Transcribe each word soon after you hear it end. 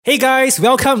Hey guys,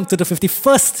 welcome to the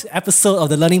 51st episode of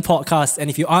the Learning Podcast. And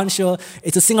if you aren't sure,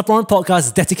 it's a Singaporean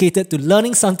podcast dedicated to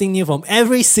learning something new from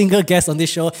every single guest on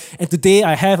this show. And today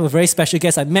I have a very special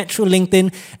guest I met through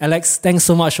LinkedIn. Alex, thanks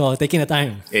so much for taking the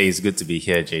time. Hey, it's good to be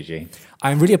here, JJ.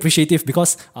 I'm really appreciative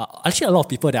because actually a lot of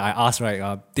people that I ask,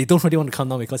 they don't really want to come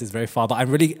down because it's very far, but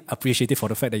I'm really appreciative for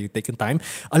the fact that you've taken time.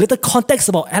 A little context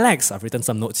about Alex. I've written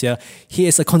some notes here. He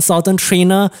is a consultant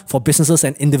trainer for businesses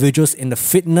and individuals in the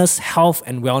fitness, health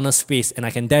and wellness space. And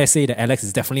I can dare say that Alex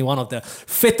is definitely one of the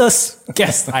fittest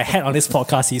guests I had on this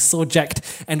podcast. He's so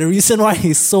jacked. And the reason why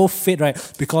he's so fit,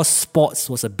 because sports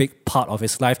was a big part of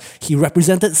his life. He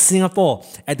represented Singapore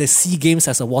at the SEA Games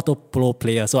as a water polo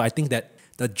player. So I think that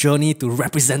the journey to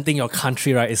representing your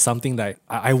country, is something that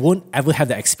I won't ever have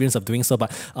the experience of doing so.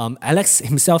 But Alex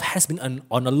himself has been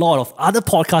on a lot of other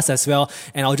podcasts as well.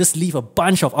 And I'll just leave a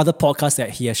bunch of other podcasts that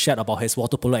he has shared about his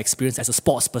water polo experience as a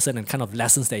sports person and kind of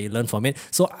lessons that he learned from it.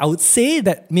 So I would say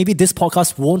that maybe this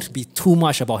podcast won't be too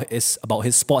much about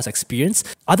his sports experience.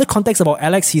 Other context about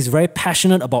Alex, he's very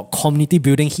passionate about community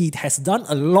building. He has done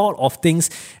a lot of things.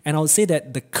 And I would say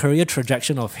that the career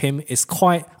trajectory of him is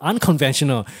quite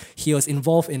unconventional. He was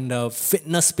involved in the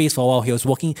fitness space for a while. He was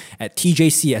working at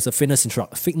TJC as a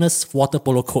fitness water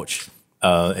polo coach.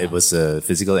 It was a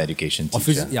physical education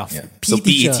teacher.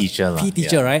 PE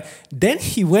teacher, right? Then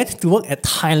he went to work at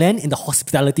Thailand in the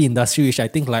hospitality industry, which I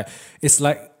think it's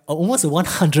almost a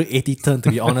 180 turn,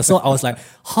 to be honest. So I was like,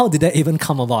 how did that even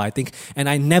come about, I think? And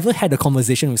I never had a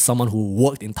conversation with someone who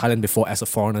worked in Thailand before as a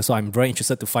foreigner. So I'm very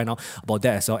interested to find out about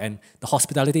that as well. And the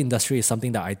hospitality industry is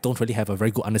something that I don't really have a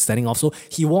very good understanding of. So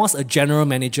he was a general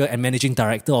manager and managing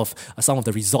director of some of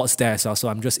the resorts there as well. So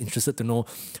I'm just interested to know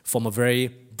from a very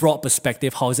broad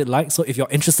perspective, how is it like? So if you're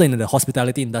interested in the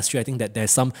hospitality industry, I think that there's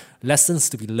some lessons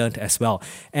to be learned as well.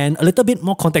 And a little bit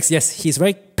more context, yes, he's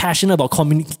very passionate about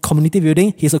community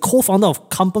building. He's a co-founder of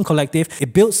Kampung Collective.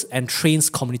 It builds and trains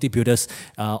community builders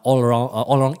all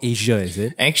around Asia, is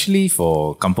it? Actually,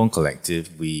 for Kampung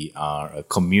Collective, we are a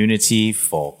community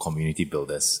for community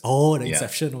builders. Oh, the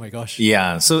inception, oh my gosh.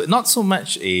 Yeah, so not so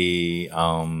much a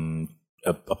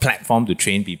platform to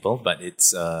train people, but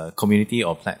it's a community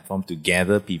or platform to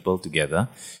gather people together,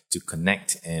 to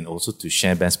connect and also to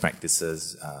share best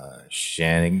practices,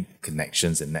 sharing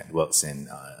connections and networks, and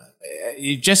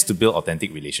just to build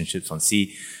authentic relationships on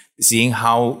seeing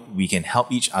how we can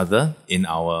help each other in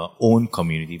our own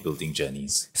community building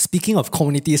journeys. Speaking of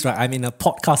communities, I'm in a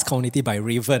podcast community by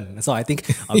Raven. So I think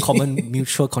a common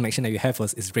mutual connection that you have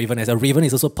is Raven. As a Raven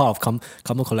is also part of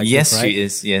Kampung Collective, yes, right? She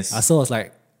is, yes. So I was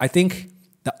like, I think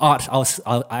the art,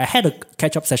 I had a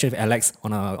catch-up session with Alex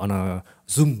on a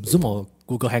Zoom or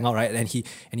Google Hangout, right? And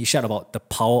he shared about the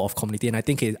power of community. And I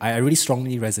think I really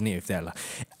strongly resonate with that.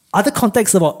 Other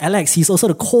context about Alex, he's also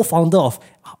the co-founder of,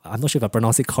 I'm not sure if I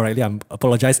pronounce it correctly, I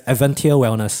apologize, Avantier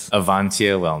Wellness.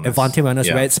 Avantier Wellness,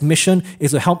 yeah. Where its mission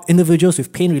is to help individuals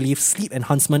with pain relief, sleep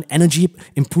enhancement, energy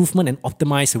improvement, and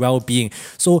optimize well-being.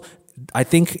 So I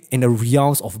think in the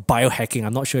realms of biohacking,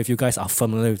 I'm not sure if you guys are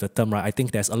familiar with the term, right? I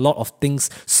think there's a lot of things,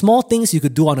 small things you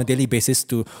could do on a daily basis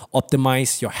to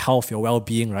optimize your health, your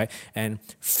well-being, right? And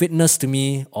fitness to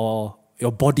me, or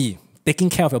your body, taking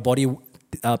care of your body,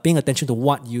 paying attention to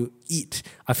what you eat.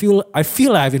 I feel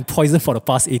like I've been poisoned for the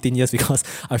past 18 years because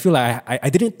I feel like I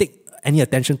didn't take any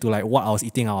attention to what I was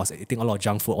eating. I was eating a lot of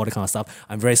junk food, all that kind of stuff.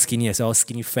 I'm very skinny as well,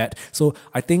 skinny fat. So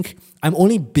I think I'm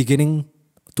only beginning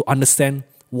to understand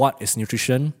what is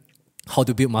nutrition, how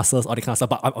to build muscles, all that kind of stuff.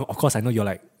 But of course, I know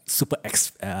you're super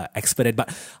expert at,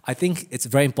 but I think it's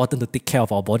very important to take care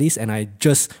of our bodies. And I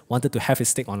just wanted to have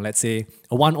his take on, let's say,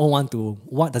 a 101 to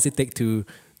what does it take to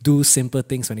do simple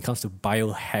things when it comes to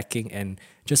biohacking and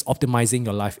just optimizing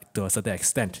your life to a certain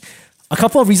extent. A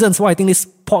couple of reasons why I think this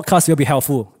podcast will be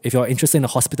helpful. If you're interested in the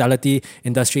hospitality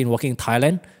industry and working in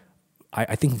Thailand,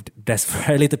 I think there's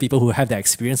very little people who have that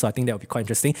experience, so I think that would be quite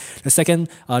interesting. The second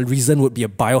reason would be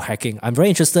biohacking. I'm very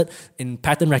interested in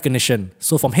pattern recognition.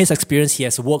 So from his experience, he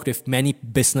has worked with many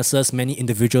businesses, many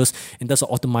individuals in terms of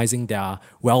optimizing their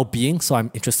well-being. So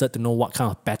I'm interested to know what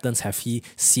kind of patterns have he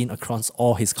seen across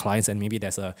all his clients, and maybe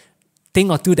there's a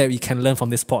thing or two that we can learn from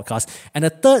this podcast. And the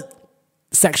third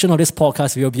section of this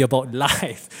podcast will be about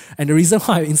life. And the reason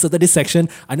why I inserted this section,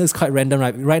 I know it's quite random,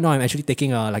 right? Right now, I'm actually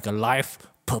taking a life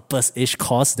purpose-ish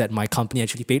course that my company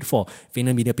actually paid for,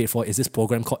 VaynerMedia paid for, is this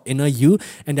program called Inner You.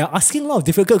 And they're asking a lot of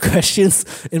difficult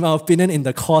questions, in my opinion, in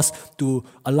the course to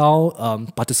allow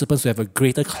participants to have a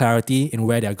greater clarity in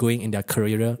where they're going in their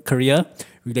career,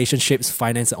 relationships,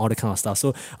 finance, and all that kind of stuff.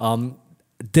 So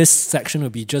this section will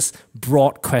be just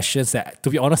broad questions that, to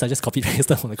be honest, I just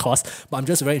copy-pasted from the course. But I'm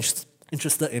just very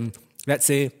interested in, let's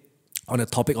say, on the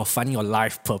topic of finding your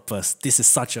life purpose. This is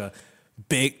such a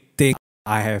big thing.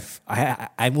 I'm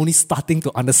only starting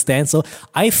to understand. So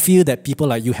I feel that people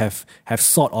like you have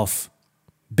sort of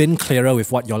been clearer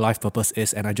with what your life purpose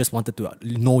is, and I just wanted to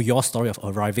know your story of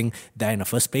arriving there in the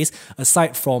first place.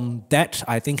 Aside from that,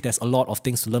 I think there's a lot of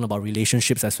things to learn about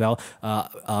relationships as well.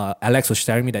 Alex was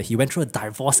sharing me that he went through a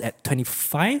divorce at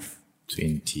 25?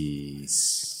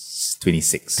 26.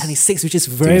 26, which is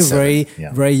very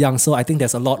young. So I think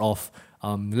there's a lot of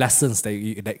lessons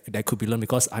that could be learned,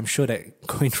 because I'm sure that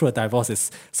going through a divorce is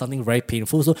something very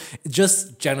painful. So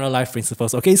just general life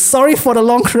principles. Okay, sorry for the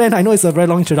long rant. I know it's a very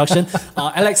long introduction.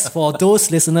 Alex, for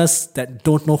those listeners that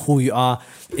don't know who you are,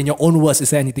 in your own words, is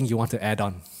there anything you want to add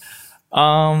on?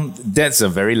 That's a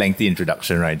very lengthy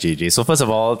introduction, right, JJ? So first of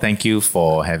all, thank you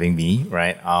for having me,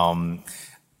 right?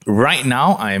 Right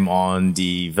now, I'm on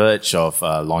the verge of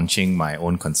launching my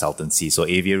own consultancy. So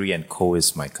Aviary & Co.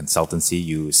 is my consultancy.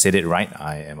 You said it right.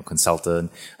 I am a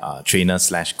consultant, trainer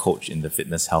 / coach in the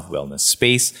fitness, health, wellness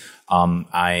space.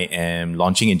 I am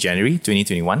launching in January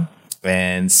 2021.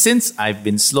 And since I've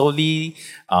been slowly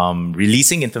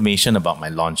releasing information about my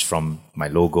launch, from my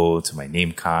logo to my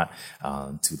name card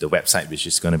to the website, which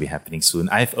is going to be happening soon,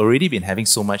 I've already been having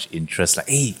so much interest, like,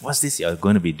 hey, what's this you're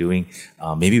going to be doing?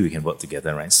 Maybe we can work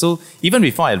together, right? So even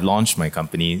before I launched my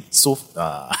company,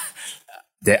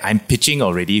 that I'm pitching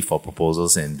already for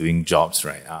proposals and doing jobs,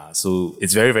 right? So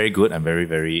it's very, very good. I'm very,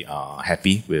 very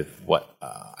happy with what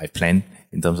I planned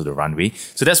in terms of the runway.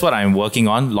 So that's what I'm working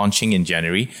on, launching in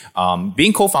January.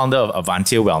 Being co-founder of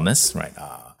Avantia Wellness, right?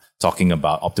 Talking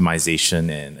about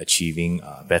optimization and achieving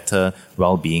better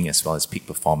well-being as well as peak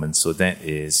performance. So that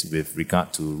is with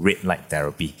regard to red light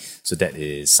therapy. So that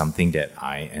is something that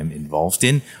I am involved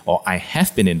in, or I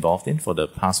have been involved in for the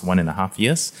past 1.5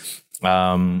 years.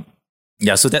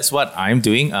 So that's what I'm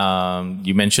doing.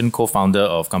 You mentioned co-founder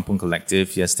of Kampung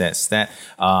Collective. Yes, that's that.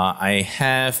 I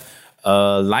have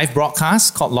a live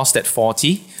broadcast called Lost at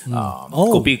 40.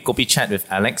 Kopi Chat with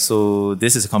Alex. So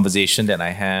this is a conversation that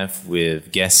I have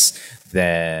with guests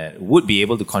that would be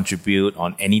able to contribute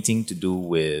on anything to do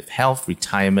with health,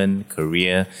 retirement,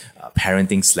 career,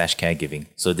 parenting / caregiving.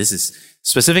 So this is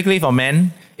specifically for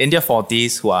men in their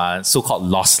 40s who are so-called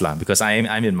lost, because I'm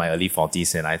in my early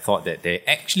 40s, and I thought that there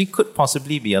actually could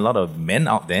possibly be a lot of men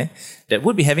out there that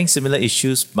would be having similar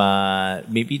issues, but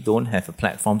maybe don't have a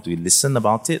platform to listen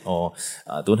about it, or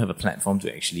don't have a platform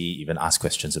to actually even ask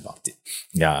questions about it.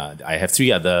 Yeah, I have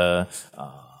 3 other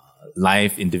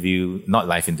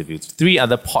three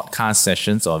other podcast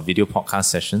sessions or video podcast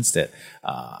sessions that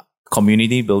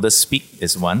Community Builders Speak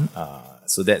is one.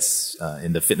 So that's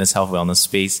in the fitness, health, wellness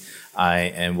space. I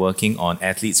am working on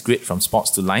Athlete's Grid from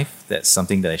Sports to Life. That's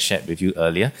something that I shared with you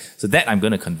earlier. So that I'm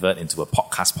going to convert into a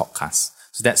podcast.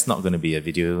 So that's not going to be a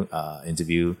video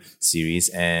interview series.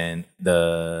 And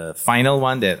the final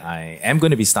one that I am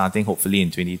going to be starting, hopefully in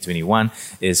 2021,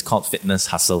 is called Fitness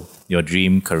Hustle, Your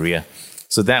Dream Career.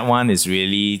 So that one is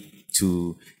really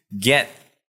to get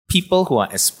people who are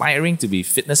aspiring to be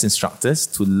fitness instructors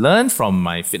to learn from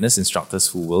my fitness instructors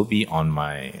who will be on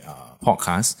my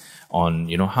podcast on,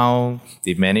 how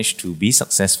they managed to be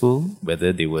successful,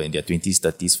 whether they were in their 20s,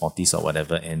 30s, 40s or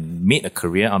whatever, and made a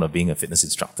career out of being a fitness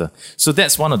instructor. So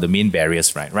that's one of the main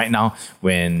barriers, right? Right now,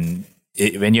 when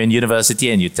you're in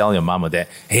university and you tell your mom or dad,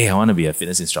 hey, I want to be a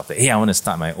fitness instructor. Hey, I want to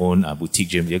start my own boutique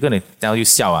gym. You're going to tell you,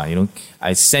 xiao,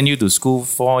 I send you to school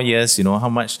 4 years, how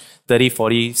much 30,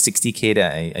 40, 60K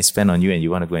that I spend on you, and you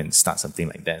want to go and start something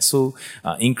like that. So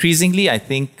increasingly, I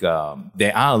think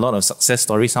there are a lot of success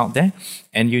stories out there,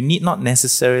 and you need not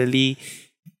necessarily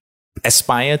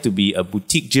aspire to be a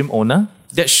boutique gym owner.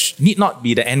 That need not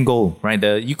be the end goal, right?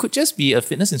 You could just be a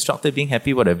fitness instructor, being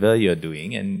happy whatever you're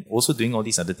doing, and also doing all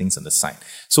these other things on the side.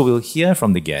 So we'll hear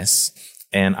from the guests,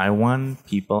 and I want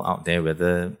people out there,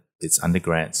 whether it's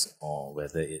undergrads or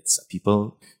whether it's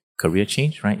people career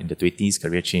change, right? In the 20s,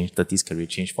 career change, 30s, career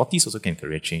change, 40s also can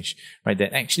career change, right?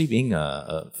 That actually being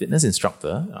a fitness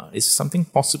instructor is something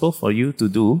possible for you to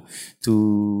do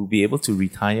to be able to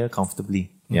retire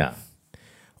comfortably. Yeah.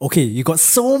 Okay, you got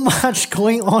so much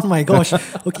going on, my gosh.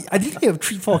 Okay, I didn't have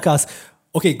 3 podcasts.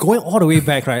 Okay, going all the way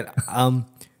back, right?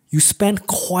 You spent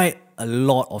quite a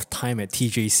lot of time at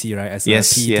TJC, right? As a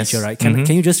PE teacher, right? Can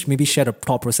you just maybe share the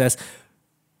thought process?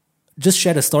 Just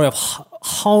share the story of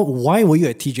why were you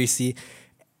at TJC?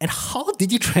 And how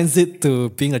did you transit to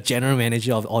being a general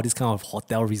manager of all these kind of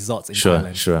hotel resorts in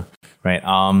Thailand? Sure. Right.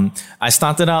 I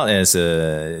started out as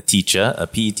a teacher, a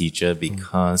PE teacher,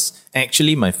 because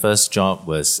actually my first job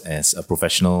was as a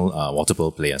professional water polo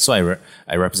player. So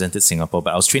I represented Singapore,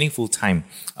 but I was training full time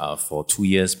for 2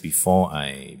 years before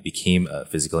I became a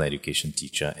physical education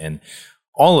teacher. And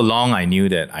all along, I knew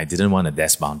that I didn't want a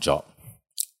desk-bound job.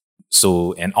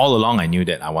 So, and all along, I knew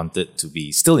that I wanted to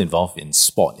be still involved in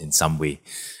sport in some way.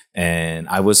 And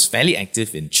I was fairly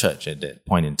active in church at that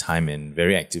point in time and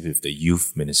very active with the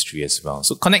youth ministry as well.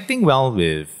 So connecting well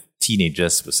with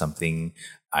teenagers was something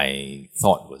I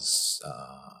thought was,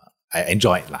 I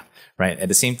enjoyed lah. Right. At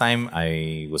the same time,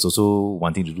 I was also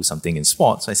wanting to do something in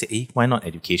sports. So I said, hey, why not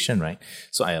education, right?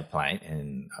 So I applied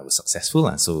and I was successful.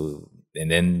 And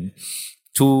then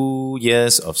 2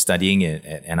 years of studying at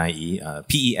NIE,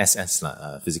 PESS,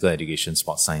 Physical Education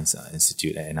Sports Science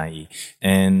Institute at NIE.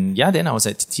 And yeah, then I was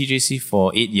at TJC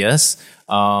for 8 years.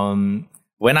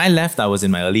 When I left, I was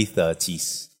in my early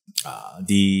 30s.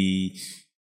 The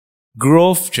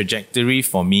growth trajectory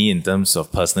for me in terms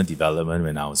of personal development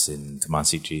when I was in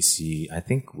Temasek JC, I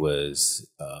think was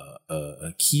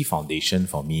a key foundation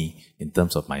for me in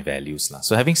terms of my values.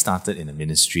 So having started in a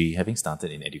ministry, having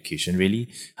started in education really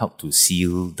helped to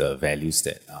seal the values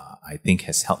that I think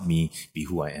has helped me be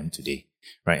who I am today.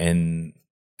 Right. And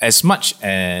as much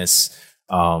as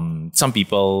some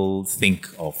people think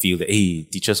or feel that, hey,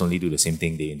 teachers only do the same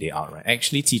thing day in, day out, right?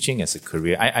 Actually, teaching as a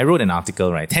career, I wrote an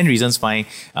article, right? 10 reasons why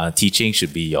teaching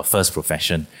should be your first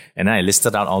profession. And then I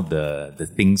listed out all the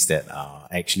things that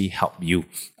actually help you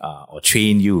or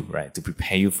train you, right? To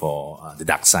prepare you for the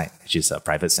dark side, which is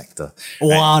private sector.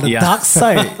 Wow, right? the dark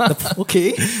side.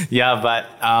 Okay. Yeah, but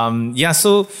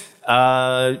so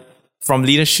from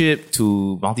leadership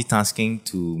to multitasking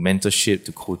to mentorship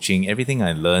to coaching, everything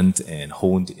I learned and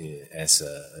honed as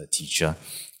a teacher.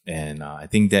 And I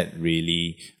think that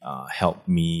really helped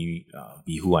me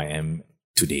be who I am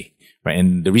today. Right.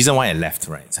 And the reason why I left,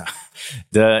 right?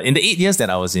 In the 8 years that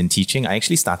I was in teaching, I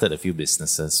actually started a few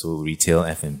businesses. So retail,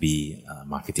 F&B,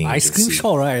 marketing. Ice cream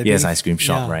shop, right? Yes, ice cream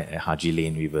shop, right? At Haji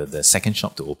Lane. We were the second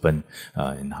shop to open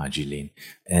in Haji Lane.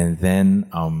 And then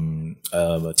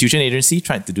a tuition agency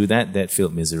tried to do that. That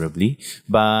failed miserably.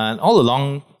 But all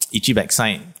along, itchy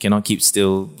backside, cannot keep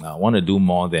still, want to do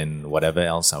more than whatever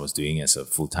else I was doing as a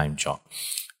full-time job.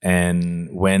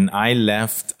 And when I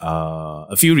left,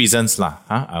 a few reasons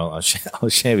I'll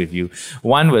share with you.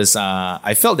 One was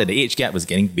I felt that the age gap was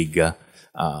getting bigger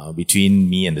between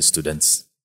me and the students.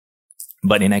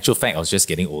 But in actual fact, I was just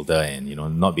getting older and,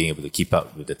 not being able to keep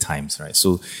up with the times, right?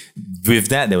 So with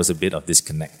that, there was a bit of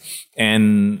disconnect.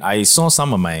 And I saw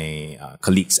some of my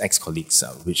ex-colleagues,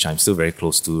 which I'm still very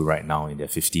close to right now in their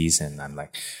 50s. And I'm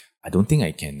like, I don't think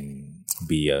I can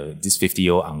be this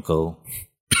 50-year-old uncle,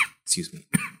 excuse me,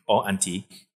 or auntie,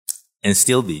 and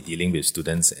still be dealing with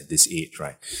students at this age,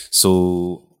 right?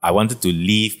 So I wanted to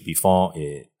leave before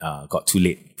it got too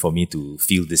late for me to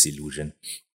feel this illusion.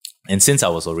 And since I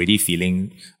was already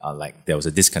feeling like there was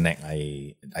a disconnect,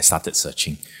 I started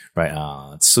searching,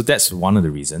 right? So that's one of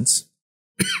the reasons.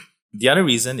 The other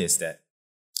reason is that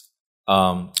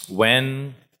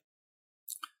when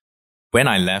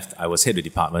I left, I was head of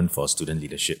department for student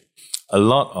leadership. A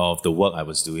lot of the work I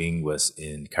was doing was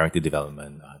in character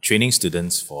development, training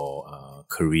students for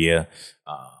career,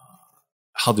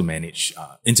 how to manage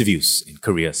interviews in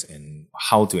careers and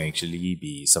how to actually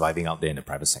be surviving out there in the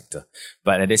private sector.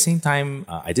 But at the same time,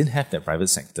 I didn't have that private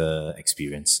sector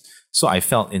experience. So I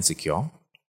felt insecure.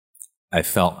 I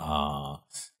felt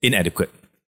inadequate.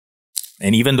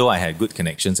 And even though I had good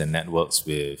connections and networks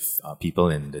with people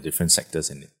in the different sectors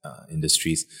and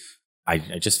industries, I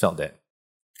just felt that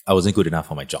I wasn't good enough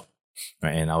for my job.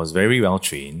 Right? And I was very well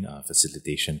trained,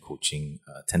 facilitation, coaching,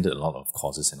 attended a lot of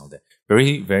courses and all that.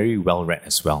 Very, very well read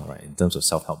as well, right? In terms of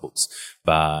self-help books.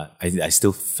 But I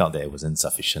still felt that it wasn't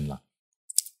sufficient.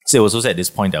 So it was also at this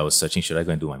point that I was searching, should I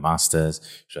go and do my master's?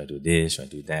 Should I do this? Should I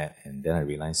do that? And then I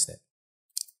realized that,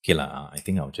 I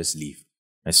think I'll just leave.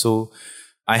 And so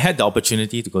I had the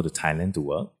opportunity to go to Thailand to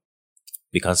work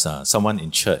because someone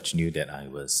in church knew that I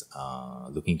was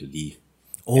looking to leave.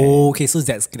 Oh, okay. So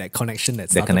that's that connection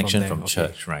from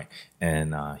church, right?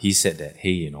 And he said that,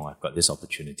 hey, I've got this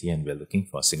opportunity and we're looking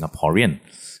for a Singaporean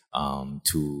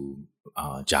to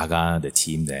jaga the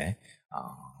team there.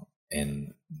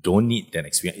 And don't need that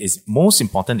experience. Most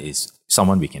important is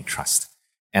someone we can trust.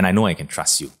 And I know I can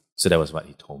trust you. So that was what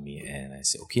he told me. And I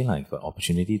said, okay, I got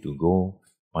opportunity to go.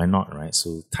 Why not, right?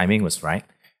 So timing was right.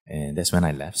 And that's when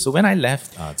I left. So when I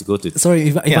left to go to... Sorry,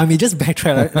 if I may just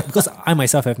backtrack, right? Because I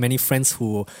myself have many friends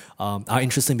who are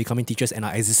interested in becoming teachers and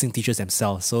are existing teachers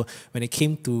themselves. So when it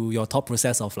came to your thought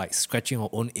process of like scratching our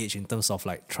own itch in terms of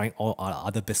like trying all our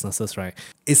other businesses, right?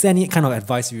 Is there any kind of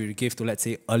advice you would give to, let's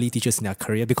say, early teachers in their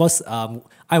career? Because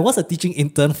I was a teaching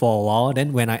intern for a while.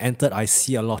 Then when I entered, I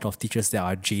see a lot of teachers that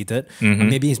are jaded.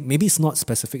 Maybe it's not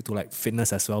specific to like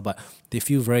fitness as well, but they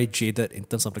feel very jaded in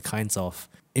terms of the kinds of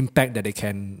impact that they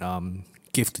can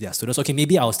give to their students. Okay,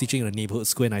 maybe I was teaching in a neighborhood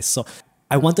school and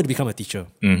I wanted to become a teacher.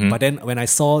 But then when I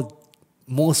saw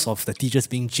most of the teachers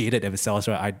being jaded themselves,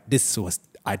 right,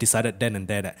 I decided then and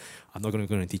there that I'm not going to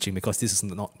go into teaching because this is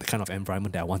not the kind of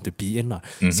environment that I want to be in.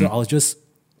 So I was just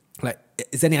like,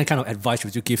 is there any kind of advice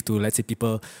would you give to, let's say,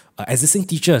 people, existing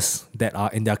teachers that are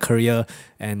in their career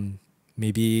and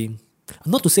maybe...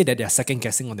 Not to say that they're second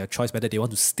guessing on their choice, whether they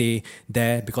want to stay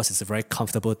there because it's a very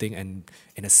comfortable thing and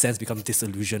in a sense become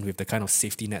disillusioned with the kind of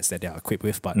safety nets that they are equipped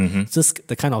with, but just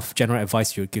the kind of general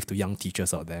advice you would give to young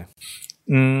teachers out there.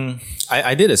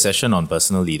 I did a session on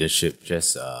personal leadership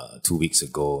just 2 weeks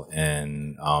ago,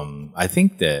 and I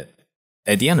think that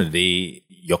at the end of the day,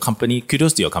 your company,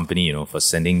 kudos to your company, for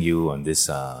sending you on this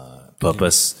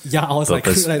purpose. Yeah, I was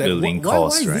purpose like building why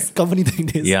course, is right? this company doing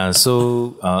this? Yeah,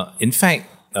 so in fact,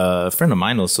 a friend of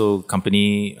mine also,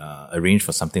 company arranged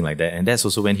for something like that. And that's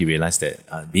also when he realized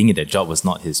that being in that job was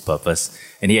not his purpose.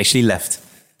 And he actually left.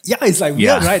 Yeah, it's like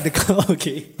weird, right?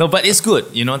 Okay. No, but it's good,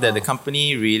 that the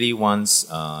company really wants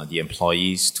the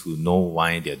employees to know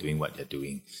why they're doing what they're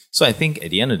doing. So I think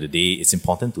at the end of the day, it's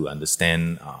important to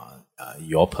understand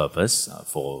your purpose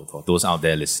for those out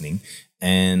there listening.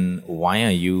 And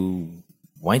why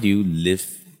do you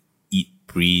live, eat,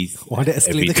 breathe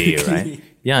every day, right?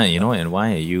 Yeah, and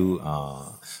why are you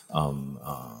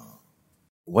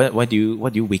what do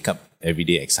you wake up every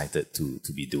day excited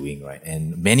to be doing, right?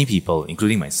 And many people,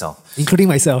 including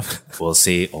myself, will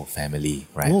say, oh, family,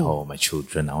 right? Oh, my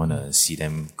children, I want to see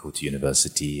them go to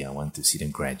university. I want to see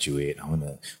them graduate. I want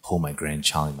to hold my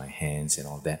grandchild in my hands and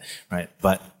all that, right?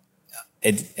 But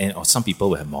or some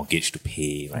people will have mortgage to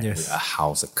pay, right? Yes. A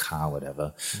house, a car,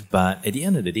 whatever. But at the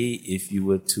end of the day, if you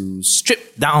were to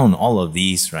strip down all of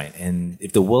these, right? And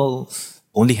if the world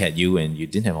only had you and you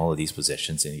didn't have all of these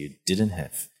possessions and you didn't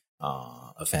have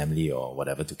a family or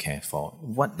whatever to care for,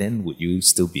 what then would you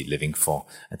still be living for?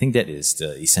 I think that is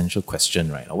the essential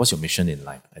question, right? Or what's your mission in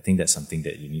life? I think that's something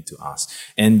that you need to ask.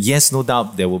 And yes, no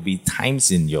doubt, there will be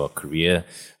times in your career,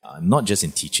 not just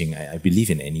in teaching, I believe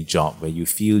in any job where you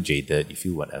feel jaded, you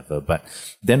feel whatever, but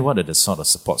then what are the sort of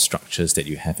support structures that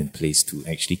you have in place to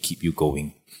actually keep you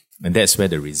going? And that's where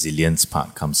the resilience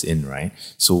part comes in, right?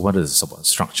 So what are the support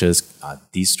structures? Are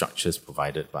these structures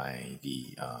provided by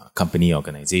the company,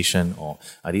 organization, or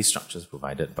are these structures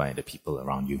provided by the people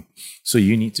around you? So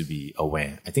you need to be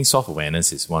aware. I think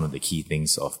self-awareness is one of the key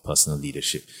things of personal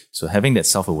leadership. So having that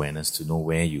self-awareness to know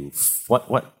where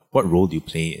what role do you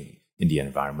play in the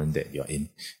environment that you're in.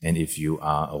 And if you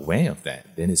are aware of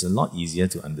that, then it's a lot easier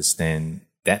to understand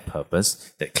that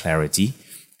purpose, that clarity,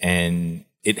 and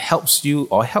it helps you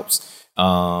or helps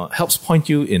point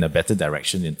you in a better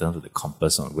direction in terms of the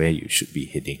compass on where you should be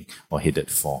heading or headed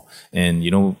for. And,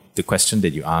 the question that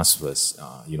you asked was,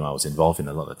 I was involved in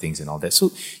a lot of things and all that.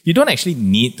 So you don't actually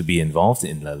need to be involved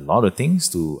in a lot of things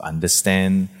to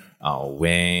understand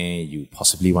where you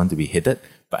possibly want to be headed.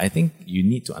 But I think you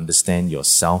need to understand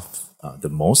yourself the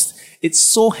most. It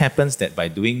so happens that by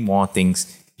doing more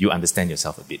things, you understand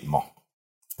yourself a bit more.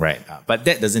 Right. But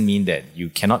that doesn't mean that you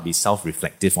cannot be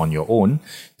self-reflective on your own,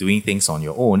 doing things on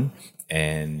your own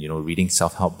and, reading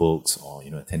self-help books or,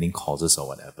 attending courses or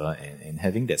whatever and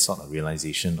having that sort of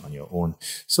realization on your own.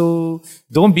 So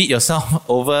don't beat yourself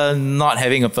over not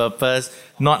having a purpose,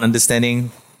 not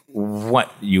understanding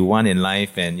what you want in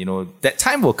life. And, that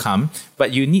time will come,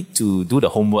 but you need to do the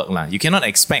homework. You cannot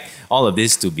expect all of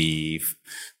this to be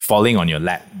falling on your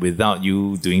lap without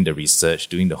you doing the research,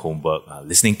 doing the homework,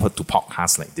 listening to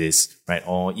podcasts like this, right?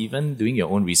 Or even doing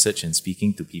your own research and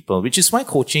speaking to people, which is why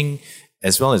coaching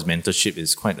as well as mentorship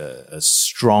is quite a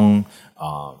strong,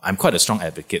 I'm quite a strong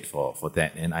advocate for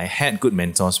that. And I had good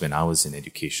mentors when I was in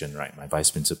education, right? My vice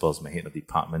principals, my head of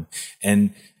department,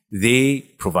 and they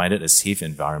provided a safe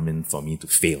environment for me to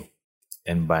fail.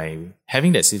 And by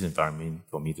having that safe environment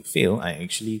for me to fail, I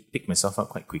actually picked myself up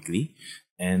quite quickly.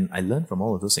 And I learned from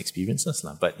all of those experiences.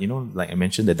 But, like I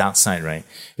mentioned, the dark side, right?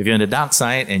 If you're on the dark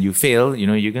side and you fail,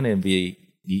 you're going to be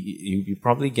you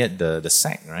probably get the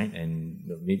sack, right? And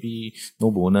maybe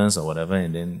no bonus or whatever.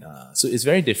 And then, so it's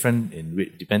very different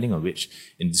depending on which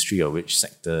industry or which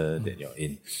sector that you're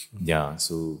in. Yeah.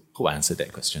 So hope I answered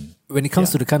that question. When it comes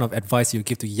to the kind of advice you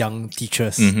give to young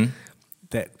teachers,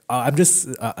 that I'm just,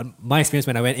 my experience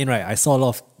when I went in, right, I saw a lot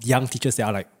of young teachers that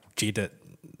are like jaded.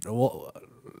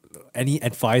 Any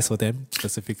advice for them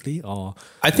specifically? Or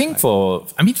I think for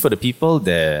the people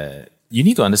that you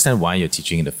need to understand why you're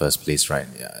teaching in the first place, right?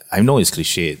 I know it's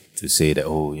cliche to say that,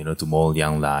 to mold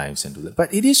young lives and do that,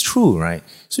 but it is true, right?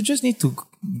 So just need to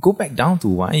go back down to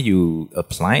why you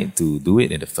applied to do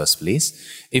it in the first place.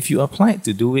 If you applied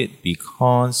to do it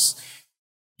because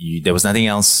there was nothing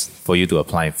else for you to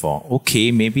apply for,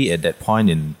 okay, maybe at that point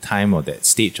in time or that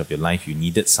stage of your life, you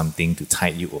needed something to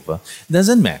tide you over.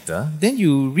 Doesn't matter. Then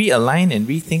you realign and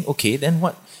rethink, okay, then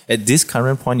what, at this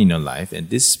current point in your life, at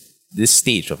this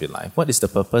stage of your life, what is the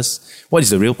purpose? What is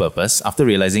the real purpose after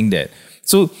realizing that?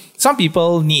 So some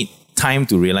people need time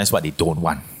to realize what they don't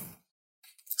want.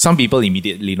 Some people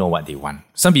immediately know what they want.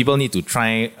 Some people need to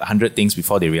try 100 things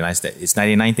before they realize that it's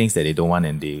 99 things that they don't want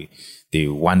and they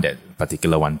want that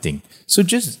particular one thing. So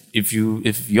just if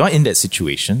you're in that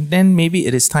situation, then maybe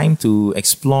it is time to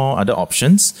explore other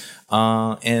options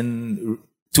and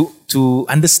to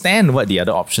understand what the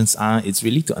other options are. It's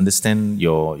really to understand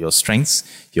your strengths,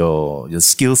 your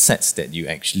skill sets that you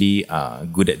actually are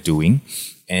good at doing,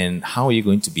 and how are you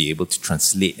going to be able to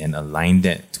translate and align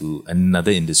that to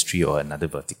another industry or another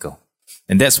vertical.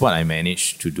 And that's what I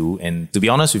managed to do. And to be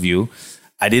honest with you,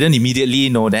 I didn't immediately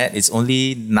know that. It's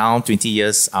only now, 20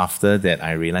 years after, that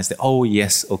I realized that, oh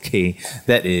yes, okay,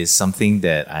 that is something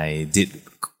that I did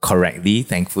correctly,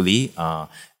 thankfully.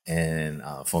 And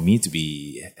for me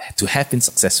to have been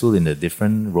successful in the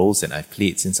different roles that I've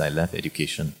played since I left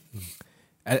education.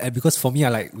 And because for me,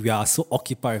 we are so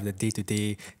occupied with the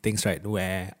day-to-day things, right,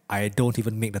 where I don't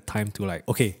even make the time to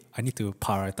okay, I need to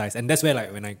prioritize. And that's where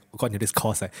when I got into this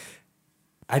course,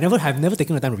 I've never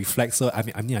taken the time to reflect. So I'm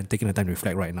taking the time to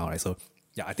reflect right now, right? So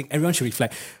yeah, I think everyone should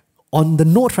reflect. On the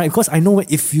note, right, because I know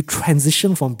if you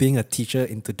transition from being a teacher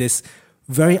into this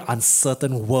very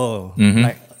uncertain world,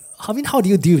 how do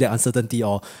you deal with that uncertainty,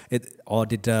 or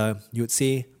did you would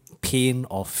say pain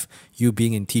of you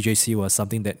being in TJC was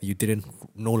something that you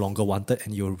no longer wanted,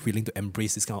 and you're willing to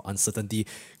embrace this kind of uncertainty?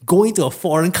 Going to a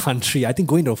foreign country, I think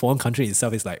going to a foreign country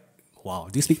itself is wow.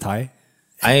 Do you speak Thai?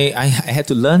 I had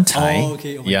to learn Thai,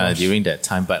 gosh. during that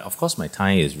time. But of course, my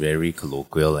Thai is very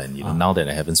colloquial, and now that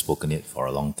I haven't spoken it for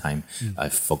a long time,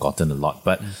 I've forgotten a lot.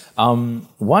 But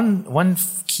one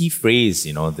key phrase,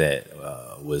 that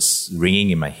was ringing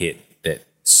in my head that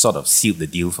sort of sealed the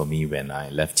deal for me when I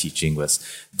left teaching was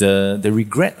the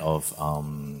regret of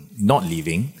not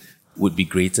leaving would be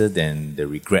greater than the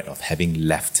regret of having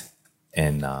left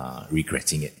and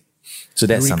regretting it. So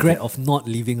that's the regret of not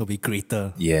leaving will be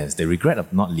greater. Yes, the regret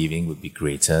of not leaving would be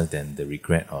greater than the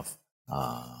regret of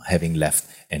having left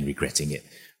and regretting it.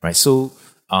 Right. So,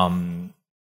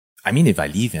 if I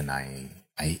leave and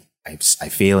I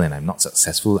fail and I'm not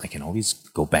successful, I can always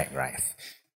go back, right?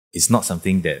 It's not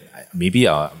something that maybe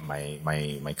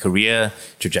my career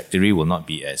trajectory will not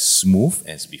be as smooth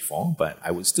as before, but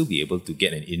I would still be able to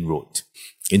get an inroad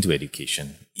into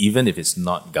education, even if it's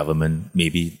not government,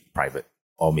 maybe private,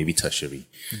 or maybe tertiary.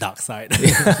 Dark side.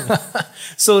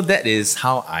 So that is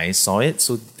how I saw it.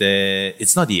 So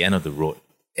it's not the end of the road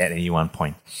at any one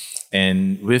point.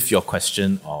 And with your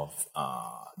question of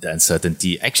the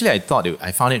uncertainty, actually I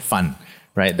found it fun.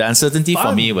 Right, the uncertainty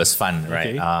for me was fun.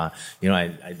 Right, okay.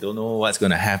 I don't know what's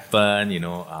going to happen.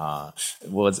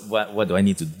 What do I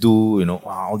need to do?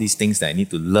 All these things that I need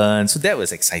to learn. So that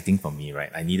was exciting for me. Right,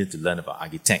 I needed to learn about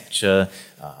architecture,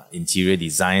 interior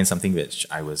design, something which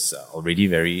I was already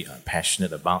very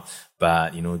passionate about.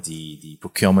 But the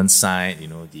procurement side,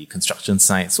 the construction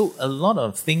side, so a lot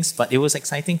of things. But it was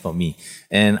exciting for me,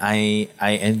 and I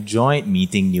enjoyed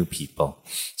meeting new people.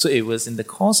 So it was in the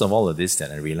course of all of this that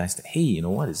I realized that, hey,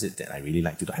 what is it that I really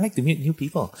like to do? I like to meet new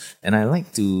people, and I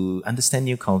like to understand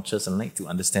new cultures, and I like to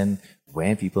understand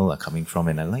where people are coming from,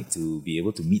 and I like to be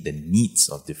able to meet the needs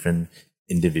of different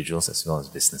individuals as well as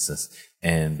businesses.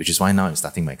 And which is why now I'm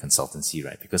starting my consultancy,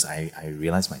 right? Because I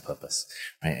realize my purpose,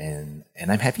 right? And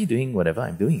I'm happy doing whatever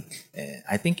I'm doing. And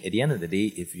I think at the end of the day,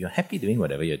 if you're happy doing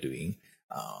whatever you're doing,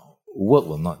 work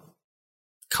will not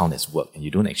count as work, and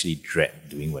you don't actually dread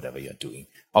doing whatever you're doing.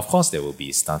 Of course, there will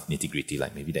be stuff nitty-gritty,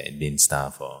 like maybe the admin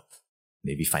stuff or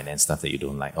maybe finance stuff that you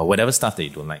don't like, or whatever stuff that you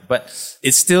don't like. But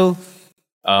it's still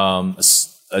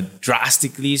a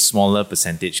drastically smaller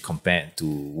percentage compared to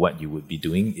what you would be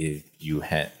doing if you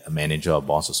had a manager or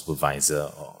boss or supervisor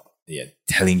or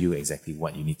telling you exactly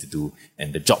what you need to do,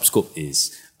 and the job scope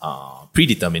is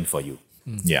predetermined for you.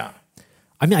 Yeah.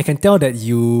 I mean, I can tell that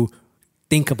you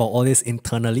think about all this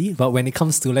internally, but when it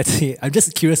comes to, let's say, I'm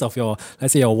just curious of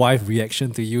let's say your wife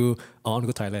reaction to you, I want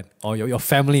to go Thailand, or your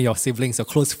family, your siblings, your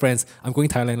close friends, I'm going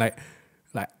Thailand, like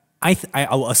I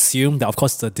would assume that, of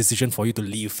course, the decision for you to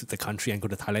leave the country and go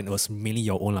to Thailand was mainly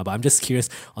your own, but I'm just curious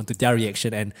onto their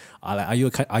reaction. And are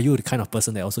you the kind of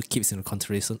person that also keeps into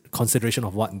consideration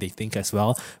of what they think as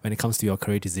well when it comes to your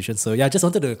career decision? So yeah, I just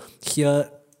wanted to hear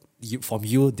from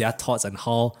you their thoughts and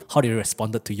how they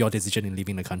responded to your decision in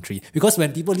leaving the country. Because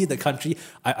when people leave the country,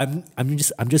 I'm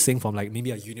just saying from like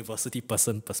maybe a university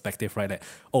person perspective, right? Like,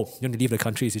 oh, you want to leave the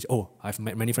country? It's just, oh, I've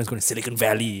met many friends going to Silicon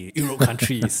Valley, Europe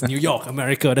countries, New York,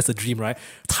 America. That's a dream, right?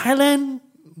 Thailand,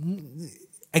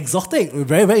 exotic,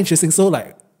 very, very interesting. So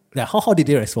like how did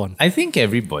they respond? I think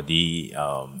everybody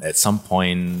at some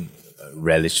point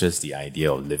relishes the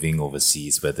idea of living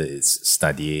overseas, whether it's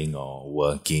studying or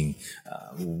working.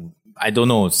 I don't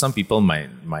know. Some people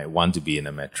might want to be in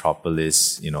a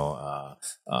metropolis.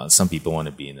 Some people want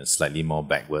to be in a slightly more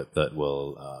backward third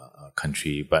world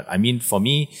country. But I mean, for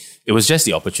me, it was just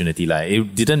the opportunity. Like,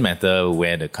 it didn't matter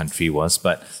where the country was.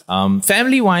 But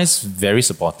family-wise, very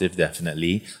supportive,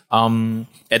 definitely.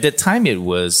 At that time, it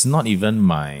was not even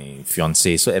my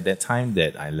fiance. So at that time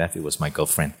that I left, it was my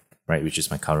girlfriend, right, which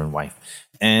is my current wife.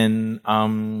 And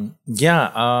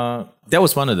that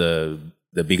was one of the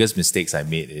biggest mistakes I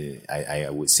made, I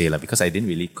would say, because I didn't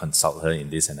really consult her in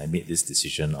this, and I made this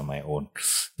decision on my own.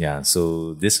 Yeah,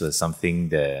 so this was something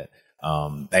that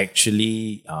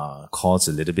actually caused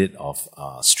a little bit of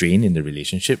strain in the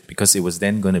relationship, because it was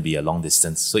then going to be a long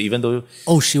distance. So even though...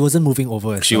 Oh, she wasn't moving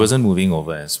over She wasn't moving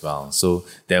over as well. So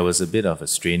there was a bit of a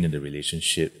strain in the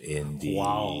relationship in the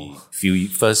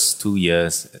first 2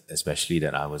 years, especially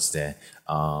that I was there.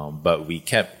 But we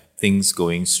kept things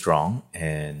going strong,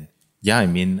 and yeah, I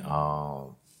mean,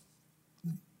 at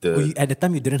the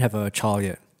time you didn't have a child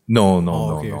yet. No.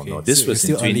 This was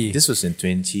in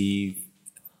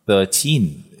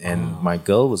 2013, and my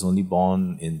girl was only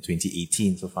born in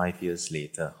 2018, so 5 years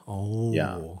later. Oh,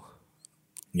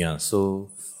 yeah.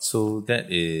 So that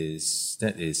is.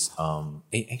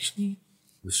 Actually,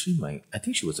 was she my? I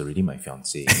think she was already my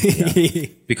fiancée. Yeah.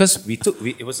 Because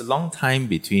it was a long time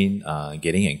between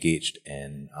getting engaged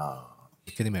and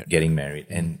getting married,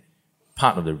 and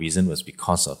part of the reason was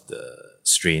because of the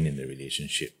strain in the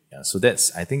relationship. Yeah, so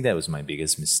I think that was my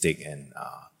biggest mistake, and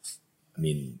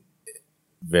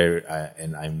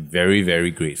I'm very,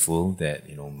 very grateful that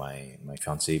my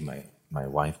fiancée, my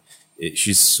wife,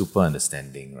 she's super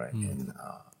understanding, right? And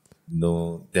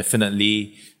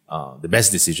definitely the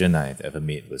best decision I've ever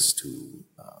made was to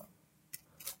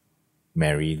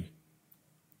meet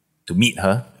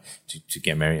her, to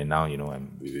get married, and now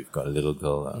we've got a little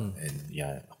girl,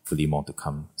 and hopefully more to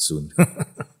come soon.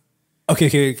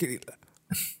 Okay.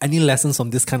 Any lessons from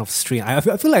this kind of strain? I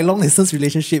feel like long distance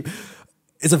relationship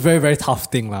is a very, very tough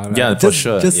thing, like, yeah, for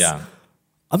sure.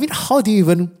 I mean, how do you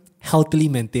even healthily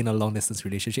maintain a long distance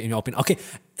relationship in your opinion? Okay,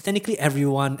 technically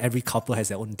every couple has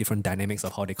their own different dynamics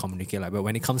of how they communicate. Like, but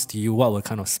when it comes to you, what were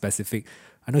kind of specific?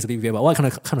 I know it's a bit weird, but what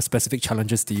kind of specific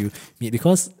challenges do you meet?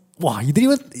 Because you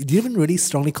didn't even really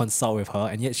strongly consult with her,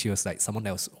 and yet she was like someone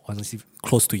that was honestly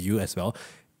close to you as well,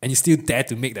 and you still dare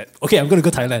to make that. Okay, I'm going to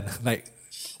go Thailand. Like,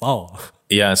 wow.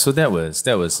 Yeah, so it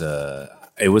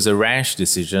was a rash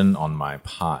decision on my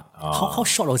part. How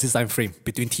short was this time frame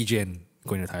between TJ and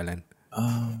going to Thailand?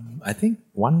 I think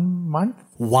 1 month.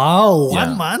 Wow,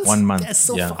 1 month? 1 month. That's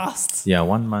so fast. Yeah,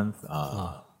 1 month.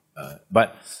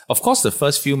 But of course, the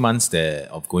first few months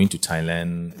of going to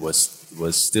Thailand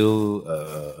was still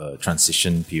a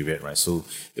transition period, right? So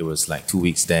it was like 2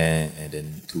 weeks there and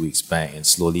then 2 weeks back, and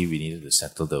slowly we needed to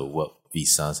settle the work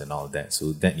visas and all that.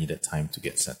 So that needed time to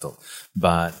get settled.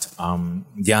 But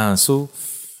so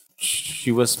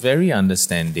she was very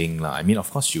understanding. I mean, of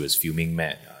course, she was fuming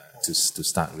mad to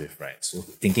start with, right? So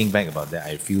thinking back about that,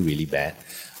 I feel really bad.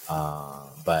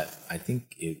 But I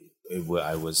think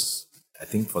I was,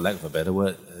 for lack of a better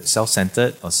word,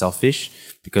 self-centered or selfish,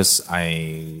 because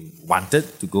I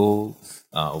wanted to go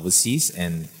overseas,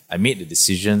 and I made the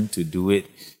decision to do it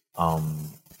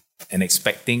and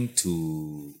expecting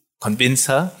to convince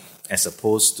her, as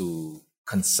opposed to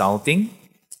consulting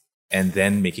and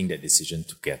then making that decision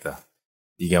together.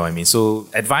 You get what I mean? So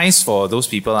advice for those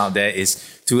people out there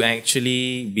is to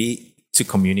actually to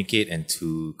communicate and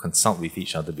to consult with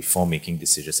each other before making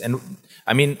decisions. And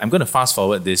I mean, I'm going to fast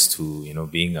forward this to,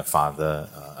 being a father,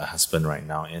 a husband right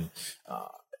now. And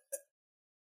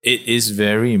it is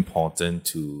very important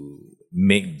to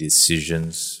make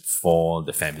decisions for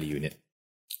the family unit.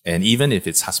 And even if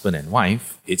it's husband and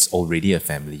wife, it's already a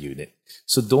family unit.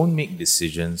 So don't make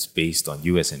decisions based on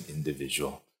you as an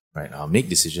individual, right? Make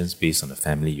decisions based on the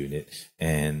family unit,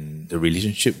 and the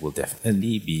relationship will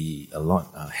definitely be a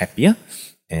lot happier.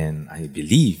 And I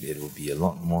believe it will be a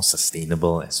lot more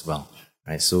sustainable as well,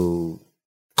 right? So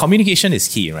communication is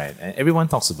key, right? And everyone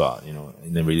talks about,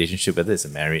 in a relationship, whether it's a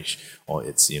marriage or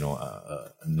it's,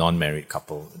 a non-married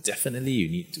couple, definitely you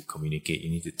need to communicate. You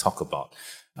need to talk about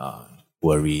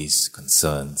worries,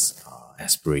 concerns,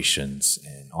 aspirations,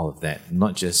 and all of that,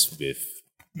 not just with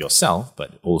yourself,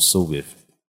 but also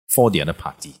for the other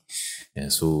party.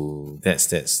 And so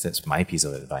that's my piece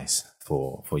of advice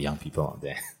for young people out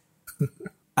there.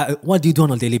 What do you do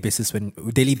on a daily basis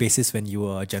when you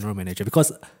are a general manager?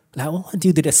 Because what do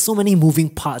you do? There's so many moving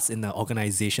parts in the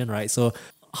organization, right? So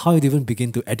how do you even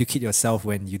begin to educate yourself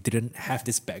when you didn't have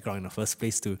this background in the first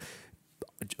place? To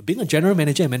being a general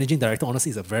manager and managing director,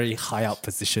 honestly, is a very high up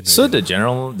position. So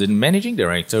the managing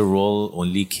director role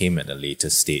only came at a later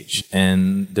stage.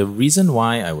 And the reason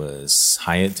why I was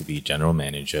hired to be general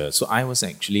manager, so I was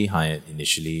actually hired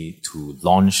initially to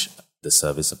launch the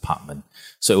service apartment.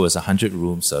 So it was a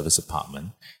 100-room service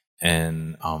apartment.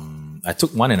 And I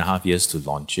took 1.5 years to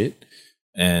launch it.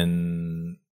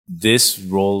 And this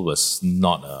role was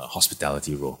not a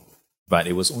hospitality role. But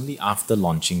it was only after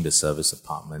launching the service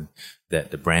apartment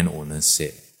that the brand owners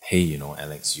said, hey,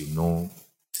 Alex,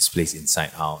 this place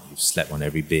inside out. You've slept on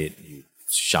every bed. You've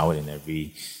showered in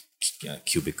every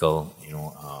cubicle,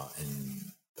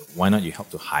 and why not you help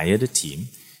to hire the team?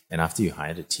 And after you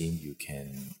hire the team, you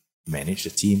can manage the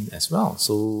team as well.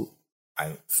 So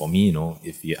for me,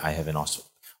 if I have an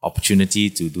opportunity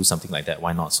to do something like that,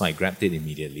 why not? So I grabbed it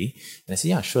immediately. And I said,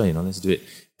 yeah, sure, let's do it.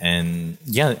 And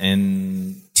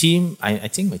team, I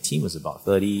think my team was about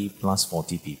 30 plus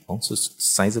 40 people, so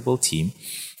sizable team.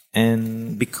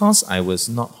 And because I was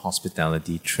not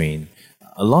hospitality trained,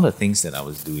 a lot of things that I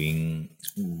was doing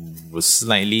was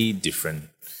slightly different.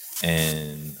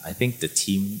 And I think the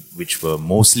team, which were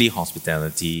mostly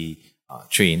hospitality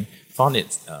trained, found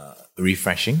it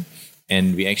refreshing.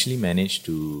 And we actually managed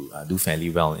to do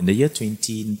fairly well. In the year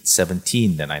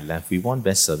 2017 that I left, we won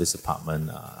Best Service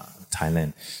Apartment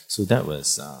Thailand. So that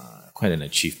was quite an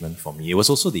achievement for me. It was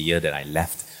also the year that I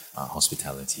left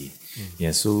hospitality.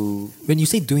 Yeah, so when you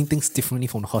say doing things differently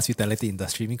from the hospitality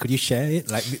industry, could you share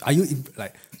it? Like, are you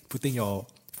putting your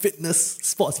fitness,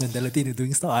 sports mentality into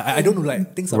doing stuff? I don't know,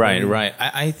 things are right.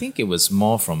 I think it was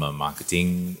more from a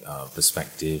marketing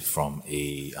perspective, from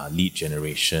a lead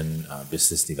generation,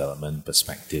 business development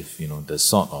perspective. The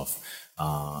sort of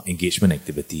engagement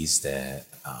activities that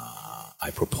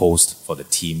I proposed for the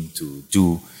team to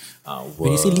do.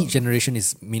 When you say lead generation,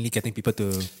 is mainly getting people to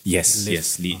live?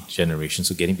 Yes, lead generation.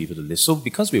 So getting people to live. So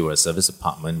because we were a service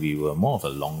apartment, we were more of a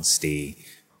long stay.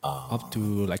 Up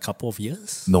to a couple of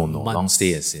years? No, long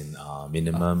stay is in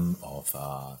minimum of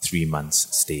 3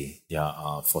 months stay.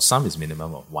 Yeah, for some it's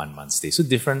minimum of 1 month stay. So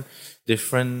different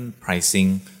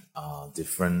pricing,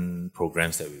 different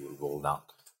programs that we will roll out.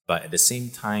 But at the same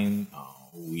time,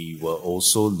 we were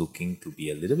also looking to be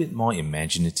a little bit more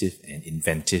imaginative and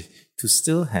inventive to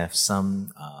still have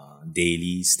some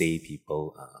daily stay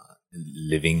people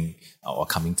living or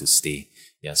coming to stay.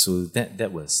 Yeah, so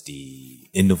that was the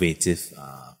innovative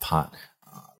part.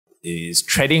 Is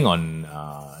treading on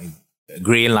a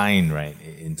grey line, right,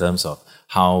 in terms of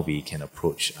how we can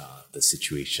approach the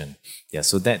situation. Yeah,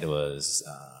 so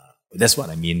that's what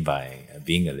I mean by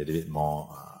being a little bit more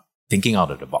thinking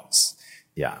out of the box.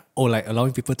 Yeah. Or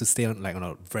allowing people to stay on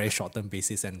a very short-term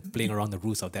basis and playing around the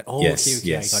rules of that. Oh, yes, okay,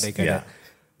 yes, I got it.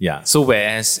 Yeah. So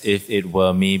whereas if it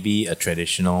were maybe a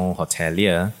traditional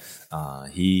hotelier,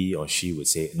 he or she would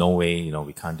say, no way,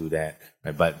 we can't do that.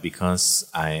 Right? But because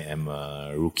I am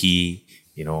a rookie,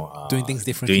 doing things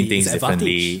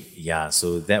differently. Yeah.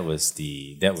 So that was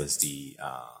the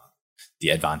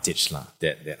advantage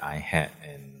that I had,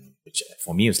 and which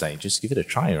for me was just give it a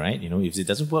try, right? If it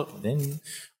doesn't work, then,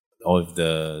 or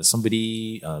if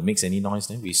somebody makes any noise,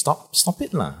 then we stop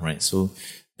it, right? So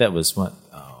that was what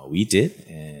we did,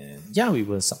 and yeah, we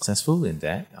were successful in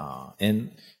that.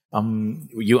 And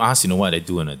you asked, what I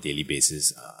do on a daily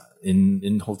basis.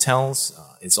 In hotels,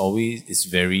 it's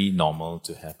very normal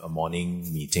to have a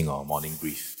morning meeting or a morning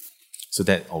brief. So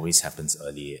that always happens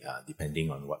early, depending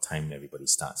on what time everybody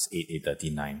starts,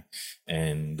 8:30, 9.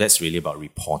 And that's really about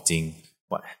reporting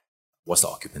what's the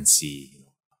occupancy,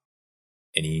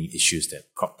 any issues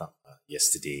that cropped up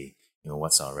yesterday,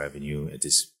 what's our revenue at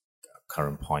this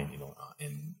current point,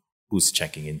 and who's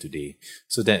checking in today.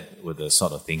 So that were the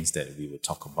sort of things that we would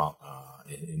talk about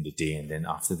in the day. And then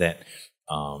after that,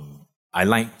 I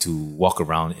like to walk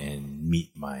around and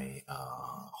meet my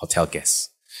hotel guests.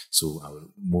 So I would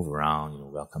move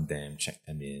around, welcome them, check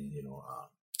them in,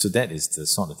 so that is the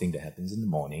sort of thing that happens in the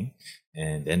morning.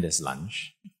 And then there's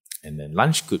lunch. And then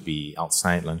lunch could be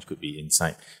outside, lunch could be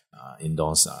inside,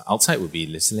 indoors. Outside would be,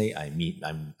 literally, I'm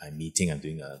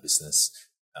doing a business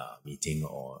meeting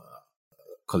or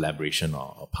collaboration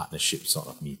or partnership sort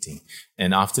of meeting.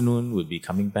 And afternoon would be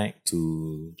coming back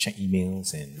to check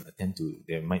emails and attend to,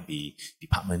 there might be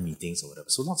department meetings or whatever.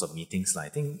 So lots of meetings. I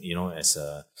think, as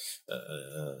a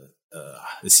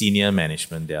senior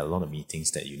management, there are a lot of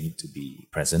meetings that you need to be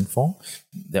present for.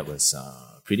 That was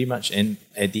pretty much. And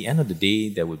at the end of the day,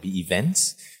 there would be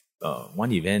events.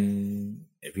 One event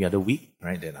every other week,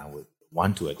 right, that I would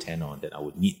want to attend or that I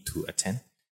would need to attend.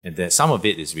 And then some of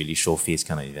it is really show face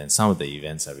kind of events. Some of the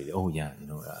events are really,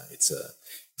 it's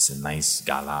a nice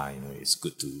gala. It's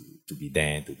good to be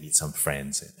there, to meet some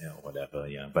friends and whatever.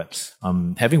 Yeah, but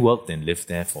having worked and lived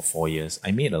there for 4 years,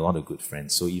 I made a lot of good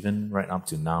friends. So even right up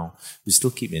to now, we still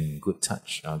keep in good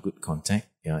touch, good contact.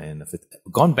 Yeah, and I've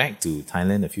gone back to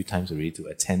Thailand a few times already to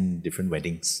attend different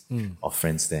weddings of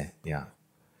friends there. Yeah.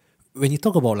 When you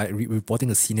talk about like reporting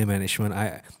to senior management,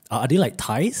 are they like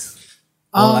Thais?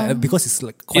 Or because it's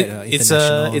like quite an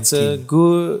international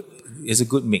it's a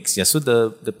good mix. Yeah. So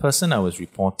the person I was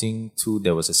reporting to,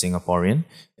 there was a Singaporean,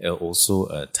 also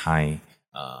a Thai,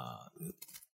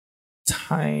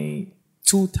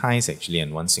 two Thais actually,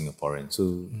 and one Singaporean.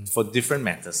 So for different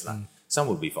matters, some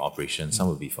would be for operations, some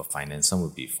would be for finance, some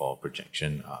would be for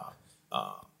projection,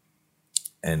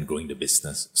 and growing the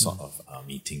business sort of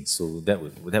meetings. So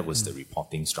that was the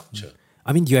reporting structure.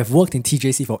 I mean, you have worked in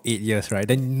TJC for 8 years, right?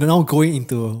 Then now going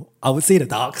into, I would say, the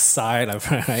dark side,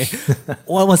 right?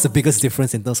 What was the biggest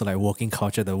difference in terms of like working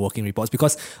culture, the working reports?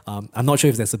 Because I'm not sure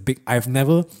if there's a big.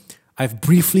 I've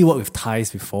briefly worked with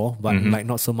Thais before, but like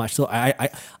not so much. So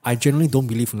I generally don't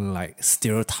believe in like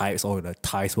stereotypes or the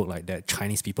Thais work like that,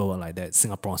 Chinese people work like that,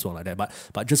 Singaporeans work like that.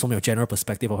 But just from your general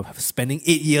perspective of spending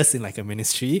 8 years in like a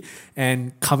ministry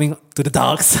and coming to the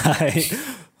dark side.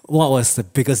 What was the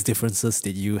biggest differences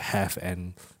that you have,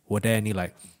 and were there any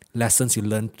like lessons you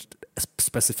learned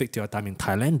specific to your time in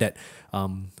Thailand that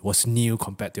was new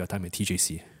compared to your time at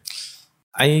TJC?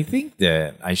 I think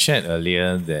that I shared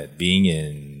earlier that being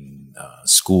in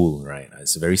school, right,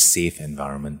 it's a very safe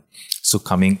environment. So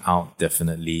coming out,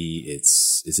 definitely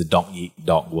it's a dog eat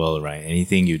dog world, right?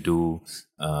 Anything you do,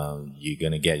 you're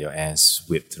gonna get your ass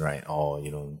whipped, right? Or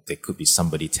there could be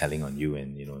somebody telling on you,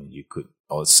 and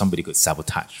or somebody could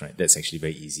sabotage, right? That's actually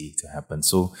very easy to happen.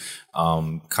 So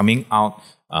coming out,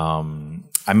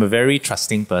 I'm a very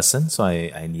trusting person, so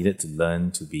I needed to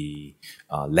learn to be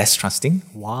less trusting.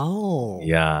 Wow.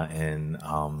 Yeah, and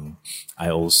I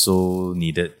also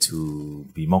needed to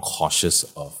be more cautious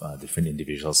of different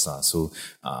individuals. So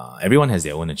everyone has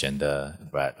their own agenda,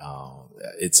 but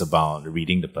it's about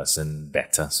reading the person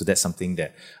better. So that's something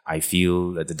that I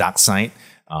feel at the dark side.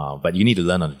 But you need to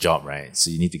learn on the job, right? So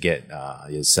you need to get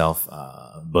yourself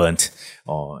burnt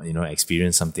or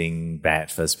experience something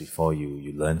bad first before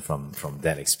you learn from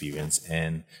that experience.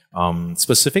 And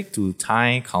specific to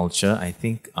Thai culture, I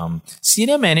think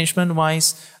senior management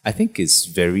wise, I think it's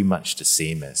very much the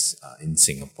same as in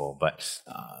Singapore, but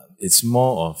it's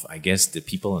more of, I guess, the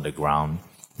people on the ground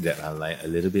that are like a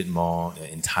little bit more,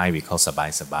 in Thai we call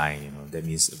sabai, that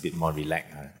means a bit more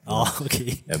relaxed. Oh,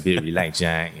 okay. A bit relaxed,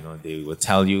 Jack. They will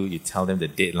tell you tell them the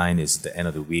deadline is the end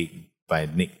of the week. By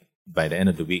the end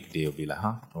of the week, they'll be like,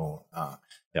 or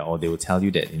they will tell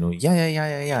you that,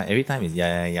 yeah. Every time is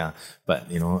yeah. But,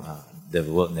 the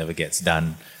work never gets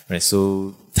done, right?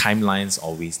 So timelines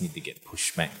always need to get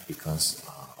pushed back because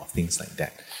of things like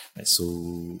that, right?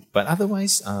 So, but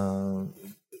otherwise,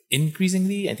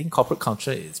 increasingly, I think corporate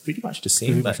culture is pretty much the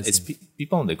same, but it's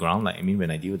people on the ground. Like, when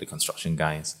I deal with the construction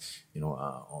guys,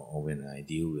 or when I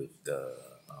deal with the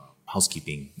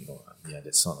housekeeping,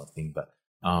 that sort of thing. But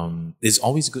it's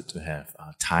always good to have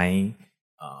Thai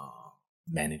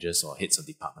managers or heads of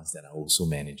departments that are also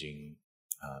managing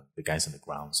the guys on the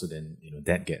ground. So then,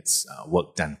 that gets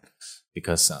work done.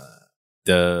 Because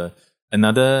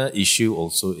another issue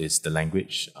also is the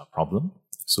language problem.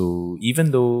 So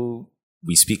even though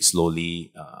we speak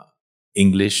slowly,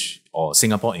 English or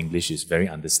Singapore English is very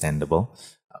understandable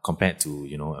compared to,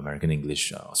 American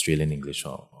English, Australian English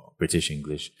or British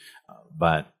English.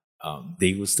 But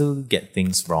they will still get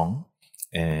things wrong.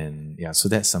 And so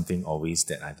that's something always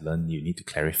that I've learned you need to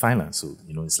clarify. So,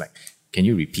 it's like, can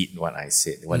you repeat what I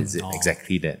said? What is it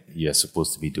exactly that you're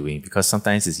supposed to be doing? Because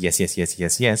sometimes it's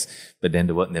yes, but then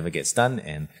the work never gets done.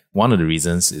 And one of the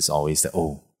reasons is always that,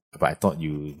 but I thought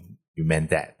you you meant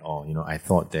that, or I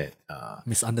thought that.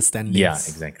 Misunderstandings. Yeah,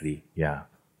 exactly. Yeah.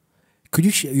 Could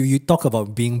you you talk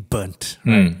about being burnt,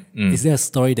 right? Is there a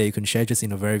story that you can share just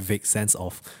in a very vague sense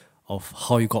of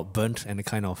how you got burnt and the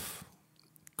kind of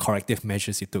corrective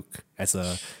measures you took as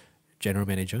a general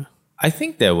manager? I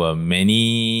think there were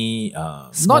many,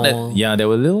 Small- there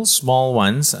were little small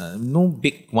ones, no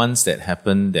big ones that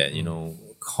happened that,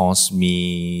 caused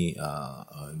me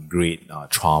great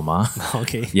trauma.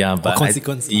 Okay. Yeah, but Or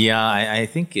consequence. I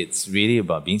think it's really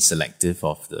about being selective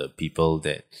of the people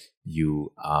that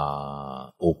you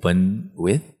are open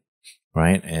with,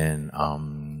 right? And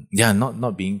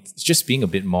not being, just being a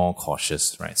bit more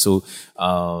cautious, right? So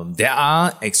there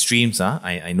are extremes.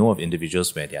 I know of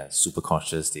individuals where they are super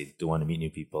cautious. They don't want to meet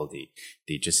new people.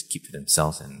 They just keep to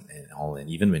themselves and all. And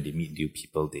even when they meet new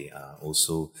people, they are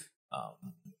also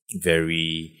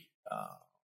very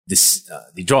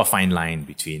they draw a fine line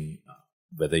between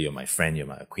whether you're my friend, you're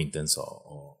my acquaintance,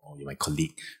 or you're my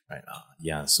colleague, right?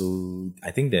 So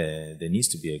I think there needs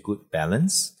to be a good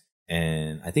balance,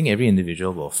 and I think every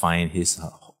individual will find his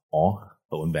or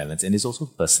her own balance, and it's also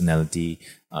personality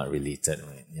related,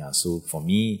 right? Yeah. So for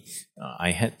me,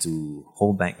 I had to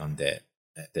hold back on that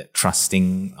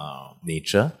trusting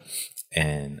nature,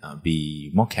 and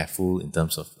be more careful in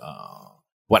terms of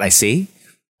what I say,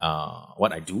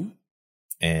 what I do,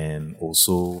 and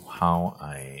also how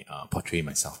I portray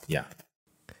myself. Yeah.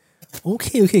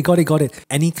 Okay, got it.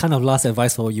 Any kind of last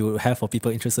advice you have for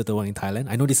people interested to work in Thailand?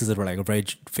 I know this is a very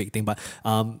fake thing, but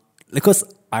because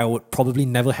I would probably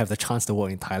never have the chance to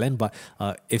work in Thailand, but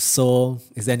if so,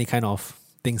 is there any kind of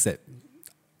things that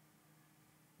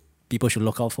people should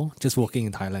look out for just working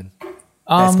in Thailand?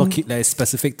 That is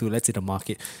specific to, let's say, the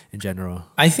market in general.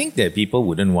 I think that people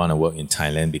wouldn't want to work in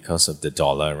Thailand because of the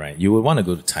dollar, right? You would want to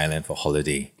go to Thailand for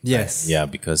holiday. Yes. Right? Yeah,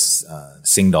 because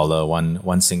Sing dollar,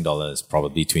 one Sing dollar is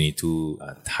probably 22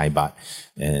 Thai baht.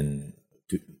 And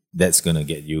that's going to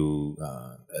get you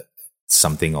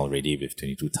something already with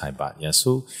 22 Thai baht. Yeah,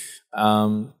 so...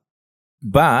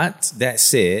 but that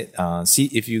said, see,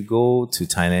 if you go to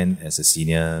Thailand as a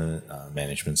senior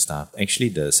management staff, actually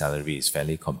the salary is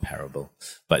fairly comparable.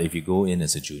 But if you go in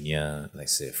as a junior, like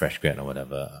say a fresh grad or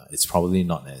whatever, it's probably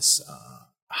not as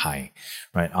high,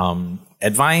 right?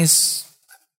 Advice,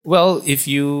 well,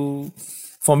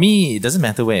 for me, it doesn't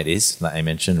matter where it is, like I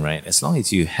mentioned, right? As long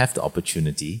as you have the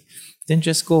opportunity, then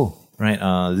just go, right?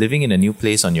 Living in a new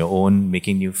place on your own,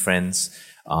 making new friends,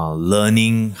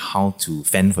 learning how to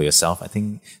fend for yourself. I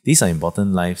think these are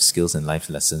important life skills and life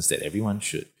lessons that everyone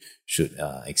should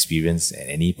experience at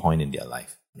any point in their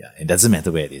life. Yeah, it doesn't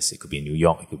matter where it is. It could be in New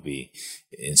York, it could be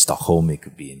in Stockholm, it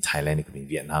could be in Thailand, it could be in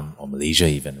Vietnam or Malaysia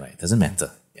even, right? It doesn't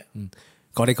matter. Yeah.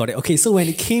 Got it. Okay, so when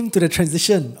it came to the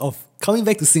transition of coming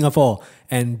back to Singapore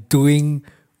and doing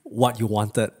what you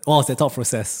wanted, what was the thought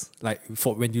process? Like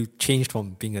for when you changed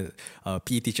from being a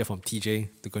PE teacher from TJ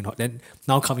to going out, then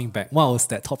now coming back, what was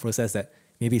that thought process that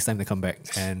maybe it's time to come back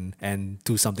and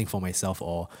do something for myself?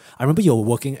 Or I remember you were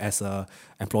working as a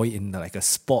employee in like a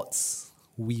sports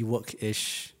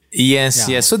WeWork-ish. Yes.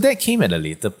 Yeah. So that came at a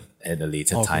later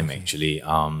time actually.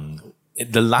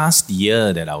 The last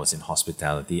year that I was in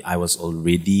hospitality, I was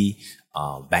already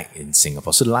back in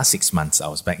Singapore. So the last 6 months, I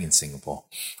was back in Singapore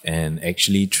and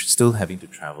actually still having to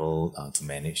travel to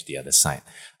manage the other side.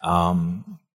 And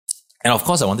of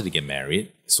course, I wanted to get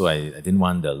married, so I didn't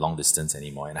want the long distance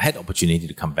anymore. And I had the opportunity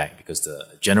to come back because the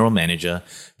general manager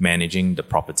managing the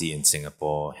property in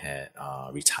Singapore had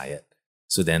retired.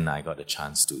 So then I got the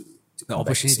chance to The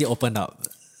opportunity opened up.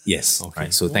 Yes, Okay.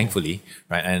 right. So thankfully,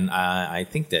 right, and I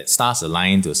think that stars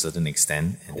aligned to a certain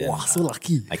extent. And then, Wow, so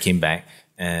lucky. I came back,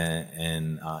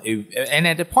 and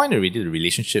at the point already, the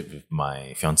relationship with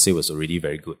my fiance was already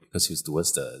very good because he was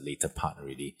towards the later part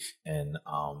already. And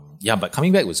but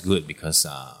coming back was good because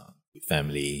with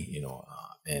family,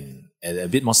 and a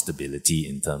bit more stability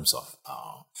in terms of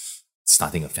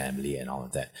starting a family and all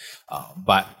of that.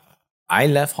 But I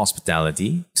left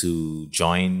hospitality to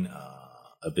join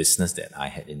a business that I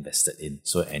had invested in,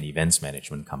 so an events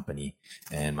management company.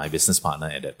 And my business partner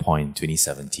at that point,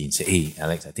 2017, said, "Hey,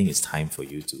 Alex, I think it's time for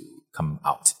you to come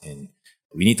out and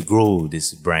we need to grow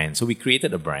this brand." So we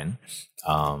created a brand.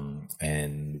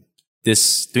 And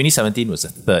this 2017 was the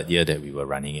third year that we were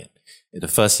running it. The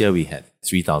first year we had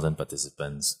 3,000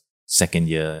 participants. Second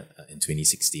year in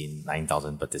 2016,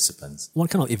 9,000 participants. What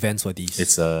kind of events were these?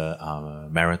 It's a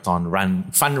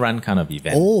fun run kind of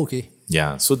event. Oh, okay.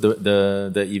 Yeah. So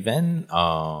the event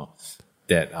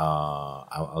that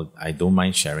I don't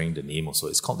mind sharing the name also.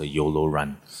 It's called the YOLO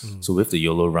Run. So with the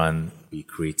YOLO Run, we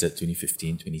created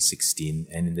 2015, 2016,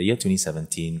 and in the year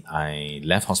 2017, I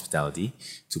left hospitality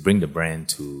to bring the brand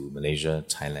to Malaysia,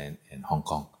 Thailand, and Hong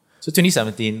Kong. So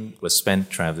 2017 was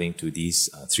spent traveling to these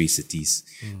three cities.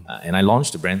 And I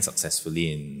launched the brand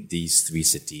successfully in these three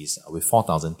cities with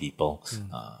 4,000 people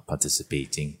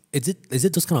participating. Is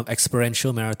it those kind of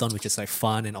experiential marathon which is like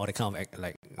fun and all that kind of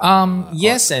like?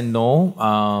 Yes and no.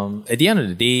 At the end of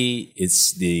the day,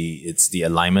 it's the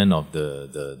alignment of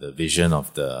the vision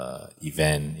of the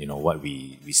event. You know what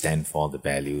we stand for, the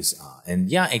values, and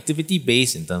yeah, activity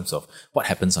based in terms of what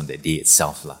happens on that day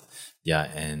itself, lah.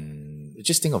 Yeah, and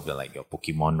just think of like your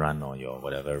Pokemon run or your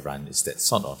whatever run. Is that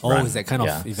sort of run. Is that kind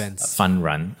of events. A fun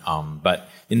run. But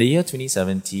in the year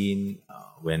 2017,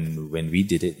 when we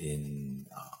did it in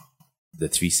the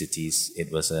three cities,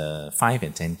 it was a 5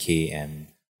 and 10 km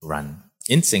run.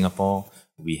 In Singapore,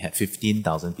 we had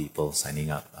 15,000 people signing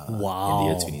up in the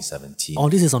year 2017. Oh,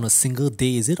 this is on a single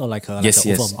day, is it? Or like a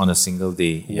yes, on a single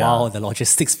day. Wow, the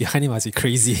logistics behind it must be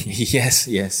crazy. yes,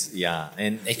 yeah.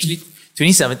 And actually,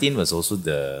 2017 was also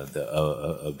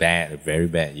a very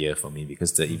bad year for me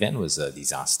because the event was a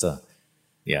disaster.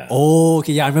 Yeah. Oh,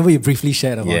 okay. Yeah, I remember you briefly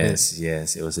shared about it.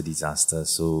 Yes, it was a disaster.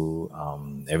 So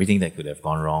everything that could have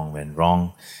gone wrong went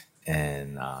wrong,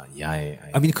 and I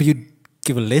mean, could you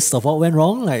give a list of what went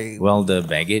wrong? Like, well, the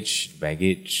baggage.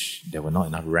 There were not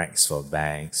enough racks for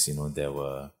bags. You know, there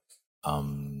were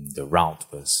the route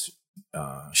was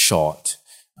short.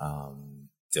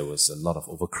 There was a lot of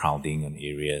overcrowding in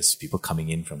areas. People coming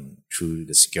in through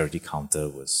the security counter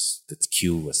the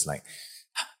queue was like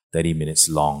 30 minutes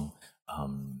long.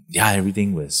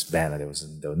 Everything was bad. There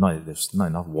was not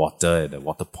enough water at the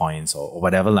water points or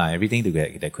whatever. Everything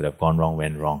that could have gone wrong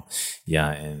went wrong.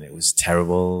 Yeah, and it was a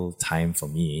terrible time for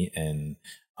me. And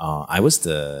I was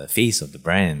the face of the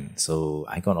brand, so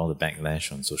I got all the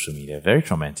backlash on social media. Very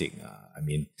traumatic.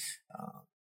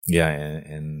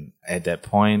 And at that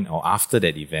point or after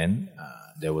that event,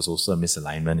 there was also a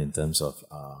misalignment in terms of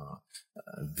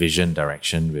vision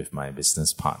direction with my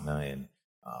business partner, and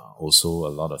also a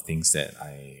lot of things that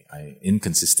I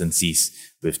inconsistencies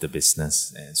with the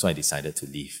business, and so I decided to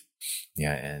leave.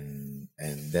 Yeah, and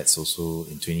that's also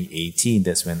in 2018.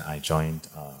 That's when I joined.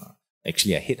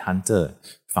 Actually, a headhunter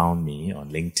found me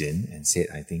on LinkedIn and said,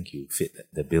 "I think you fit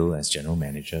the bill as general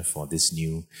manager for this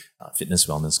new fitness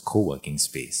wellness co-working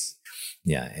space."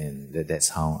 Yeah, and that's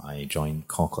how I joined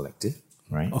Core Collective.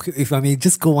 Right. Okay, if I may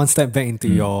just go one step back into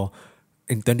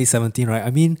in 2017, right?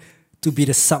 I mean, to be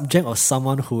the subject of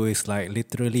someone who is like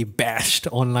literally bashed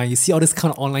online, you see all this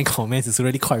kind of online comments, it's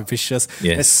really quite vicious.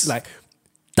 Yes. It's like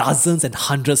dozens and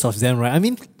hundreds of them, right? I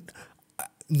mean,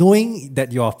 knowing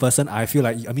that you're a person, I feel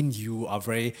like, you are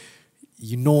very,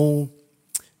 you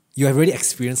have already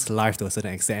experienced life to a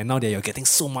certain extent, and now that you're getting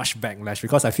so much backlash,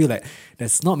 because I feel like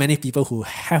there's not many people who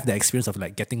have the experience of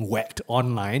like getting whacked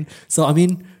online. So, I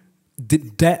mean,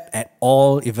 did that at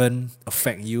all even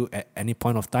affect you at any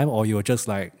point of time, or you were just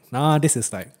like, nah, this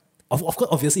is like, of course,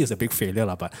 obviously it's a big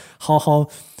failure, but how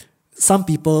some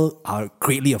people are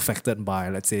greatly affected by,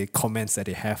 let's say, comments that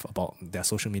they have about their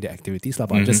social media activities, but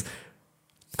just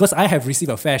because I have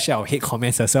received a fair share of hate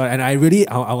comments as well, and I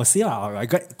would say I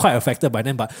got quite affected by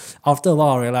them, but after a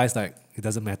while I realized like it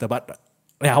doesn't matter. But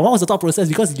yeah, what was the thought process?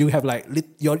 Because you have like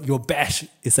your bash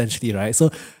essentially, right? So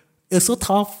it's so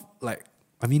tough. Like,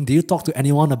 I mean, do you talk to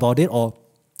anyone about it, or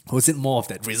was it more of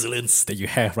that resilience that you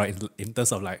have, right, in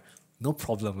terms of like, no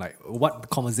problem, like what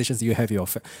conversations do you have with your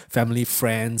family,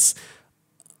 friends?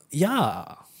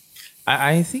 Yeah.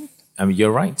 I think,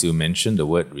 you're right to mention the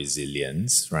word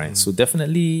resilience, right? So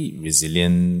definitely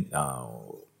resilient,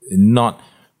 not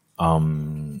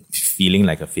feeling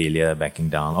like a failure, backing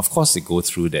down. Of course, they go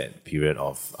through that period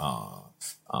of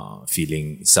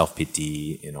feeling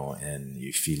self-pity, and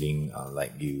you feeling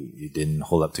like you didn't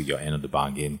hold up to your end of the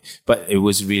bargain. But it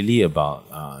was really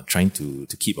about trying to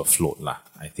keep afloat, lah.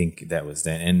 I think that was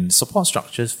there. And support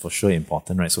structures for sure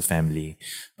important, right? So family,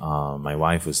 my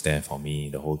wife was there for me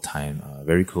the whole time.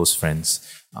 Very close friends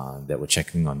that were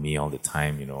checking on me all the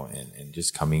time, and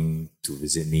just coming to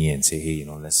visit me and say, hey,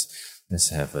 let's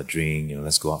have a drink,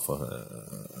 let's go out for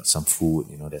some food,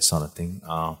 that sort of thing.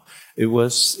 It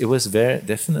was very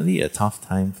definitely a tough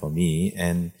time for me,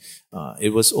 and it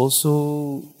was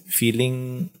also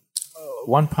feeling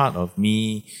one part of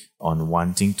me on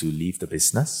wanting to leave the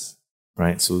business,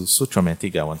 right? So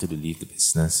traumatic that I wanted to leave the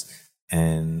business,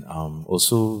 and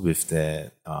also with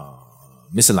that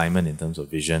misalignment in terms of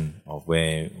vision of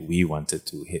where we wanted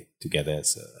to hit together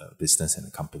as a business and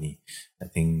a company. I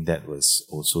think that was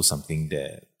also something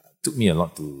that took me a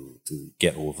lot to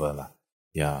get over lah.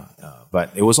 Yeah,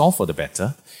 but it was all for the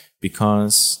better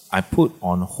because I put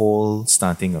on hold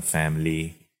starting a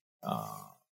family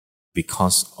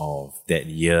because of that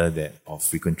year of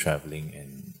frequent traveling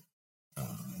and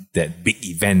that big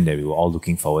event that we were all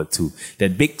looking forward to,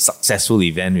 that big successful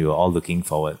event we were all looking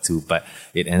forward to, but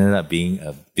it ended up being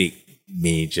a big,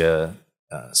 major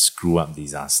screw-up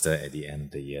disaster at the end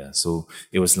of the year. So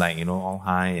it was like, all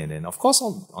high, and then of course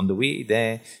on the way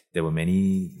there were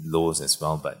many lows as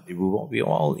well, but we were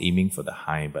all aiming for the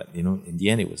high, but in the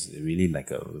end it was really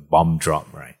like a bomb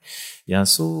drop, right? Yeah,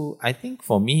 so I think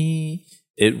for me,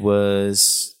 it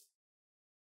was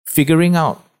figuring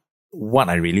out what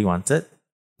I really wanted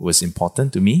was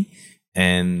important to me,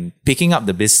 and picking up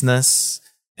the business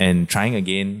and trying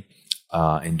again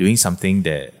and doing something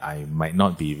that I might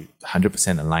not be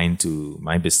 100% aligned to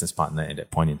my business partner at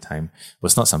that point in time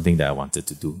was not something that I wanted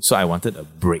to do. So I wanted a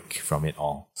break from it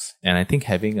all. And I think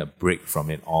having a break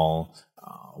from it all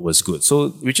was good. So,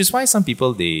 which is why some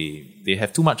people, they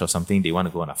have too much of something, they want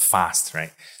to go on a fast,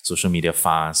 right? Social media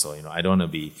fast, or, I don't want to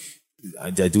be,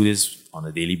 I do this on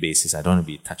a daily basis. I don't want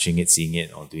to be touching it, seeing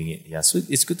it, or doing it. Yeah, so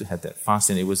it's good to have that fast.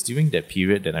 And it was during that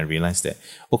period that I realized that,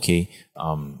 okay,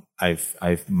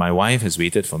 my wife has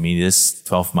waited for me this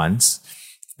 12 months,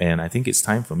 and I think it's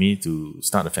time for me to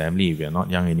start a family. We are not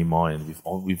young anymore, and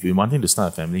we've been wanting to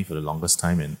start a family for the longest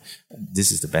time, and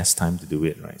this is the best time to do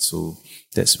it, right? So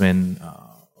that's when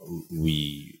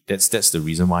that's the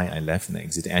reason why I left and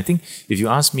exited. And I think if you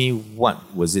ask me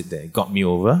what was it that got me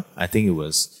over, I think it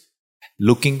was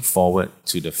looking forward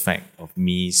to the fact of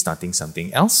me starting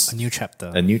something else. A new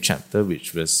chapter.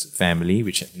 Which was family,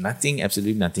 which had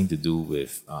absolutely nothing to do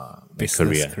with my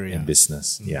career and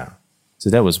business. Mm. Yeah.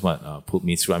 So that was what put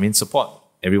me through. I mean, support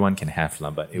everyone can have,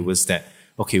 but it was that,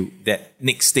 okay, that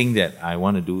next thing that I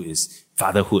want to do is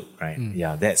fatherhood, right? Mm.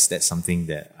 Yeah, that's something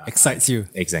that excites you.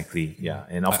 Exactly. Yeah.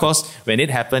 And of course, when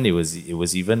it happened, it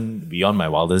was even beyond my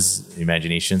wildest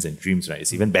imaginations and dreams, right?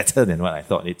 It's even better than what I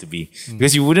thought it to be.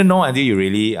 Because you wouldn't know until you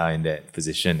really are in that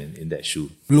position, in that shoe.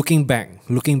 Looking back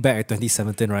at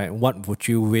 2017, right? What would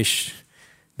you wish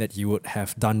that you would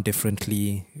have done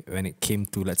differently when it came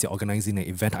to, let's say, organizing an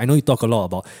event? I know you talk a lot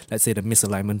about, let's say, the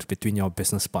misalignment between your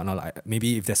business partner. Like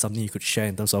maybe if there's something you could share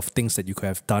in terms of things that you could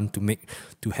have done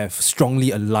to have strongly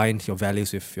aligned your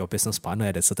values with your business partner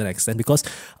at a certain extent. Because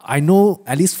I know,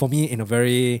 at least for me,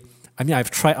 I've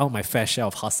tried out my fair share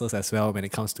of hustles as well when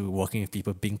it comes to working with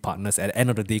people, being partners. At the end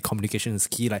of the day, communication is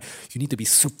key. Like, you need to be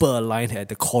super aligned at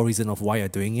the core reason of why you're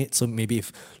doing it. So maybe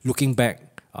if looking back,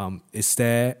 is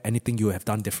there anything you have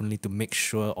done differently to make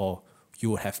sure, or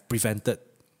you would have prevented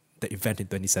the event in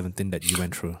 2017 that you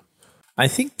went through? I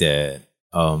think that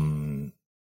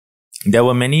there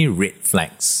were many red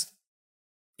flags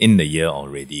in the year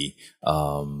already,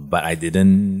 but I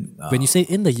didn't... when you say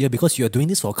in the year, because you're doing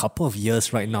this for a couple of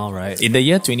years right now, right? In the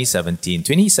year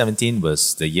 2017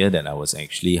 was the year that I was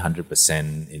actually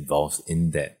 100% involved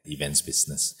in that events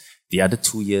business. The other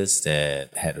 2 years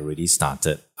that had already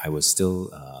started, I was still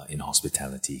in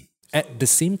hospitality. At the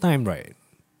same time, right?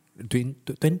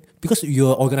 Because you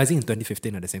were organizing in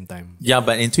 2015 at the same time. Yeah,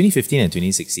 but in 2015 and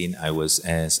 2016, I was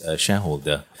as a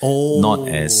shareholder, not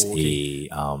as a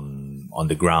on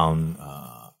the ground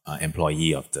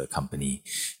employee of the company.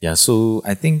 Yeah, so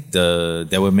I think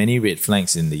there were many red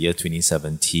flags in the year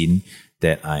 2017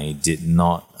 that I did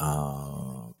not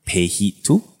pay heed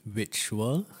to. Which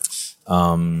were?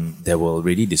 There were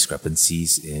already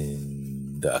discrepancies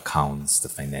in the accounts, the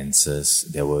finances.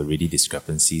 There were already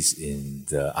discrepancies in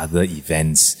the other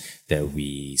events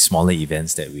smaller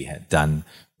events that we had done,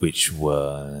 which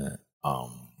were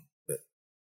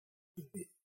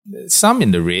some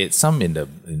in the red, some in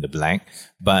the black.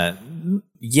 But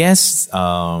yes,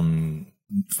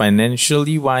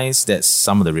 financially wise, that's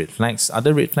some of the red flags.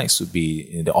 Other red flags would be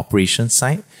in the operations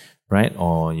side, right?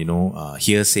 Or,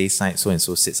 hearsay side, so and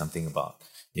so said something about,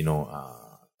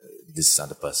 this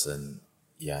other person.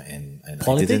 Yeah, and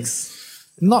politics?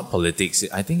 Not politics.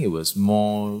 I think it was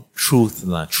more truth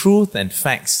and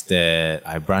facts that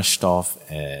I brushed off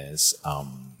as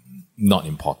not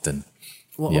important.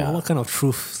 What kind of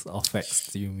truth or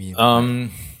facts do you mean?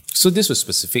 So this was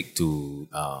specific to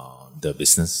the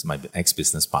business, my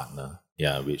ex-business partner.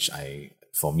 Yeah, which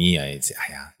for me, I say,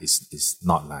 it's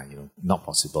not not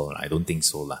possible. I don't think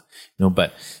so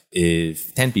But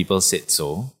if 10 people said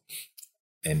so,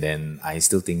 and then I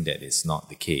still think that it's not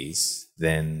the case,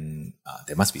 then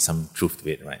there must be some truth to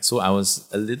it, right? So I was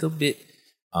a little bit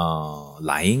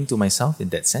lying to myself in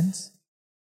that sense.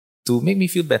 to make me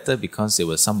feel better because it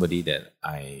was somebody that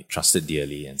I trusted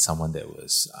dearly and someone that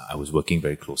I was working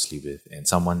very closely with and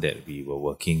someone that we were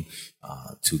working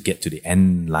to get to the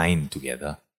end line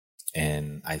together.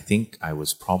 And I think I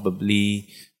was probably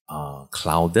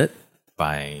clouded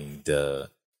by the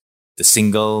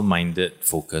single-minded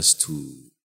focus to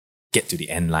get to the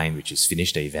end line, which is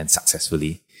finish the event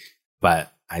successfully.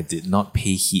 But I did not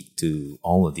pay heed to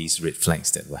all of these red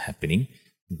flags that were happening.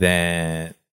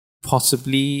 That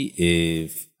possibly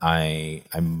if I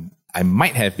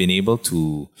might have been able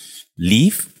to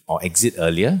leave or exit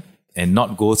earlier and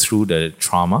not go through the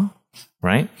trauma,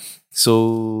 right?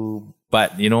 So,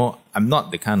 but I'm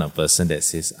not the kind of person that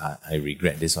says I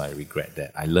regret this or I regret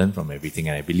that. I learn from everything,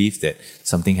 and I believe that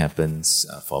something happens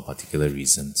for a particular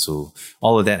reason. So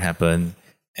all of that happened,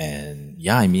 and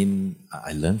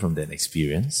I learned from that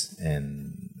experience,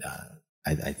 and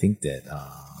I think that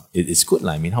it's good.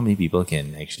 I mean, how many people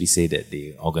can actually say that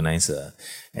they organize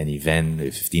an event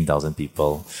with 15,000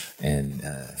 people and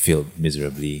failed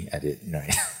miserably at it,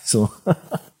 right? So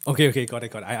Okay, got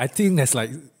it. I think that's I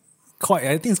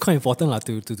think it's quite important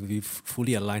to be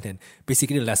fully aligned, and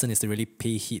basically the lesson is to really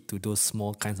pay heed to those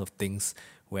small kinds of things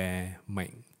where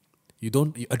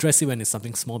you address it when it's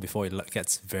something small before it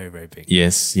gets very, very big.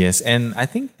 Yes. And I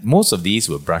think most of these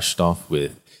were brushed off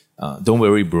with don't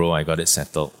worry, bro, I got it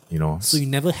settled, So you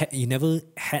never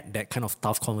had that kind of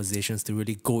tough conversations to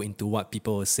really go into what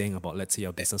people were saying about, let's say,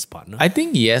 your business partner? I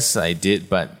think yes, I did,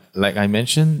 but like I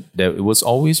mentioned, that it was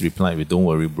always replied with "Don't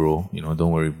worry, bro."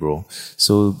 Don't worry, bro.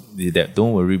 So that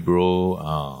 "Don't worry,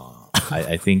 bro."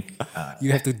 I think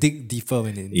you have to dig deeper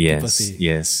when people say.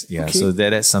 Yes, yeah. Okay. So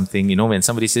that's something. When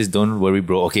somebody says "Don't worry,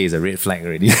 bro," okay, it's a red flag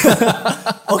already.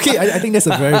 Okay, I think that's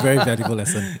a very, very valuable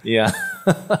lesson. Yeah.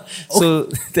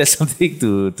 So that's something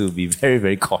to be very,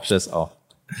 very cautious of.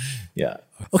 Yeah.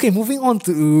 Okay, moving on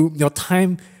to your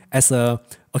time as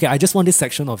I just want this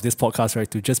section of this podcast, right,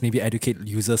 to just maybe educate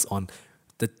users on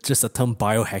the term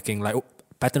biohacking. Like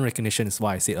pattern recognition is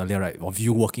what I said earlier, right? Of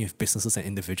you working with businesses and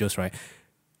individuals, right?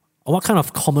 What kind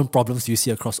of common problems do you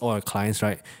see across all your clients,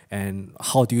 right? And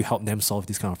how do you help them solve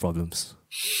these kind of problems?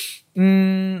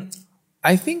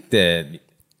 I think that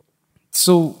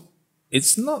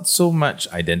it's not so much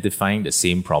identifying the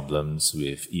same problems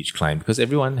with each client because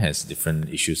everyone has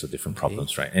different issues or different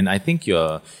problems, right? And I think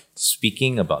you're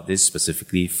speaking about this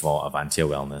specifically for Avantia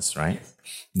Wellness, right?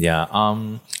 Yeah.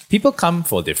 People come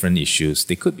for different issues.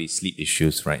 They could be sleep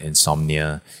issues, right?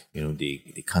 Insomnia.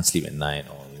 They can't sleep at night,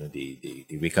 or they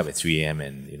wake up at 3 a.m.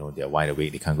 and they're wide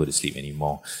awake. They can't go to sleep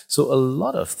anymore. So a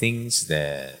lot of things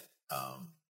that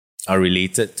are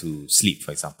related to sleep,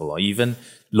 for example, or even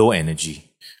low energy.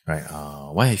 Right?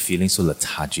 Why am I feeling so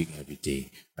lethargic every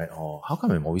day? Right? Or how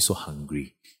come I'm always so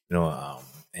hungry?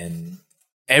 And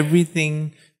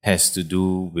everything has to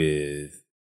do with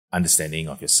understanding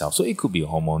of yourself. So it could be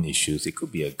hormone issues, it could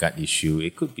be a gut issue,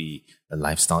 it could be a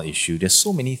lifestyle issue. There's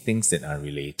so many things that are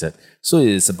related. So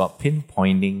it's about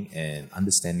pinpointing and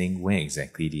understanding where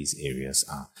exactly these areas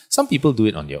are. Some people do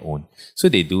it on their own. So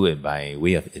they do it by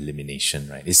way of elimination,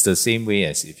 right? It's the same way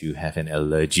as if you have an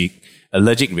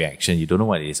allergic reaction, you don't know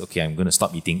what it is. Okay, I'm going to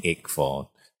stop eating egg for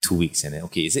 2 weeks, and then,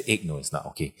 okay, is it egg? No, it's not.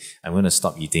 Okay, I'm going to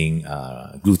stop eating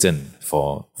gluten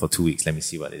for 2 weeks. Let me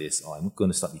see what it is. Or I'm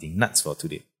going to stop eating nuts for 2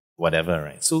 days. Whatever,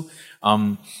 right? So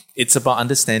it's about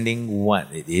understanding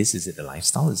what it is. Is it the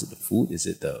lifestyle? Is it the food? Is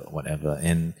it the whatever?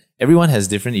 And everyone has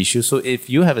different issues. So if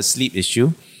you have a sleep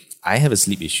issue, I have a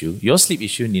sleep issue. Your sleep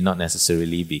issue need not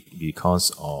necessarily be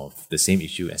because of the same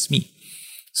issue as me.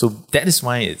 So that is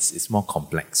why it's more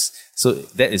complex. So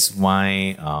that is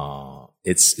why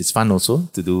it's fun also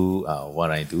to do what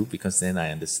I do, because then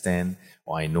I understand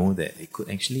or I know that it could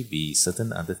actually be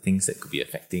certain other things that could be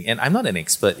affecting. And I'm not an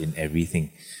expert in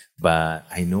everything, but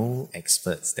I know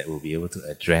experts that will be able to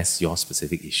address your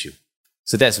specific issue.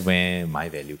 So that's where my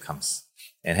value comes.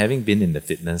 And having been in the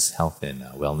fitness, health, and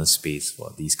wellness space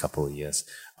for these couple of years,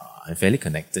 I'm fairly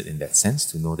connected in that sense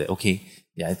to know that, okay,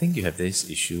 yeah, I think you have this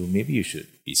issue. Maybe you should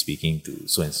be speaking to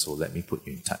so-and-so. Let me put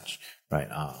you in touch, right?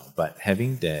 But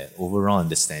having that overall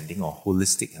understanding or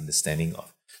holistic understanding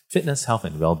of fitness, health,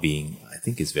 and well-being, I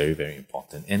think is very, very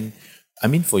important. And I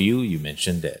mean, for you, you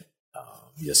mentioned that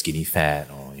you're skinny fat,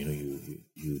 or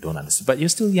you don't understand, but you're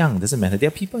still young. Doesn't matter. There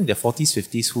are people in their 40s,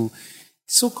 50s who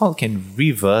so-called can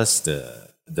reverse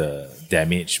the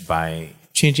damage by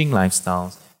changing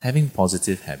lifestyles, having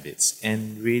positive habits,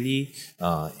 and really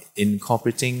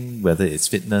incorporating, whether it's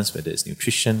fitness, whether it's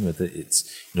nutrition, whether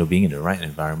it's being in the right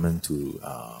environment to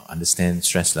understand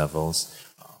stress levels,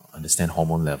 understand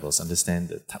hormone levels, understand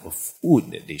the type of food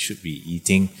that they should be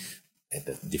eating, at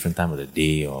the different time of the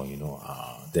day, or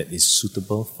that is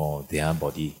suitable for their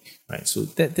body, right? So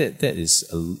that is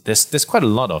there's quite a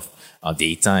lot of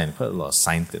data and quite a lot of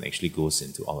science that actually goes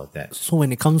into all of that. So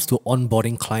when it comes to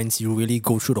onboarding clients, you really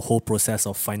go through the whole process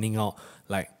of finding out,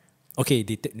 like, okay,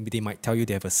 they might tell you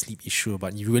they have a sleep issue,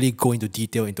 but you really go into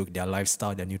detail into their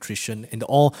lifestyle, their nutrition, and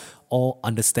all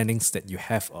understandings that you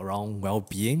have around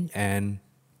well-being, and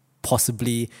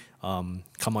possibly come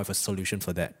up with a solution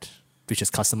for that, which is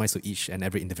customized to each and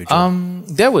every individual.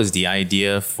 That was the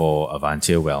idea for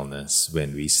Avantia Wellness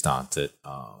when we started.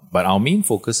 But our main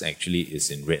focus actually is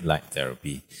in red light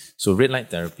therapy. So red light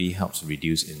therapy helps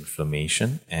reduce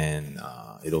inflammation, and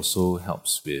it also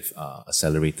helps with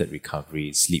accelerated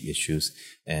recovery, sleep issues,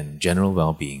 and general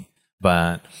well-being.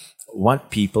 But what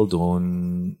people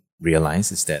don't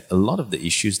realize is that a lot of the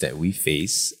issues that we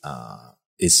face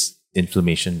is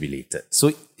inflammation related.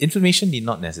 So inflammation need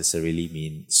not necessarily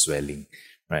mean swelling,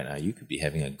 right? You could be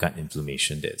having a gut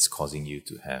inflammation that's causing you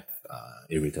to have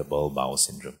irritable bowel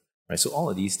syndrome, right? So all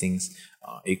of these things,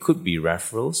 it could be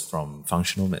referrals from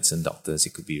functional medicine doctors.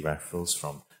 It could be referrals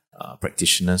from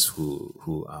practitioners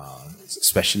who are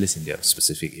specialists in their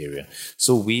specific area.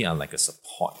 So we are like a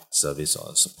support service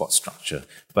or a support structure.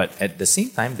 But at the same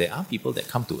time, there are people that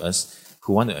come to us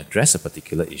who want to address a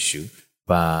particular issue,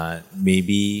 but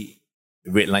maybe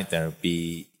red light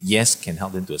therapy, yes, can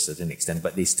help them to a certain extent,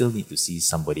 but they still need to see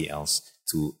somebody else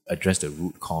to address the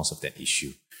root cause of that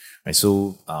issue. Right?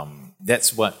 So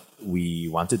that's what we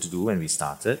wanted to do when we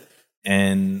started.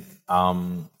 And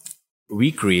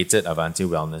we created Avantia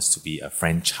Wellness to be a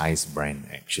franchise brand,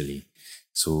 actually.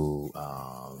 So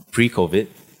pre-COVID,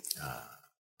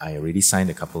 I already signed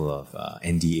a couple of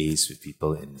NDAs with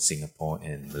people in Singapore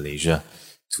and Malaysia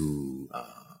to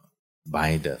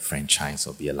buy the franchise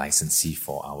or be a licensee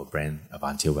for our brand,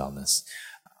 Avantia Wellness.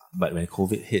 But when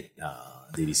COVID hit,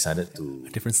 they decided to... A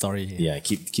different story. Yeah,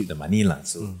 keep the money.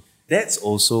 So that's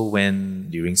also when,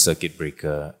 during circuit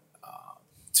breaker,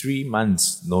 3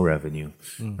 months, no revenue,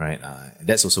 right?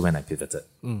 That's also when I pivoted.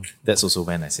 That's also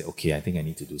when I said, okay, I think I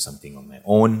need to do something on my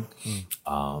own.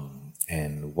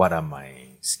 And what are my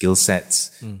skill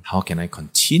sets? How can I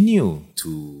continue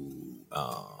to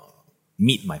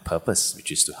meet my purpose,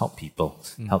 which is to help people,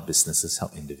 help businesses,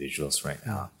 help individuals, right?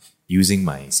 Using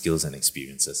my skills and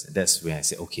experiences. And that's where I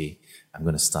said, okay, I'm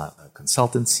going to start a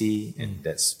consultancy. And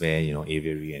that's where,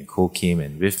 Aviary and Co came.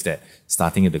 And with that,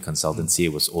 starting at the consultancy,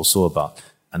 it was also about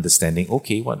understanding,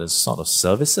 okay, what are the sort of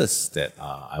services that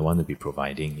I want to be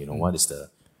providing? What is the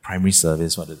primary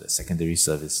service? What is the secondary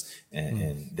service?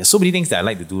 And there's so many things that I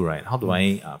like to do, right? How do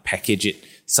I package it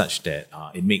such that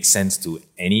it makes sense to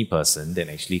any person that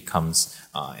actually comes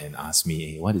and asks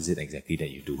me, hey, what is it exactly that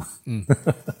you do?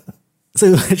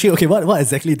 So actually, okay, what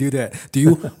exactly do you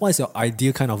do? What is your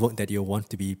ideal kind of work that you want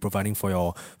to be providing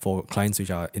for clients,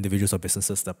 which are individuals or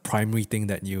businesses? The primary thing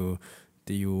that you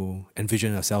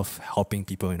envision yourself helping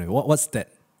people? What's that?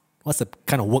 What's the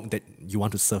kind of work that you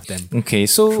want to serve them? Okay,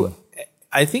 so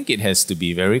I think it has to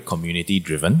be very community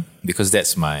driven, because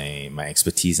that's my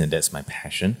expertise and that's my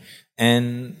passion.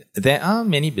 And there are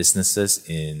many businesses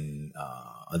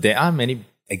there are many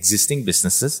existing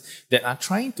businesses that are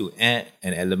trying to add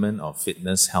an element of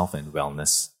fitness, health, and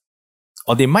wellness.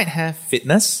 Or they might have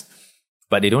fitness,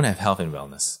 but they don't have health and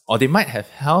wellness. Or they might have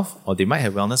health, or they might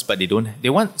have wellness, but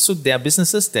so there are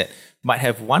businesses that might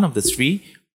have one of the three,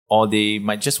 or they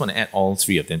might just want to add all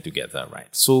three of them together, right?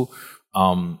 So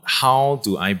how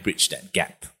do I bridge that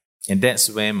gap? And that's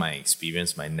where my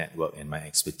experience, my network, and my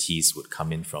expertise would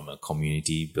come in from a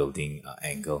community building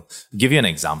angle. I'll give you an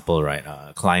example, right?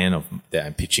 A client that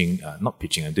I'm pitching,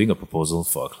 I'm doing a proposal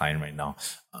for a client right now.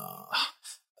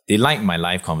 They like my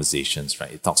live conversations,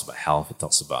 right? It talks about health, it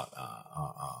talks about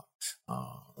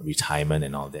retirement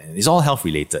and all that. And it's all health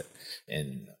related.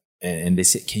 And they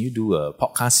said, can you do a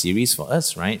podcast series for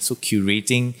us, right? So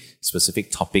curating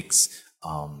specific topics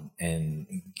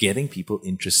and getting people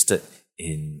interested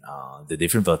in the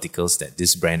different verticals that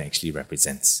this brand actually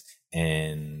represents.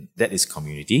 And that is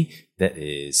community, that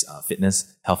is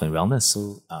fitness, health and wellness.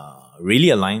 So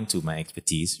really aligned to my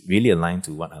expertise, really aligned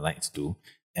to what I like to do.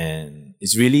 And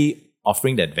it's really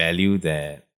offering that value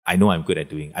that I know I'm good at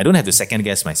doing. I don't have to second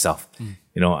guess myself.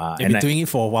 You've been doing it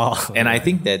for a while. And I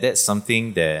think that that's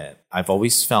something that I've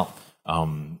always felt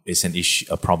is an issue,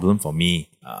 a problem for me,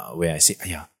 where I say,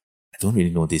 I don't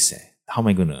really know this. How am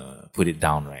I going to put it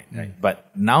down, right? But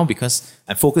now, because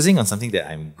I'm focusing on something that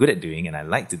I'm good at doing and I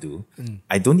like to do,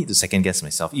 I don't need to second guess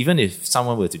myself. Even if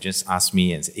someone were to just ask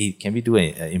me and say, hey, can we do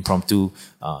an impromptu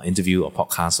interview or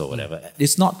podcast or whatever?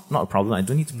 It's not a problem. I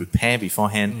don't need to prepare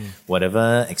beforehand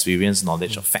whatever experience,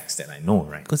 knowledge or facts that I know,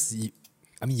 right? Because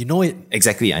I mean, you know it.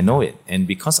 Exactly, I know it. And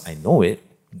because I know it,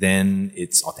 then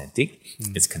it's authentic,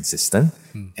 it's consistent,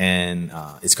 and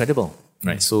it's credible,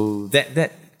 right? So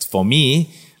that for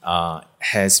me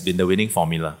has been the winning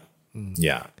formula.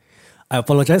 Yeah. I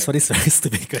apologize for this very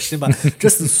stupid question, but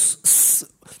just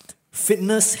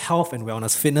fitness, health, and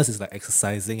wellness. Fitness is like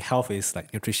exercising. Health is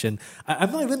like nutrition.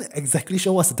 I'm not even exactly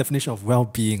sure what's the definition of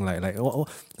well-being. Like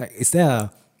is there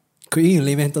a... Could you in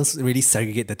layman terms really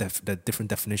segregate the different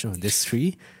definitions of these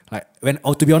three? Like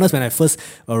to be honest, when I first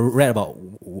read about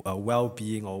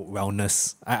well-being or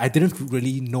wellness, I didn't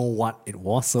really know what it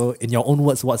was. So, in your own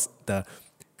words, what's the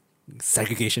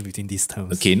segregation between these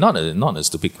terms? Okay, not a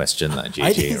stupid question,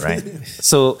 JJ, right?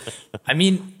 So, I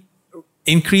mean,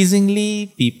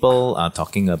 increasingly people are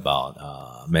talking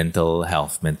about mental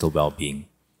health, mental well-being,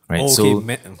 right?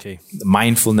 Okay.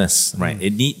 Mindfulness, right?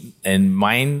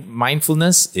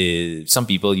 Mindfulness is, some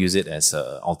people use it as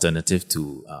an alternative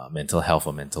to mental health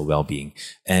or mental well-being.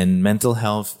 And mental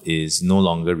health is no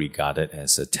longer regarded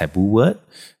as a taboo word,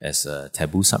 as a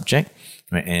taboo subject.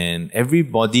 Right? And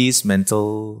everybody's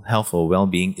mental health or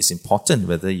well-being is important,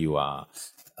 whether you are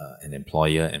an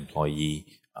employer, employee,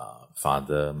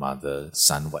 father, mother,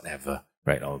 son, whatever,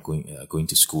 right? Or going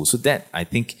to school. So that, I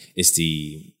think, is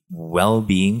the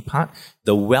well-being part.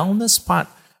 The wellness part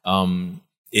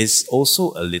is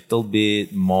also a little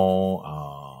bit more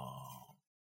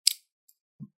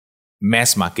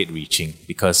mass market reaching,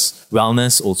 because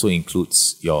wellness also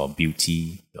includes your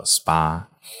beauty, your spa,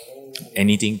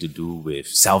 anything to do with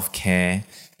self-care,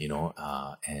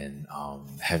 and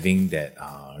having that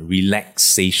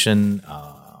relaxation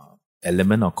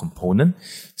element or component.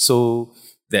 So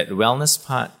that wellness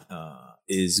part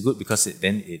is good because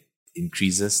it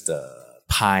increases the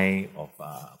pie of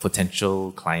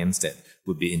potential clients that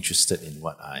would be interested in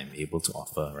what I'm able to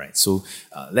offer, right? So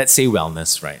let's say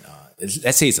wellness, right?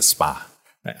 Let's say it's a spa,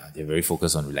 right? They're very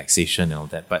focused on relaxation and all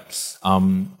that, but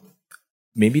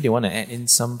maybe they want to add in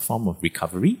some form of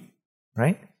recovery,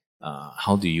 right?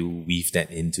 How do you weave that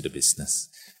into the business?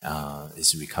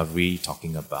 Is recovery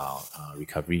talking about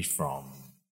recovery from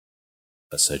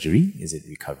a surgery? Is it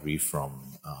recovery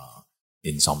from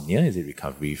insomnia? Is it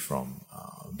recovery from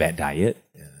bad diet?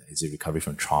 Is it recovery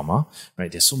from trauma?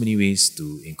 Right? There's so many ways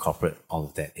to incorporate all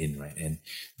of that in, right? And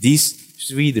these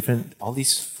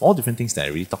four different things that I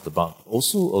really talked about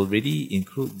also already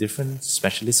include different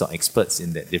specialists or experts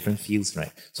in that different fields,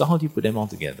 right? So how do you put them all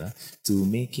together to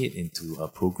make it into a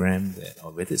program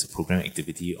or whether it's a program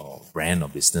activity or brand or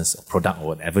business or product or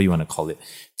whatever you want to call it,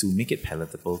 to make it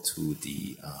palatable to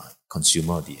the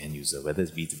consumer or the end user, whether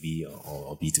it's B2B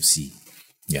or B2C.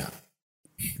 Yeah.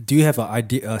 Do you have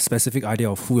a specific idea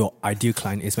of who your ideal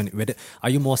client is? Are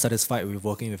you more satisfied with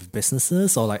working with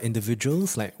businesses or like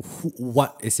individuals? Like,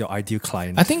 what is your ideal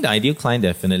client? I think the ideal client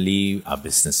definitely are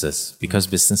businesses, because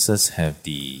businesses have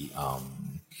the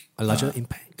a larger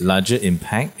impact. Larger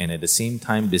impact, and at the same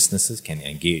time, businesses can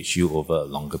engage you over a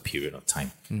longer period of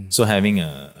time. So having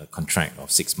a contract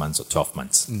of 6 months or 12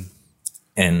 months,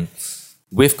 and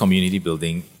with community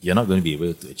building, you're not going to be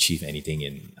able to achieve anything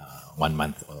in 1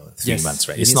 month or 3 months,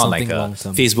 right? It's not like a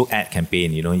Facebook ad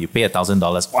campaign, you pay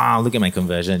 $1,000, wow, look at my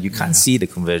conversion. You can't see the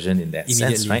conversion in that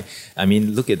sense, right? I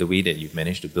mean, look at the way that you've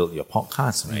managed to build your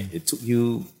podcast, right? It took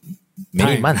you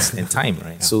many months and time,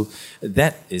 right? Yeah. So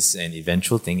that is an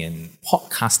eventual thing, and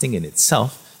podcasting in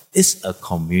itself is a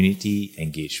community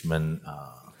engagement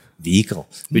vehicle,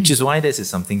 which is why this is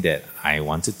something that I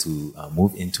wanted to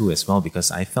move into as well, because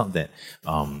I felt that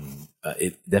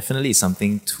it definitely is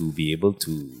something to be able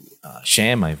to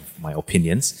share my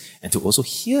opinions and to also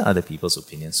hear other people's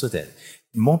opinions so that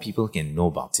more people can know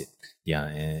about it.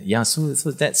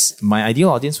 So that's my ideal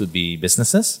audience would be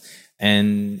businesses.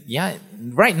 And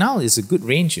right now it's a good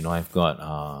range. I've got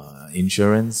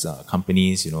insurance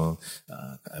companies,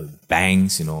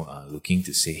 banks, looking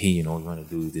to say, hey, we want to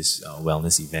do this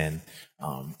wellness event.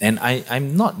 And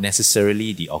I'm not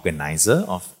necessarily the organizer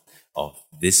of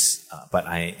this, but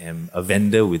I am a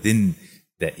vendor within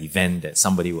that event that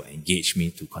somebody will engage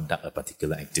me to conduct a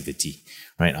particular activity,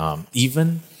 right?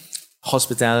 Even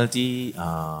hospitality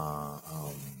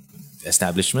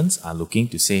establishments are looking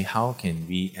to say, how can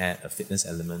we add a fitness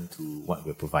element to what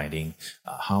we're providing?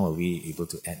 How are we able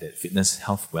to add that fitness,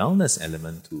 health, wellness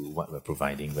element to what we're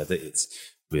providing, whether it's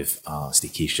with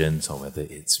staycations or whether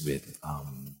it's with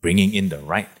bringing in the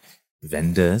right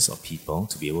vendors or people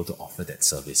to be able to offer that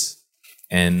service.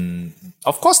 And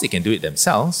of course, they can do it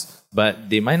themselves, but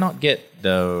they might not get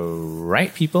the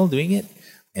right people doing it,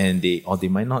 and they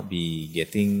might not be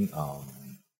getting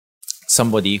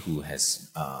somebody who has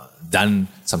done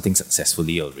something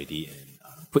successfully already and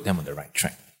put them on the right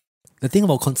track. the thing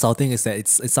about consulting is that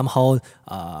it's somehow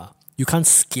you can't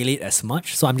scale it as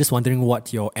much. So I'm just wondering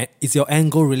what is your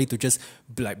end goal really to just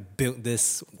like build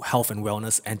this health and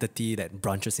wellness entity that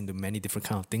branches into many different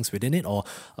kind of things within it, or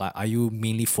are you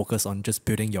mainly focused on just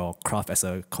building your craft as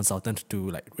a consultant to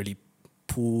like really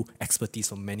pool expertise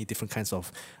from many different kinds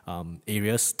of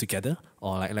areas together,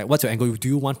 or like what's your angle? Do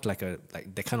you want like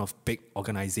that kind of big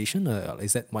organization?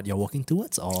 Is that what you're working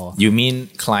towards? Or you mean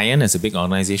client as a big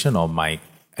organization, or my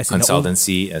as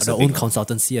consultancy as a the big own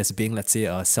consultancy as being, let's say,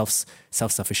 a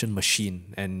self-sufficient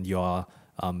machine, and you're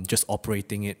just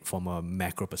operating it from a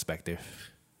macro perspective?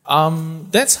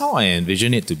 That's how I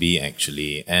envision it to be,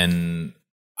 actually. And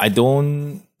I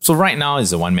don't. So right now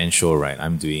it's a one-man show, right?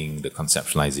 I'm doing the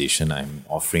conceptualization. I'm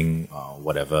offering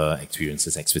whatever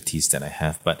experiences, expertise that I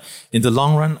have. But in the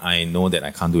long run, I know that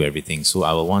I can't do everything. So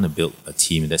I will want to build a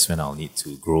team. That's when I'll need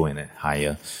to grow and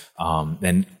hire.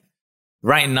 And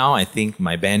right now, I think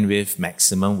my bandwidth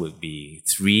maximum would be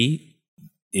 3.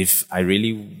 If I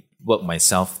really work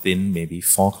myself thin, maybe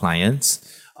 4 clients.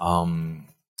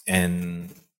 And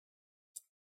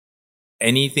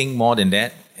anything more than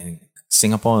that, and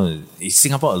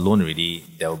Singapore alone already,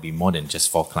 there will be more than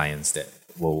just 4 clients that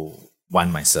will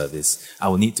want my service. I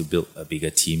will need to build a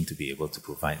bigger team to be able to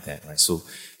provide that, right? So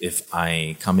if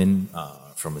I come in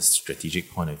from a strategic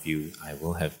point of view, I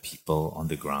will have people on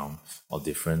the ground or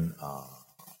different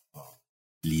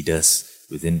leaders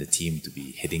within the team to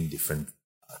be heading different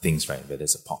things, right? Whether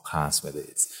it's a podcast, whether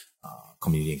it's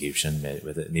community engagement,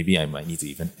 whether maybe I might need to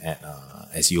even add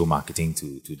SEO marketing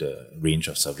to the range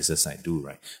of services I do,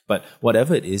 right? But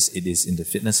whatever it is in the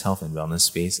fitness, health, and wellness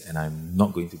space, and I'm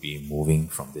not going to be moving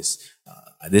from this.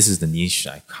 This is the niche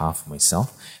I carve for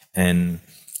myself, and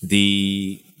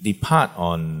the part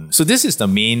on. So this is the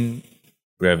main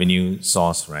revenue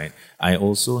source, right? I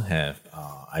also have.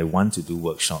 I want to do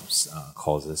workshops,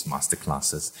 courses,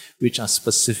 masterclasses, which are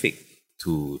specific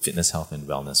to fitness, health, and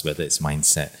wellness, whether it's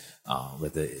mindset,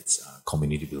 whether it's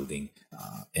community building,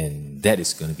 and that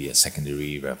is going to be a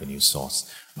secondary revenue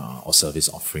source or service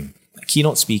offering.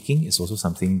 Keynote speaking is also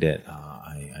something that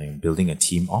I am building a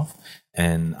team of,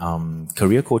 and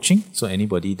career coaching. So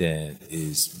anybody that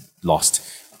is lost,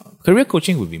 career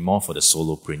coaching would be more for the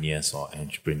solopreneurs or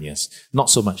entrepreneurs, not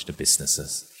so much the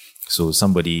businesses. So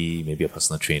somebody, maybe a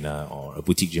personal trainer or a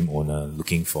boutique gym owner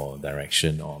looking for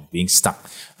direction or being stuck,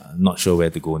 not sure where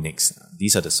to go next.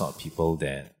 These are the sort of people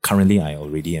that currently I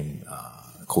already am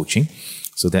coaching.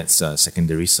 So that's a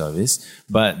secondary service.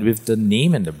 But with the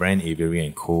name and the brand Aviary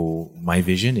 & Co., my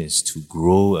vision is to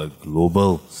grow a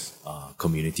global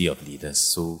community of leaders.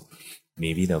 So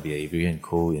maybe there'll be Aviary &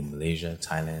 Co. in Malaysia,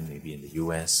 Thailand, maybe in the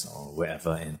US or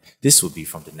wherever. And this would be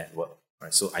from the network,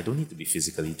 right? So I don't need to be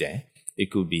physically there. It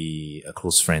could be a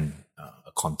close friend,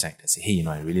 a contact that say, hey,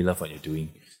 I really love what you're doing.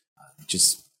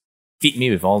 Just feed me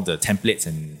with all the templates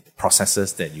and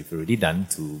processes that you've already done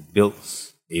to build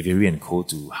Aviary & Co.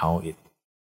 to how it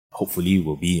hopefully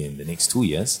will be in the next 2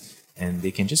 years. And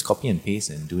they can just copy and paste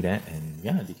and do that. And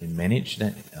yeah, they can manage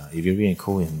that Aviary &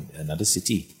 Co. in another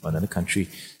city or another country.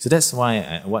 So that's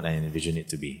why what I envision it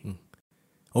to be.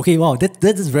 Okay, wow, that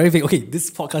is very big. Okay, this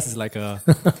podcast is like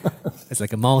it's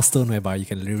like a milestone whereby you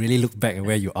can really look back at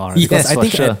where you are. Because Yes, I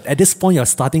think sure. at this point you're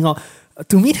starting out.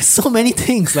 To me, there's so many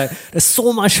things. Like there's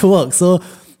so much work. So,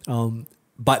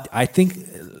 but I think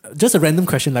just a random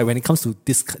question. Like when it comes to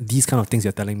these kind of things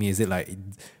you're telling me, is it like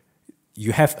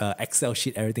you have an Excel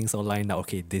sheet, everything's all lined out?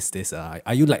 Okay, this.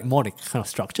 Are you like more the kind of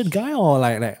structured guy, or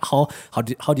like how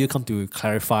do you come to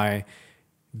clarify?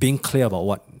 Being clear about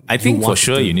what I think for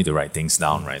sure do. you need to write things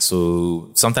down, right?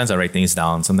 So sometimes I write things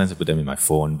down, sometimes I put them in my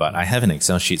phone, but I have an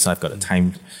Excel sheet, so I've got a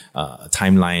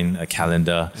timeline, a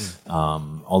calendar,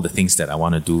 all the things that I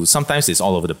want to do. Sometimes it's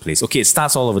all over the place. Okay, it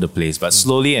starts all over the place, but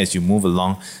slowly as you move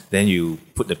along, then you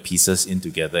put the pieces in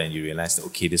together and you realize that,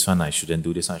 okay, this one I shouldn't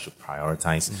do, this one I should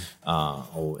prioritize.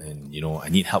 I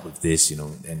need help with this,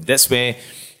 and that's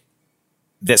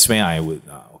where I would,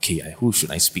 who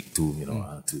should I speak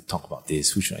to, to talk about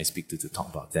this? Who should I speak to talk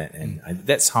about that? And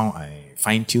that's how I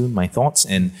fine tune my thoughts.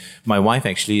 And my wife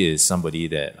actually is somebody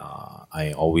that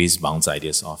I always bounce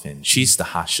ideas off, and she's the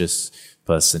harshest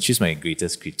person. She's my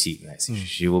greatest critique. Right? So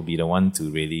she will be the one to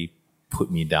really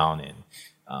put me down and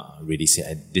really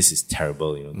say, this is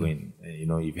terrible. Go in,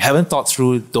 if you haven't thought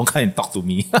through, don't come and talk to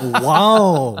me.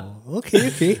 Wow.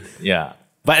 Okay. Yeah.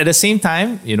 But at the same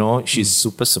time, she's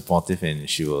super supportive, and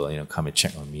she will, come and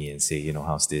check on me and say,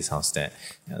 how's this, how's that.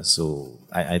 So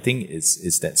I think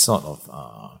it's that sort of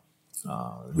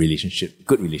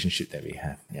good relationship that we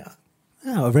have. Yeah.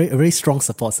 Yeah, a very strong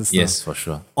support system. Yes, for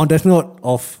sure. On that note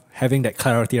of having that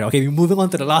clarity, right? Okay, we're moving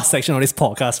on to the last section of this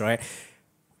podcast, right?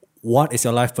 what is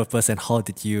your life purpose and how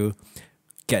did you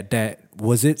get there?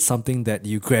 Was it something that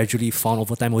you gradually found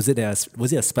over time? Was it a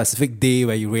specific day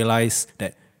where you realized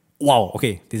that, wow,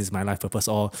 okay, this is my life purpose?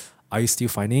 Or are you still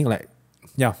finding what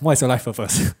is your life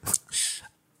purpose?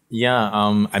 Yeah,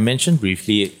 I mentioned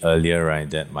briefly earlier, right,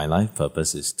 that my life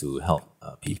purpose is to help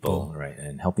people, right?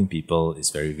 And helping people is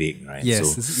very vague, right?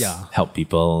 Yes, help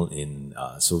people in,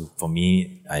 so for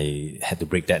me, I had to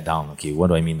break that down. Okay, what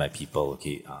do I mean by people?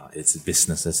 Okay, it's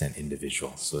businesses and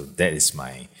individuals. So that is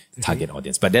my target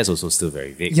audience. But that's also still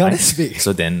very vague. Yeah, right? that's vague.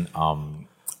 So then,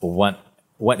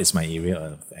 what is my area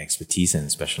of expertise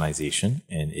and specialization?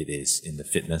 And it is in the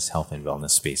fitness, health, and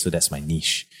wellness space. So that's my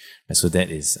niche. And so that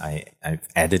is, I've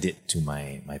added it to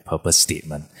my purpose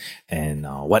statement. And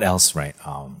what else, right?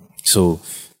 So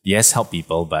yes, help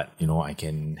people, but I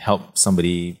can help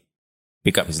somebody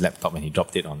pick up his laptop and he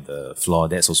dropped it on the floor.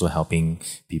 That's also helping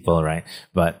people, right?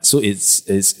 But so it's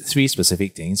three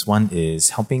specific things. One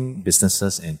is helping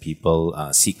businesses and people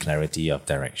seek clarity of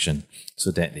direction.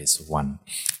 So that is one.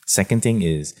 Second thing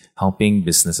is helping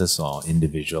businesses or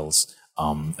individuals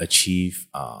achieve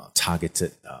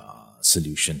targeted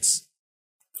solutions.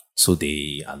 So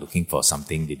they are looking for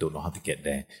something, they don't know how to get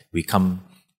there. We come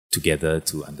together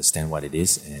to understand what it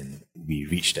is and we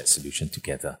reach that solution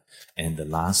together. And the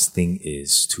last thing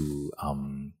is to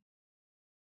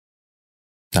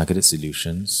targeted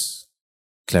solutions,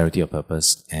 clarity of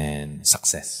purpose, and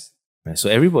success. Right? So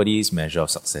everybody's measure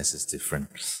of success is different.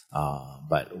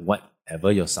 But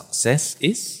whatever your success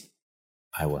is,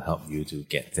 I will help you to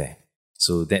get there.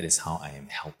 So that is how I am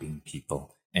helping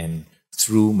people. And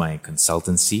through my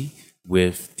consultancy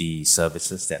with the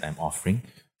services that I'm offering,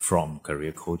 from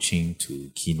career coaching to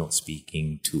keynote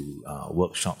speaking to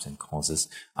workshops and courses,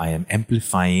 I am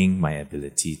amplifying my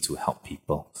ability to help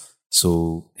people.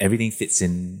 So everything fits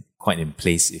in quite in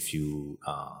place if you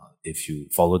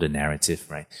follow the narrative,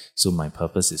 right? So my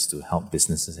purpose is to help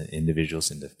businesses and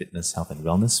individuals in the fitness, health, and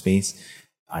wellness space,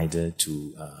 either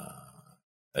to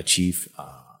achieve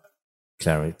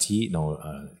clarity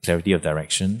of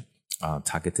direction,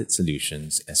 targeted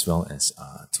solutions, as well as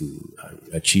to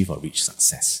achieve or reach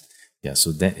success. Yeah,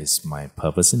 so that is my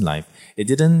purpose in life.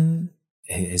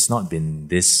 It's not been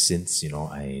this since,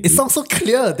 It sounds so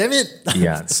clear, damn it.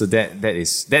 Yeah, so that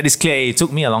is clear. It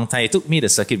took me a long time. It took me the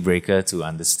circuit breaker to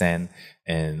understand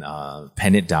and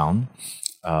pen it down.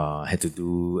 Had to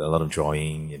do a lot of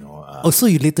drawing, So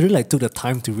you literally took the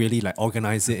time to really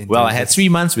organize it. Well, I had 3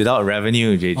 months without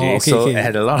revenue, JJ. Oh, okay, so okay. I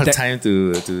had a lot of time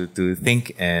to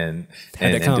think and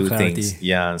do things.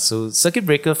 Yeah. So circuit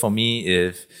breaker for me,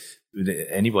 if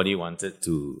anybody wanted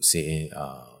to say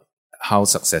how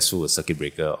successful was circuit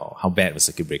breaker or how bad was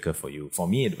circuit breaker for you, for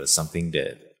me it was something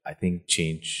that I think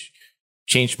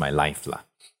changed my life lah.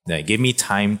 That gave me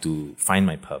time to find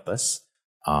my purpose.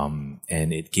 And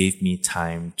it gave me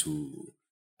time to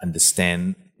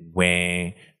understand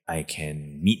where I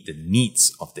can meet the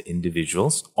needs of the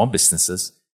individuals or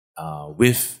businesses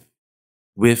with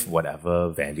whatever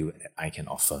value I can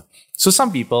offer. So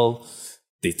some people,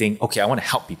 they think, okay, I want to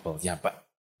help people. Yeah, but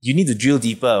you need to drill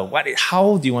deeper.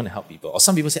 How do you want to help people? Or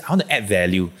some people say, I want to add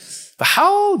value. But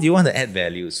how do you want to add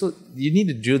value? So you need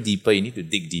to drill deeper, you need to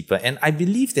dig deeper. And I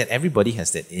believe that everybody has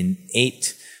that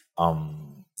innate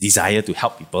desire to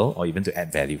help people or even to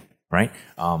add value, right?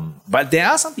 But there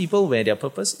are some people where their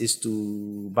purpose is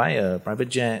to buy a private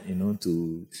jet,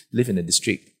 to live in a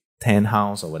district 10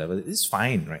 house or whatever. It's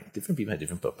fine, right? Different people have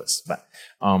different purpose. But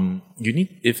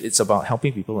if it's about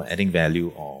helping people or adding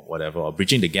value or whatever, or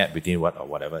bridging the gap between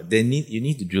whatever, you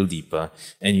need to drill deeper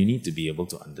and you need to be able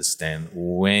to understand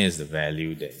where is the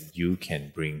value that you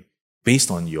can bring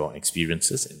based on your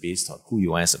experiences and based on who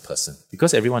you are as a person.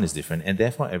 Because everyone is different and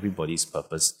therefore everybody's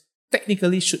purpose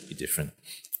technically should be different.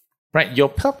 Right? Your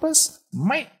purpose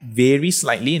might vary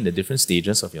slightly in the different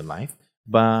stages of your life,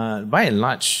 but by and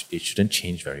large, it shouldn't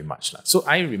change very much. So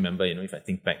I remember, if I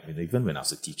think back, even when I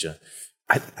was a teacher,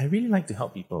 I really like to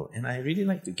help people and I really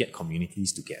like to get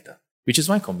communities together, which is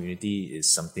why community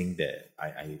is something that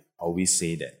I always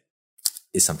say that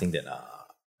is something that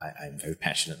I'm very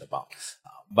passionate about.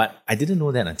 But I didn't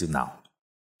know that until now.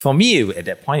 For me, at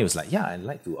that point, it was like, I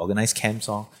like to organize camps,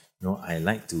 I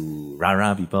like to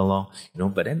rah-rah people,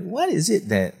 but then what is it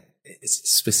that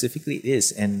specifically it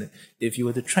is? And if you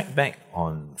were to track back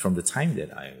from the time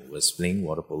that I was playing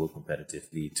water polo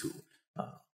competitively to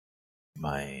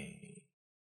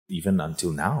even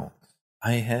until now,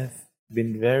 I have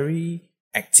been very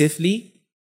actively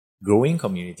growing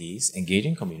communities,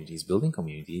 engaging communities, building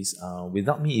communities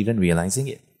without me even realizing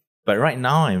it. But right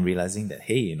now I'm realizing that,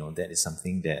 hey, that is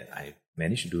something that I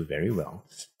managed to do it very well.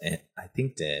 And I think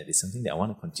that it's something that I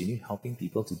want to continue helping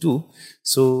people to do.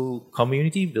 So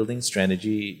community building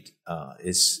strategy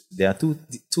there are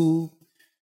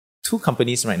two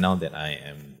companies right now that I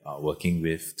am working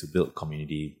with to build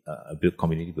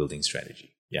community building strategy.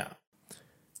 Yeah.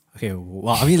 Okay,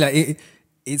 wow. I mean, like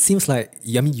it seems like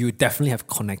you definitely have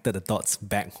connected the dots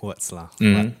backwards, lah.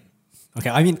 Mm-hmm. Okay,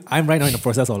 I mean, I'm right now in the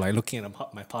process of like looking at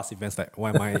my past events, like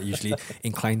what am I usually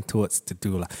inclined towards to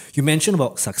do, lah. You mentioned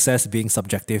about success being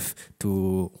subjective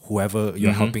to whoever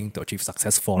you're helping to achieve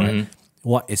success for, right?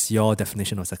 What is your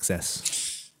definition of success?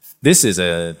 This is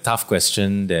a tough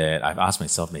question that I've asked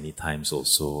myself many times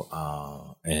also.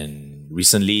 And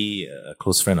recently, a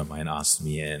close friend of mine asked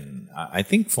me, and I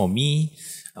think for me,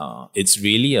 it's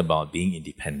really about being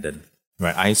independent,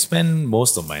 right? I spend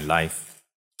most of my life.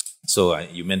 So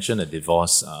you mentioned a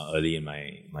divorce early in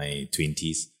my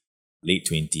 20s, late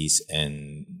 20s,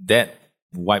 and that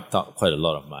wiped out quite a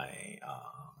lot of my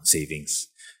savings.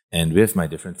 And with my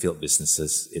different field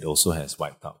businesses, it also has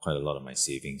wiped out quite a lot of my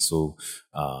savings. So,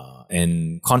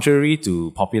 and contrary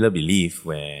to popular belief,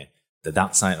 where the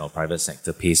dark side or private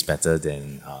sector pays better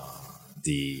than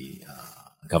the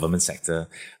government sector,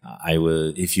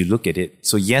 if you look at it,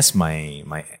 so yes, my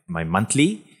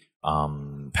monthly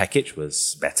package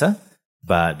was better,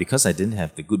 but because I didn't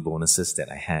have the good bonuses that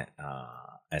I had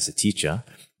as a teacher,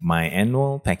 my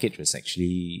annual package was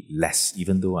actually less,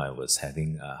 even though I was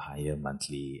having a higher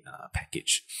monthly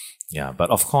package. Yeah,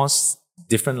 but of course,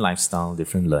 different lifestyle,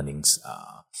 different learnings.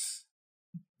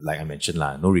 Like I mentioned,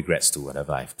 no regrets to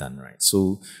whatever I've done, right?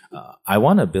 So I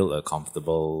want to build a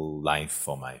comfortable life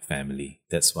for my family.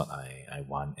 That's what I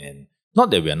want. And not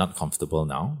that we are not comfortable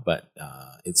now, but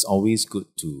it's always good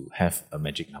to have a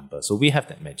magic number. So we have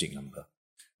that magic number,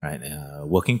 right?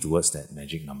 Working towards that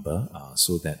magic number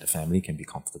so that the family can be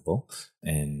comfortable.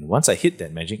 And once I hit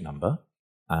that magic number,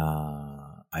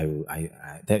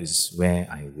 that is where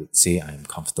I would say I'm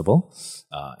comfortable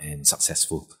and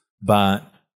successful. But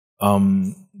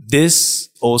this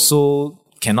also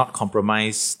cannot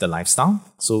compromise the lifestyle.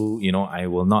 So, I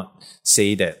will not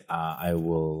say that I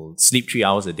will sleep 3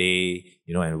 hours a day,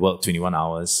 and work 21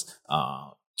 hours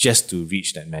just to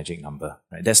reach that magic number,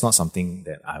 right? That's not something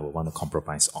that I will want to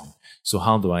compromise on. So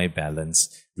how do I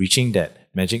balance reaching that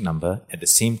magic number at the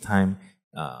same time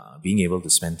being able to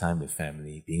spend time with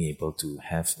family, being able to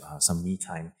have some me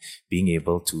time, being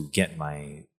able to get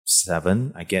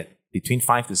I get between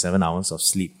 5 to 7 hours of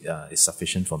sleep is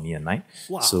sufficient for me a night.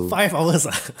 Wow, so 5 hours.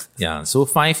 Yeah, so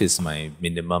 5 is my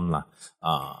minimum.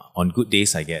 On good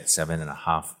days, I get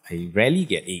 7.5. I rarely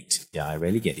get 8. Yeah, I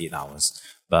rarely get 8 hours.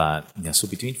 But yeah, so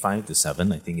between 5 to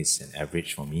 7, I think is an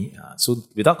average for me. So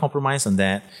without compromise on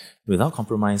that, without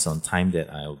compromise on time that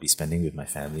I will be spending with my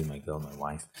family, my girl, my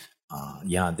wife,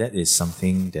 that is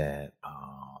something that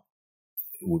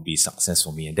would be success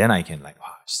for me. And then I can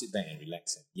sit back and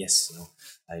relax. And yes,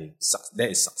 that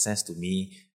is success to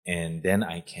me. And then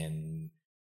I can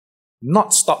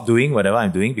not stop doing whatever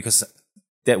I'm doing, because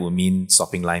that would mean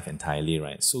stopping life entirely,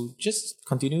 right? So just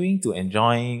continuing to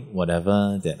enjoy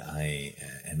whatever that I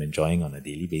am enjoying on a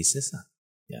daily basis.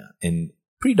 Yeah. And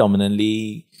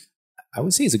predominantly, I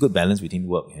would say it's a good balance between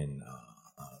work and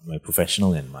my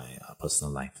professional and my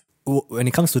personal life. When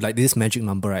it comes to this magic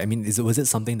number, right? I mean, was it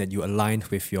something that you aligned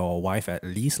with your wife at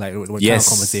least? What kind of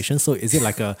conversation? So is it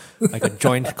like a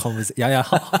joint conversation? Yeah.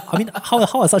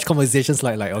 How are such conversations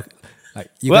like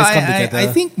you guys come together? I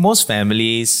think most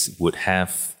families would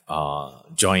have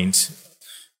joint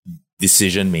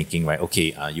decision making, right?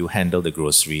 Okay, you handle the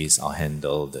groceries, I'll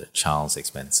handle the child's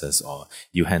expenses, or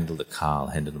you handle the car, I'll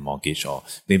handle the mortgage, or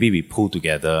maybe we pull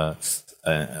together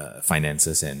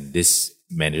finances and this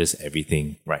manages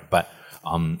everything, right? But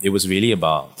it was really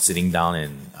about sitting down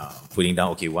and putting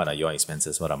down, okay, what are your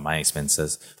expenses? What are my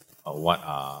expenses?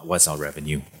 What's our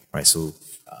revenue, right? So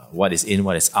what is in,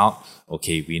 what is out?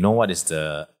 Okay, we know what is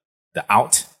the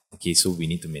out. Okay, so we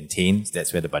need to maintain.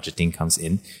 That's where the budgeting comes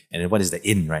in. And then what is the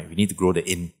in, right? We need to grow the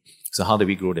in. So how do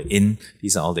we grow the in?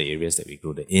 These are all the areas that we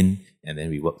grow the in, and then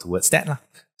we work towards that.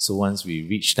 So once we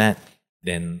reach that,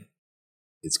 then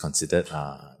it's considered,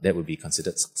 that would be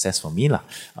considered success for me.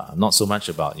 Not so much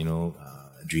about,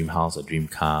 dream house or dream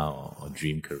car or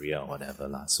dream career or whatever.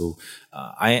 So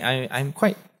I'm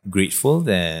quite grateful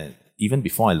that even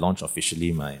before I launch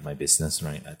officially my business,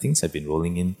 right, things have been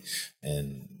rolling in.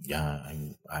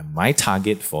 And my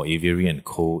target for Aviary &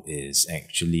 Co. is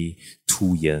actually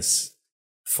 2 years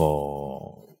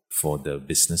for the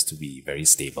business to be very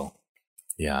stable.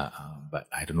 Yeah, but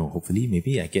I don't know, hopefully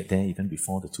maybe I get there even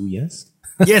before the 2 years.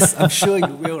 Yes, I'm sure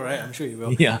you will, right? I'm sure you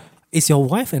will. Yeah. Is your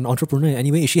wife an entrepreneur in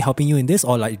any way? Is she helping you in this,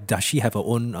 or like does she have her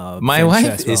own? My venture wife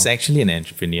as well? is actually an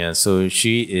entrepreneur, so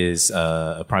she is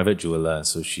a private jeweler.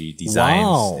 So she designs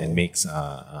Wow. and makes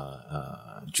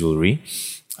jewelry,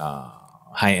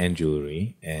 high-end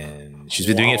jewelry, and she's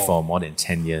been doing it for more than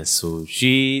 10 years. So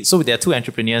there are two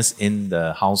entrepreneurs in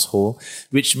the household,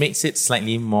 which makes it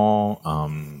slightly more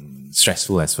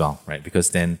stressful as well, right? Because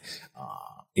then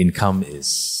income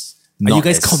is Are not you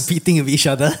guys as- competing with each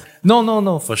other?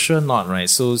 No, for sure not, right?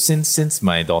 So since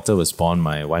my daughter was born,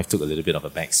 my wife took a little bit of a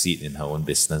back seat in her own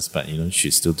business, but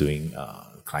she's still doing,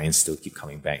 clients still keep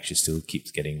coming back. She still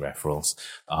keeps getting referrals.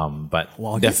 But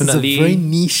Wow, definitely this is a very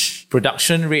niche.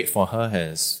 production rate for her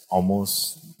has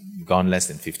almost gone less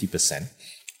than 50%.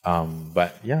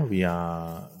 But yeah, we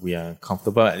are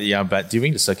comfortable. Yeah, but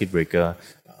during the circuit breaker,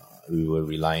 we were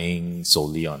relying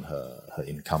solely on her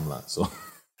income lah. So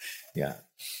yeah.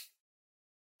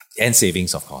 And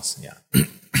savings, of course. Yeah.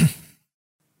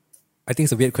 I think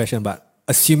it's a weird question, but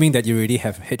assuming that you already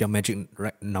have hit your magic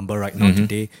number right now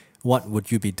today, what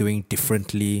would you be doing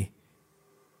differently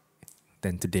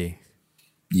than today?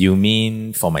 You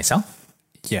mean for myself?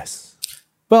 Yes.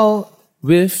 Well,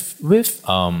 with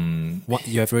What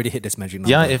you have already hit this magic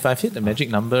number. yeah, if I've hit the magic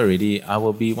number already, I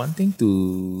will be wanting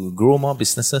to grow more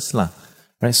businesses lah.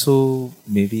 Right. So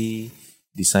maybe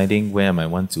deciding where I might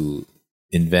want to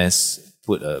invest,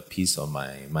 put a piece of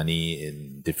my money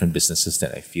in different businesses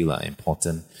that I feel are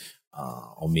important,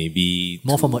 or maybe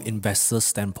More from an investor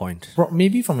standpoint.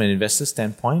 maybe from an investor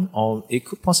standpoint, or it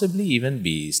could possibly even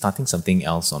be starting something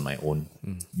else on my own.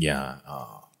 Yeah.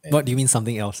 What do you mean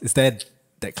something else? Is there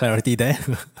that clarity there?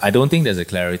 I don't think there's a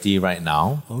clarity right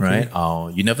now, Okay. right?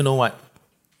 You never know what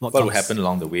will comes? happen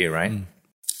along the way, right?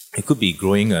 It could be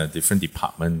growing a different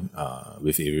department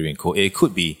with Avery & Co. It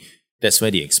could be that's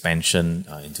where the expansion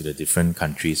into the different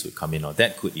countries would come in, or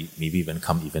that could maybe even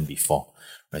come even before,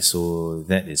 right? So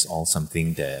that is all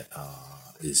something that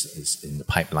is in the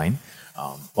pipeline.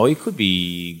 Or it could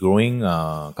be growing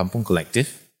Kampung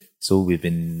Collective. So we've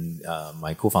been,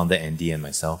 my co-founder Andy and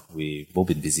myself, we've both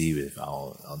been busy with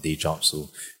our day jobs. So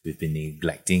we've been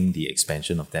neglecting the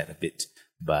expansion of that a bit.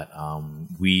 But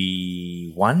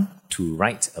we want to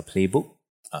write a playbook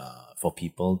for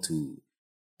people to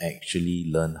actually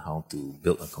learn how to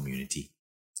build a community.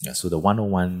 Yeah, so the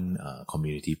 101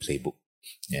 community playbook.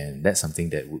 And that's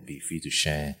something that would be free to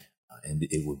share. And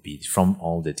it would be from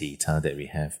all the data that we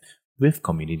have with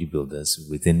community builders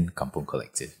within Kampung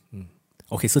Collective.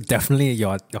 Okay, so definitely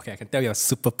I can tell you're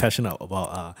super passionate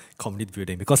about community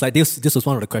building, because like this was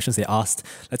one of the questions they asked.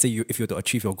 Let's say if you were to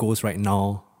achieve your goals right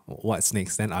now, what's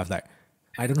next? Then I was like,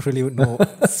 I don't really know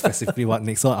specifically what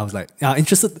next. So I was like, yeah,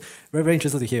 interested, very, very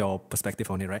interested to hear your perspective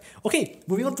on it, right? Okay,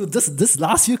 moving on to this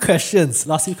last few questions,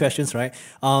 right?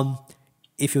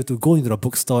 If you were to go into the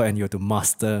bookstore and you were to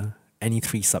master any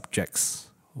 3 subjects,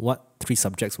 what 3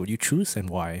 subjects would you choose and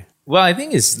why? Well, I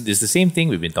think it's the same thing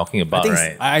we've been talking about,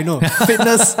 right? I know.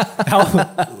 Fitness, health,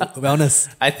 wellness.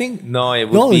 I think it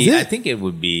would No, be. is it? I think it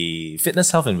would be fitness,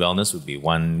 health, and wellness would be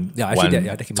one. Yeah, actually,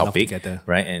 one that can be lumped topic, together.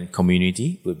 right? And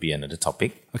community would be another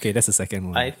topic. Okay, that's the second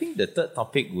one. I think the third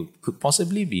topic could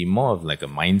possibly be more of like a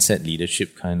mindset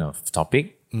leadership kind of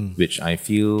topic, which I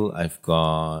feel I've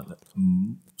got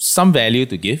some value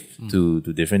to give to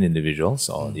different individuals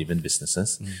or even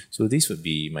businesses. So these would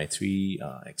be my 3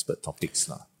 expert topics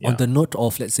lah. Yeah. On the note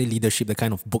of, let's say, leadership, the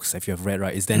kind of books that you have read,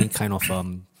 right? Is there any kind of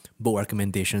book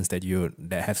recommendations that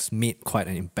has made quite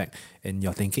an impact in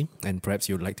your thinking? And perhaps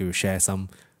you'd like to share some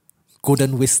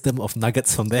golden wisdom of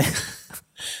nuggets from there?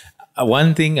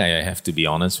 One thing I have to be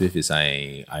honest with is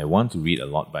I want to read a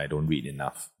lot, but I don't read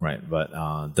enough, right? But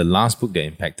the last book that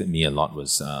impacted me a lot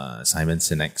was Simon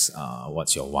Sinek's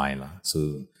What's Your Why?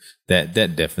 So that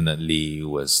definitely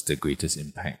was the greatest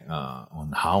impact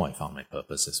on how I found my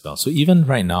purpose as well. So even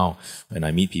right now, when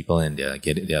I meet people and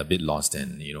they're a bit lost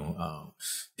and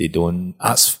they don't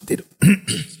ask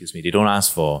excuse me, they don't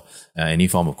ask for any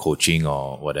form of coaching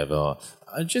or whatever.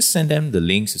 I just send them the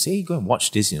links to say, hey, go and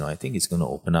watch this. I think it's going to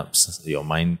open up your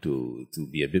mind to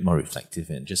be a bit more reflective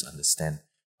and just understand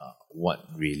what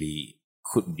really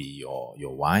could be your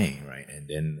why, right? And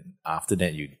then after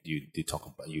that, you talk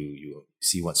about you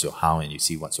see what's your how and you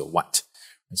see what's your what.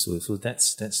 And so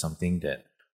that's something that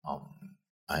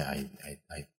I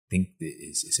think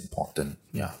is important.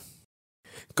 Yeah.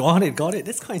 Got it.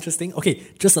 That's quite interesting. Okay,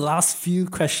 just the last few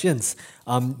questions.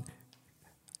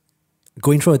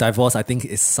 Going through a divorce, I think,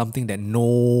 is something that no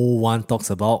one talks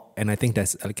about, and I think there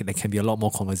can be a lot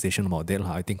more conversation about that.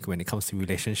 I think when it comes to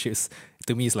relationships,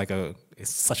 to me,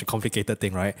 it's such a complicated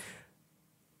thing, right?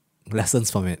 Lessons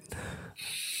from it.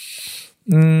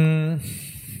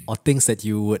 or things that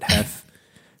you would have,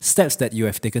 steps that you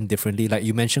have taken differently? Like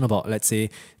you mentioned about, let's say,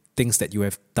 things that you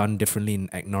have done differently in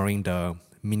ignoring the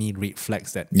mini red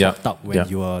flags that popped up when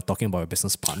you were talking about your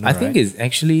business partner. I think it's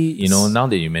actually, now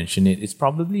that you mention it, it's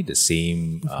probably the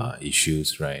same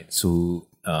issues, right? So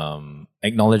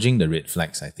acknowledging the red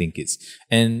flags, I think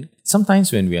and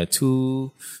sometimes when we are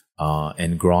too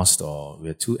engrossed or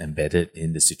we're too embedded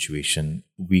in the situation,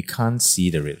 we can't see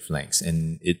the red flags.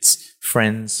 And it's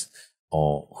friends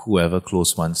or whoever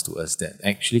close ones to us that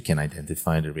actually can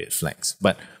identify the red flags.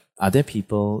 But are there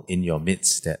people in your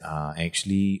midst that are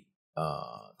actually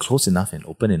close enough and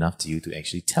open enough to you to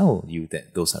actually tell you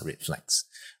that those are red flags?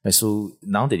 Right, so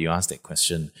now that you asked that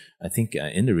question, I think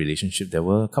in the relationship, there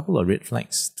were a couple of red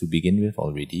flags to begin with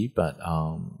already, but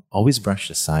always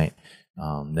brushed aside,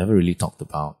 never really talked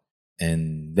about.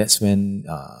 And that's when,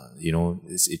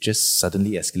 it just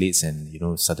suddenly escalates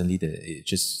and, suddenly it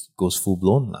just goes full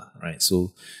blown, right?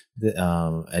 So the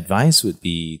advice would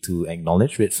be to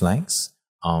acknowledge red flags.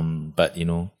 But,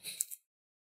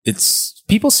 it's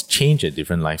people change at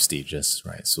different life stages,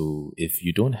 right? So if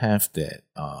you don't have that,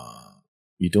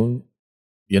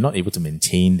 you're not able to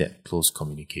maintain that close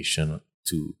communication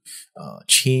to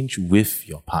change with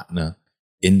your partner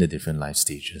in the different life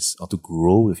stages, or to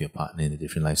grow with your partner in the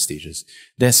different life stages,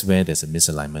 that's where there's a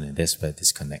misalignment, and that's where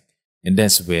disconnect. And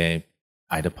that's where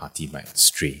either party might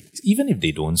stray. Even if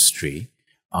they don't stray,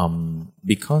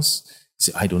 because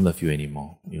say, I don't love you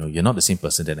anymore. You're not the same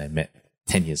person that I met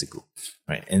 10 years ago,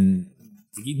 right? And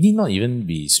you need not even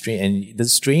be straying. And the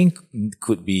straying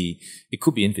could be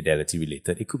infidelity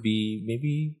related. It could be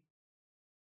maybe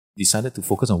decided to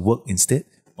focus on work instead,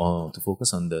 or to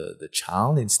focus on the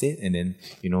child instead. And then,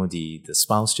 the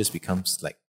spouse just becomes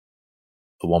like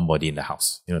a warm body in the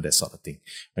house, that sort of thing,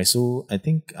 right? So I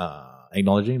think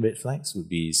acknowledging red flags would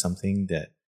be something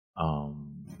that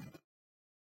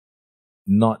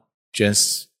not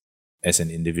just as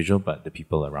an individual, but the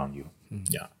people around you.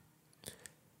 Yeah.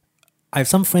 I have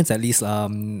some friends, at least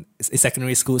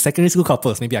secondary school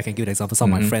couples. Maybe I can give an example.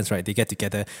 Some of my friends, right, they get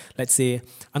together. Let's say,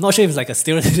 I'm not sure if it's like a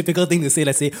stereotypical thing to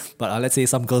say, but let's say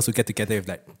some girls who get together with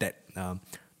like that,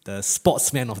 the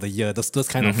sportsman of the year, those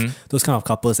kind of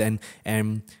couples, and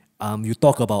you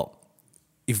talk about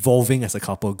evolving as a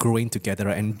couple, growing together,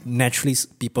 and naturally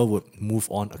people would move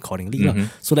on accordingly.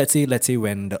 So let's say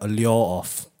when the allure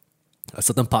of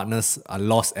certain partners are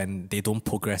lost and they don't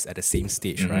progress at the same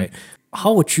stage, right?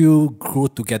 How would you grow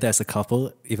together as a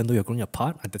couple, even though you're growing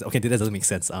apart? Okay, that doesn't make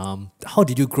sense. How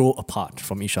did you grow apart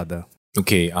from each other?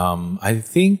 Okay, I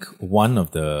think one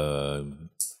of the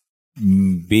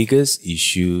biggest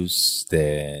issues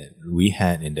that we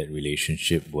had in that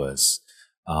relationship was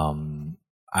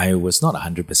I was not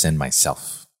 100%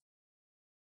 myself.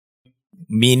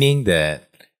 Meaning that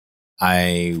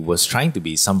I was trying to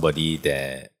be somebody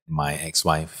that my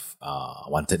ex-wife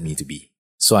wanted me to be.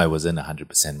 So I wasn't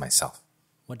 100% myself.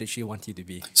 What did she want you to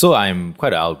be? So I'm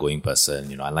quite an outgoing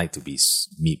person. I like to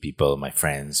meet people, my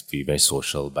friends, be very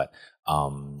social. But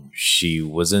she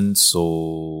wasn't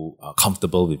so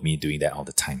comfortable with me doing that all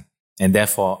the time. And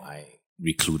therefore, I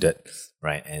recluded,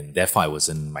 right? And therefore, I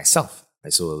wasn't myself.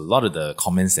 Right? So a lot of the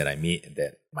comments that I made,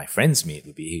 that my friends made,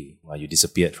 would be, hey, well, you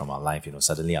disappeared from our life.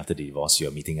 Suddenly after the divorce,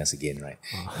 you're meeting us again, right?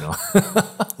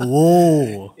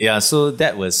 Whoa. Yeah, so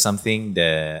that was something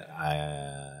that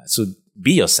so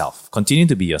be yourself. Continue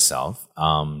to be yourself.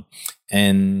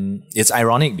 And it's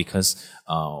ironic because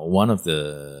one of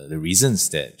the reasons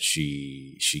that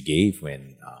she gave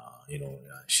when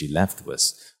she left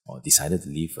was, or decided to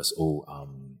leave, was,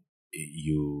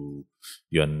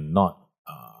 you're not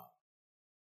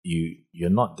you're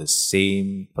not the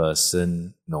same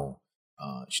person. No,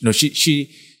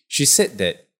 she said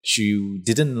that she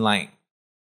didn't like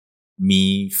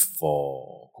me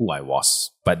for who I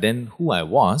was, but then who I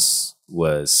was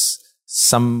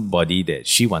somebody that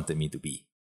she wanted me to be,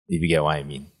 if you get what I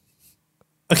mean.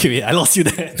 Okay, wait, I lost you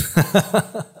there.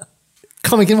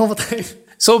 Come again one more time.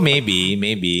 So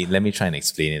maybe let me try and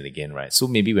explain it again, right? So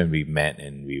maybe when we met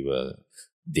and we were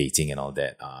dating and all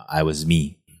that, I was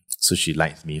me, so she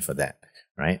liked me for that,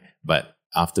 right? But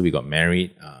after we got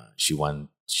married, she wanted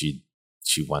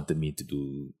me to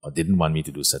do, or didn't want me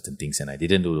to do certain things, and I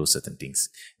didn't do those certain things.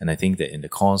 And I think that in the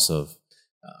course of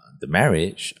the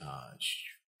marriage,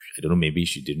 I don't know, maybe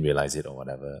she didn't realize it or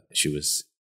whatever.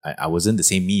 I wasn't the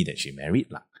same me that she married,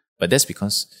 lah. But that's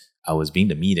because I was being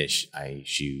the me that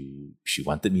she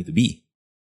wanted me to be.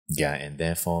 Yeah, and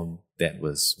therefore that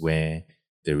was where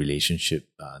the relationship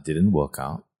didn't work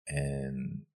out,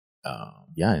 and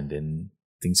and then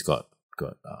things got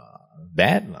got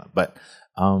bad lah. But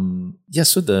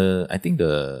so I think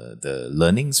the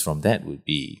learnings from that would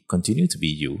be continue to be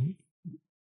you,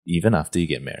 even after you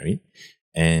get married,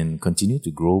 and continue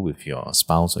to grow with your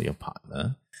spouse or your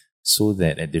partner, so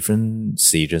that at different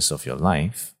stages of your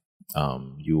life,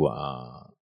 you are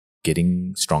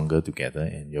getting stronger together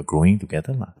and you're growing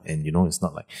together. And, it's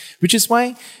not like, which is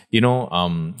why,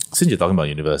 since you're talking about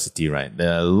university, right,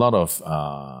 there are a lot of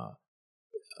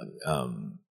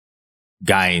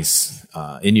guys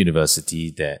in university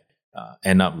that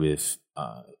end up with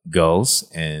girls,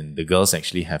 and the girls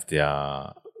actually have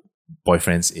their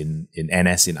boyfriends in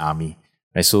NS, in army,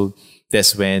 right? So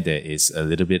that's where there is a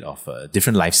little bit of a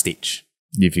different life stage.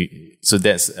 So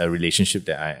that's a relationship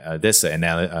that that's an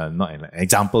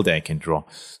example that I can draw.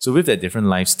 So with that different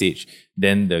life stage,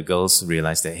 then the girls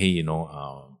realize that, hey,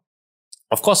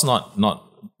 of course not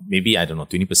maybe, I don't know,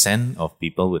 20% of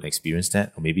people would experience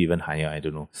that, or maybe even higher, I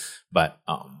don't know. But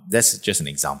that's just an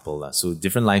example. So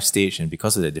different life stage, and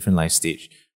because of the different life stage,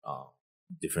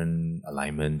 different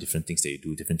alignment, different things that you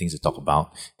do, different things to talk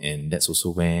about, and that's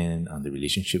also when the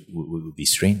relationship would be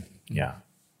strained. Yeah.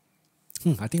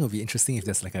 I think it would be interesting if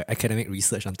there's like an academic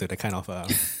research onto the kind of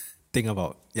thing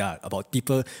about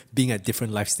people being at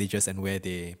different life stages and where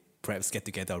they perhaps get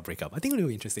together or break up. I think it would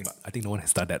be interesting, but I think no one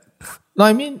has done that. No,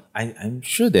 I mean, I'm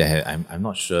sure they have. I'm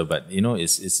not sure, but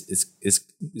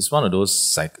it's one of those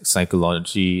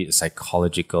psychological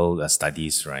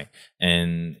studies, right?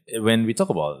 And when we talk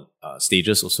about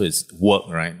stages, also it's work,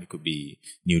 right? It could be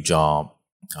new job,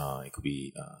 it could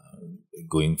be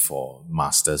going for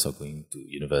masters or going to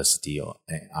university or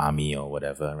army or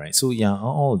whatever, right? So yeah,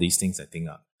 all of these things I think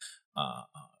are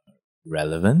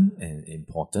relevant and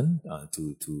important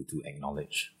to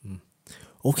acknowledge.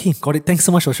 Okay, got it. Thanks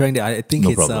so much for sharing that. I think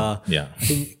No it's problem.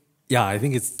 I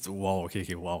think it's wow.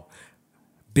 Okay, wow.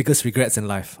 Biggest regrets in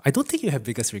life. I don't think you have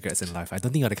biggest regrets in life. I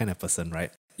don't think you're the kind of person,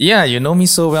 right? Yeah, you know me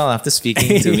so well after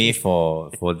speaking to me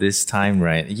for this time,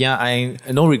 right? Yeah, I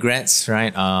no regrets,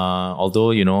 right? Although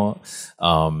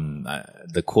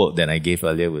the quote that I gave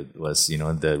earlier was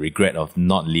the regret of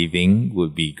not leaving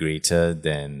would be greater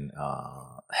than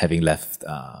having left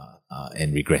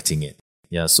and regretting it.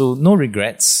 Yeah, so no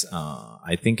regrets.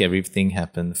 I think everything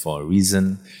happened for a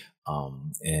reason.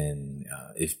 And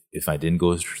if I didn't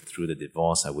go through the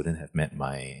divorce, I wouldn't have met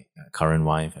my current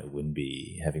wife. I wouldn't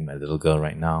be having my little girl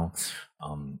right now.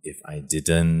 If I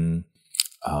didn't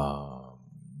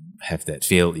have that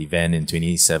failed event in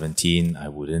 2017, I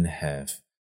wouldn't have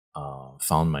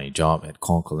found my job at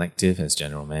Call Collective as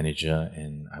general manager,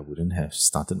 and I wouldn't have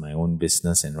started my own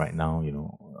business. And right now,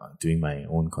 doing my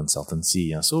own consultancy.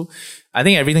 Yeah. So I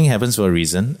think everything happens for a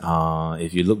reason.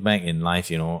 If you look back in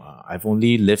life, I've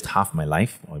only lived half my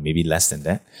life, or maybe less than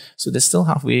that. So there's still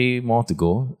halfway more to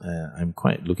go. I'm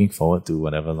quite looking forward to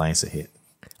whatever lies ahead.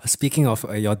 Speaking of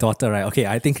your daughter, right? Okay,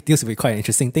 I think this will be quite an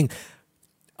interesting thing.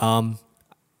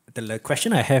 The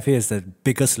question I have here is the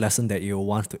biggest lesson that you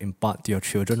want to impart to your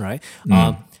children, right?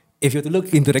 If you were to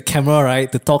look into the camera,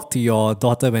 right, to talk to your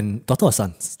daughter daughter or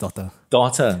son's daughter?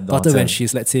 Daughter when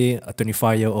she's, let's say, a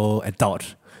 25-year-old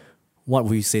adult, what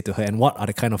would you say to her? And what are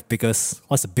the kind of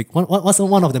what's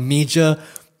one of the major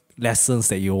lessons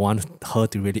that you want her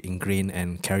to really ingrain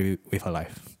and carry with her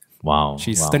life? Wow.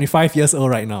 She's 25 years old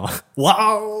right now.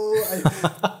 Wow.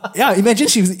 Yeah, imagine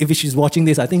if she's watching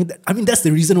this. I think, that's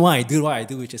the reason why I do what I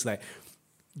do, which is like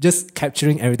just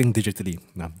capturing everything digitally.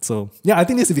 So, yeah, I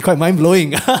think this would be quite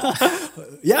mind-blowing.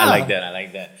 Yeah. I like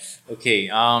that. Okay.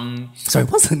 Sorry,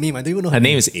 what's her name? I don't even know her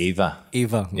name is Ava.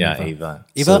 Ava. Ava.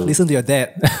 Ava, listen to your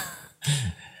dad.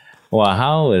 Well,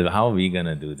 how are we going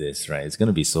to do this, right? It's going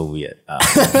to be so weird.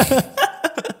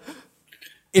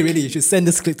 Hey, really, you should send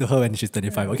this clip to her when she's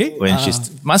 25, okay? When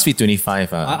must be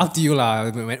 25. Up to you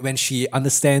lah. When she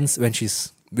understands, when she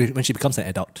becomes an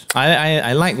adult.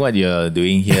 I like what you're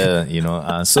doing here,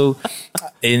 So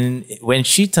when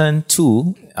she turned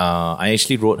 2, I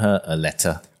actually wrote her a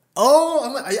letter.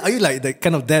 Oh, are you like the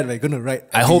kind of dad where you're going to write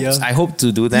year? I hope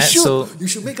to do that. You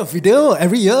should make a video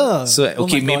every year. So,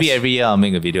 okay, maybe every year I'll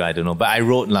make a video, I don't know. But I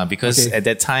wrote because at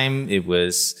that time it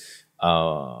was...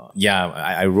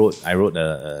 I wrote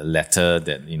a letter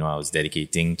that I was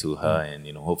dedicating to her, and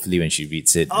hopefully when she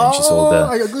reads it when she's older.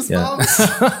 I got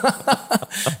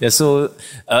goosebumps. Yeah. So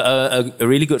a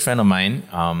really good friend of mine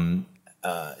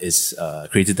is a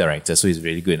creative director, so he's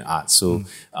really good in art. So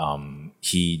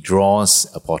he draws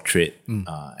a portrait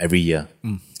every year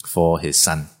for his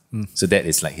son. So that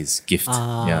is like his gift.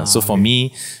 So for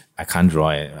me, I can't draw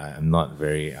it. I'm not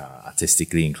very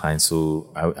artistically inclined, so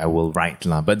I will write.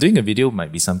 But doing a video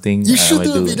might be something you should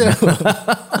do a video.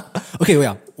 Okay,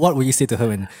 well, yeah. What will you say to her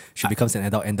when she becomes an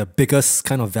adult, and the biggest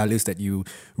kind of values that you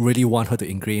really want her to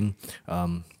ingrain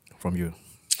from you?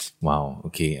 Wow.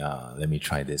 Okay. Let me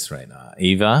try this. Right.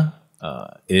 Ava,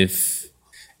 if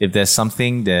there's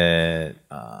something that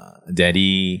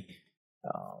Daddy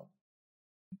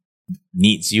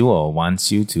needs you or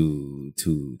wants you to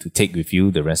take with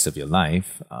you the rest of your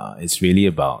life, it's really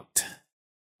about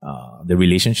the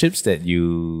relationships that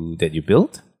you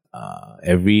build.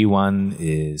 Everyone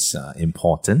is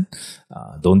important.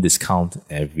 Don't discount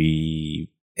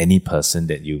any person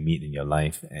that you meet in your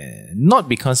life, and not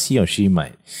because he or she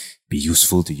might be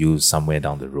useful to you somewhere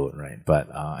down the road, right? But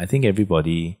I think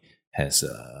everybody has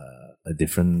a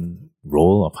different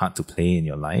role or part to play in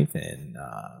your life, and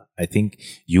I think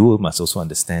you must also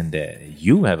understand that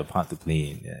you have a part to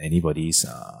play in anybody's.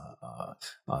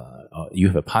 You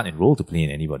have a part and role to play in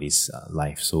anybody's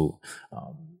life. So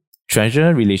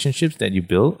treasure relationships that you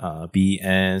build. Be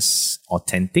as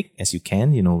authentic as you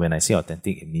can. You know, when I say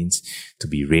authentic, it means to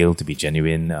be real, to be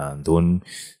genuine.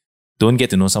 Don't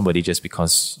get to know somebody just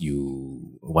because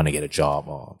you want to get a job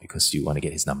or because you want to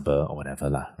get his number or whatever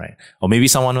lah, right? Or maybe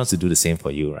someone wants to do the same for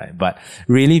you, right? But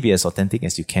really be as authentic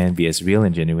as you can, be as real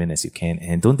and genuine as you can,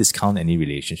 and don't discount any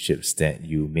relationships that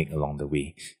you make along the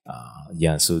way.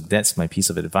 So that's my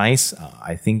piece of advice.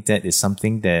 I think that is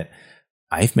something that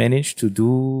I've managed to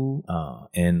do,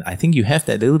 and I think you have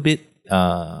that little bit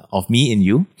of me in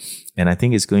you, and I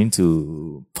think it's going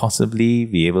to possibly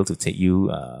be able to take you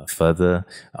further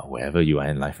wherever you are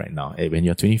in life right now. When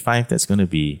you're 25, that's going to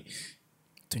be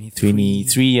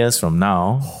 23 years from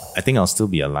now. I think I'll still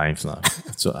be alive, so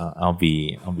I'll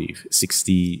be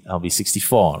 60. I'll be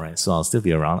 64, right? So I'll still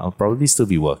be around. I'll probably still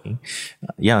be working.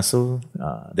 So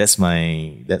that's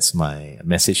my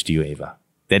message to you, Ava.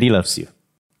 Daddy loves you.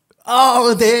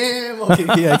 Oh, damn.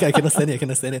 Okay, I cannot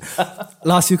stand it.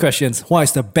 Last few questions. What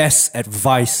is the best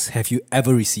advice have you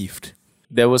ever received?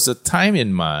 There was a time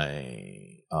in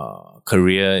my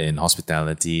career in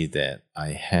hospitality that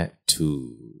I had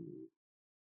to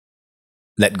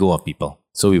let go of people.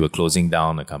 So we were closing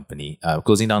down a company,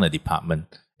 closing down a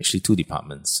department, actually 2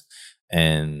 departments.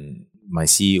 And my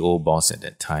CEO boss at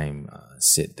that time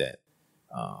said that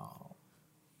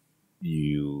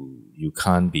you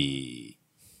can't be,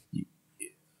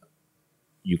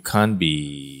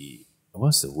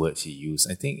 what's the word he used?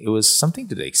 I think it was something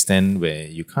to the extent where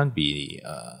you can't be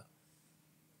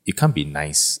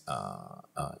nice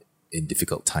in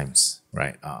difficult times,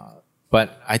 right?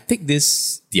 But I take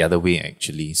this the other way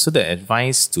actually. So the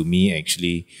advice to me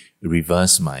actually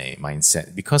reversed my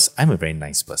mindset, because I'm a very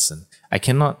nice person. I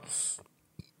cannot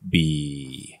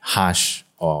be harsh,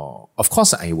 or of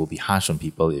course I will be harsh on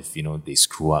people if they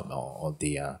screw up or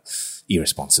they are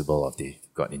irresponsible or they've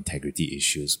got integrity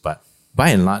issues. But by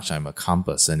and large, I'm a calm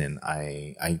person, and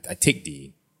I take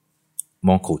the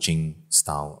more coaching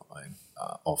style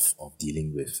of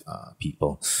dealing with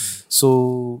people.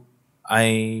 So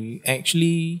I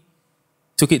actually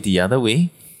took it the other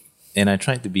way, and I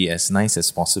tried to be as nice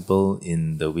as possible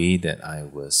in the way that I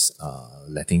was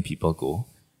letting people go.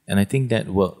 And I think that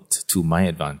worked to my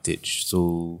advantage.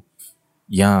 So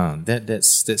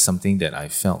that's something that I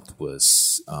felt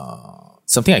was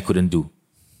something I couldn't do,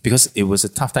 because it was a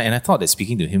tough time. And I thought that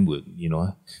speaking to him would,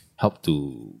 help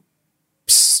to...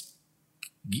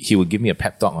 He would give me a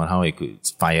pep talk on how he could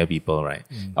fire people, right?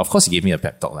 Of course, he gave me a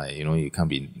pep talk, like, you can't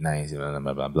be nice, blah,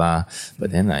 blah, blah, blah.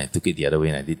 But then I took it the other way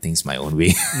and I did things my own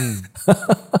way.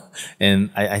 And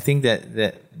I think that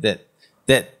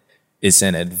is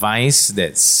an advice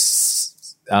that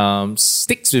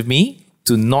sticks with me,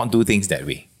 to not do things that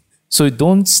way. So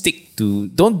don't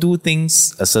do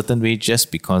things a certain way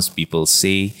just because people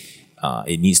say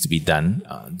it needs to be done.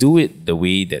 Do it the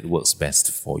way that works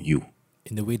best for you.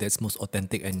 In the way that's most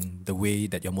authentic and the way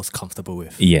that you're most comfortable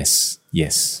with. Yes.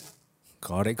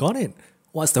 Got it.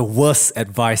 What's the worst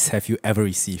advice have you ever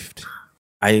received?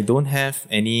 I don't have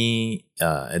any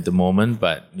at the moment,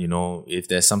 but if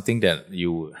there's something that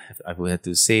I would have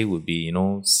to say would be,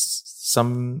 and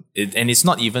it's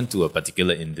not even to a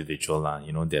particular individual,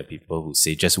 there are people who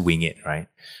say just wing it, right?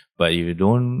 But if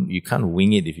you can't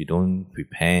wing it if you don't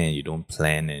prepare, you don't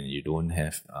plan, and you don't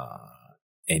have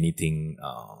anything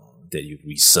that you've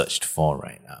researched for,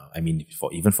 right? I mean,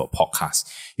 even for podcasts,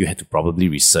 you had to probably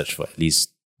research for at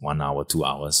least 1 hour, 2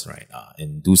 hours, right?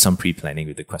 And do some pre-planning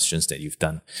with the questions that you've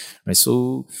done, right?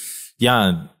 So,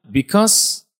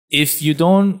 because if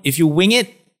you wing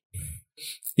it,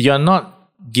 you're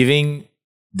not giving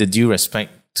the due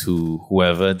respect to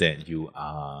whoever that you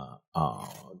are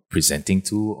presenting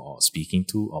to or speaking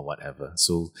to or whatever.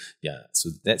 So yeah, so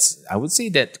I would say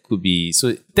that would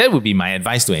be my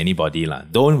advice to anybody lah.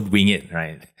 Don't wing it,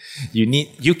 right?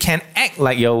 You can act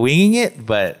like you're winging it,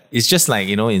 but it's just like,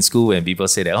 in school when people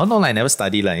say that, oh no, I never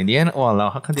study lah. In the end,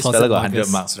 how come this fella got 100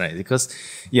 marks, right? Because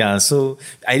so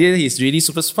either he's really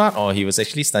super smart or he was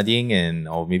actually studying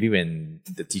or maybe when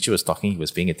the teacher was talking, he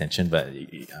was paying attention, but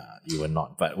you were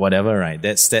not. But whatever, right?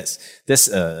 That's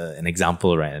an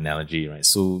example, right? Analogy, right?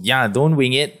 So yeah, don't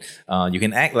wing it. You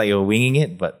can act like you're winging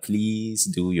it, but please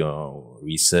do your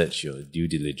research, your due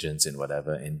diligence and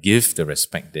whatever, and give the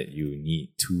respect that you need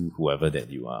to whoever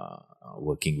that you are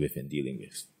working with and dealing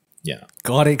with. Yeah.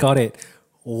 Got it.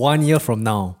 1 year from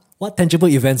now, what tangible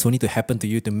events will need to happen to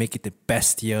you to make it the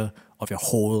best year of your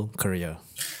whole career?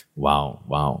 Wow.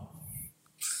 Well,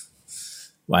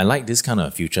 I like this kind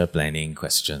of future planning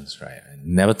questions, right? I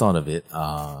never thought of it.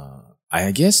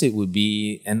 I guess it would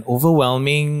be an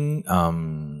overwhelming,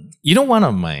 one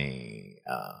of my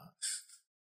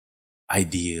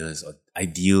ideals,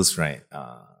 right?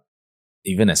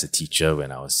 Even as a teacher,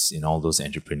 when I was in all those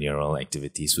entrepreneurial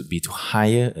activities, would be to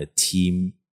hire a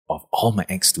team of all my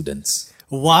ex-students.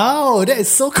 Wow, that is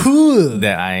so cool.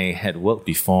 That I had worked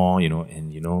before,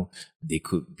 and they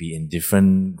could be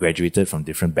graduated from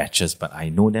different batches, but I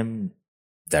know them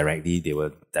directly. They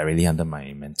were directly under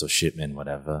my mentorship and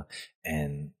whatever.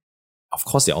 And of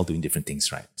course, they're all doing different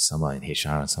things, right? Some are in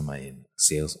HR, some are in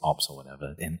sales ops or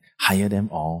whatever. Then hire them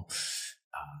all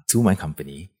to my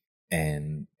company.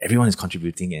 And everyone is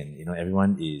contributing, and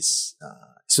everyone is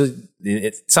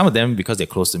some of them, because they're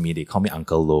close to me, they call me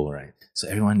Uncle Low, right? So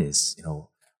everyone is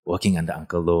working under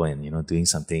Uncle Low and doing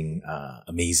something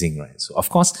amazing, right? So of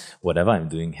course, whatever I'm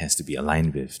doing has to be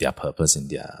aligned with their purpose and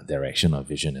their direction or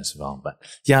vision as well. But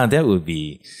yeah, that would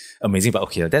be amazing. But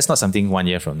okay, that's not something 1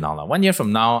 year from now. 1 year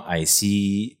from now, I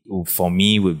see for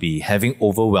me would be having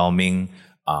overwhelming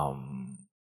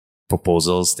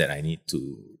proposals that I need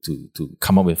to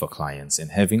come up with for clients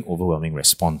and having overwhelming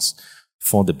response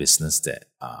for the business that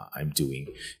I'm doing.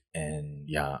 And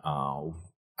yeah,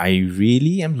 I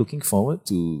really am looking forward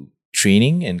to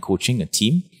training and coaching a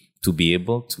team to be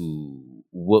able to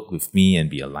work with me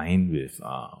and be aligned with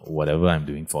whatever I'm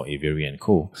doing for Aviary &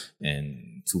 Co.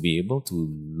 And to be able to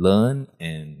learn,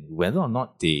 and whether or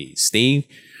not they stay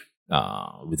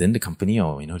within the company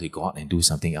or they go out and do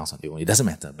something else on their own, it doesn't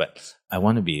matter. But I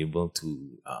want to be able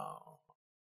to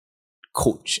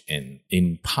coach and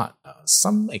impart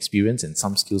some experience and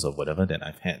some skills of whatever that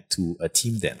I've had to a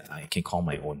team that I can call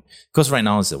my own. Because right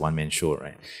now it's a one-man show,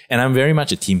 right? And I'm very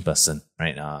much a team person,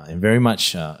 right? I'm very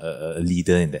much a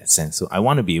leader in that sense. So I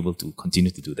want to be able to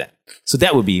continue to do that. So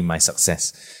that would be my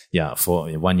success, for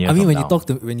 1 year. I mean, when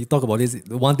you talk about this,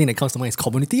 the one thing that comes to mind is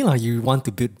community. You want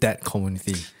to build that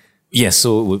community. Yes,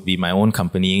 so it would be my own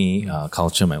company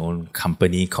culture, my own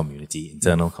company community,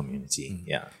 internal community.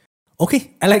 Yeah.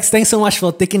 Okay, Alex, thanks so much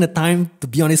for taking the time to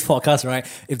be on this podcast, right?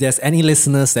 If there's any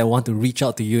listeners that want to reach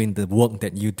out to you in the work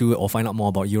that you do or find out more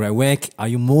about you, right, where are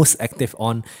you most active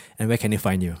on and where can they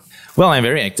find you? Well, I'm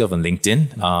very active on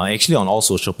LinkedIn. Actually, on all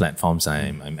social platforms,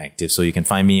 I'm active. So you can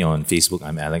find me on Facebook.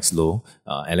 I'm Alex Low,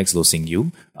 Alex Low Sing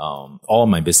Yu. All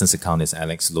my business account is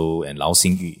Alex Low and Lao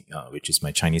Sing Yu, which is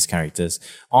my Chinese characters.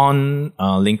 On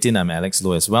LinkedIn, I'm Alex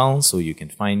Low as well. So you can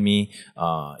find me.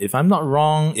 If I'm not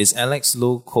wrong, it's Alex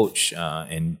Low Coach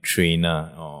and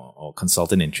Trainer or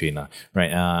Consultant and Trainer,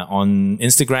 right? On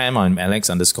Instagram, I'm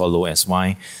Alex_Low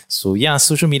SY. So yeah,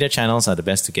 social media channels are the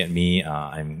best to get me.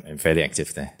 I'm fairly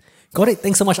active there. Got it.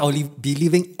 Thanks so much. I'll be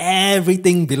leaving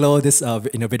everything below this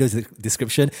in the video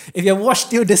description. If you have watched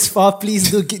till this far,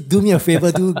 please do me a favor.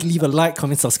 Do leave a like,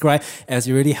 comment, subscribe, as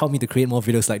you really help me to create more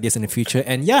videos like this in the future.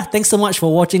 And yeah, thanks so much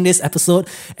for watching this episode,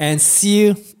 and see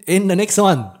you in the next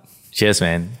one. Cheers,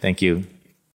 man. Thank you.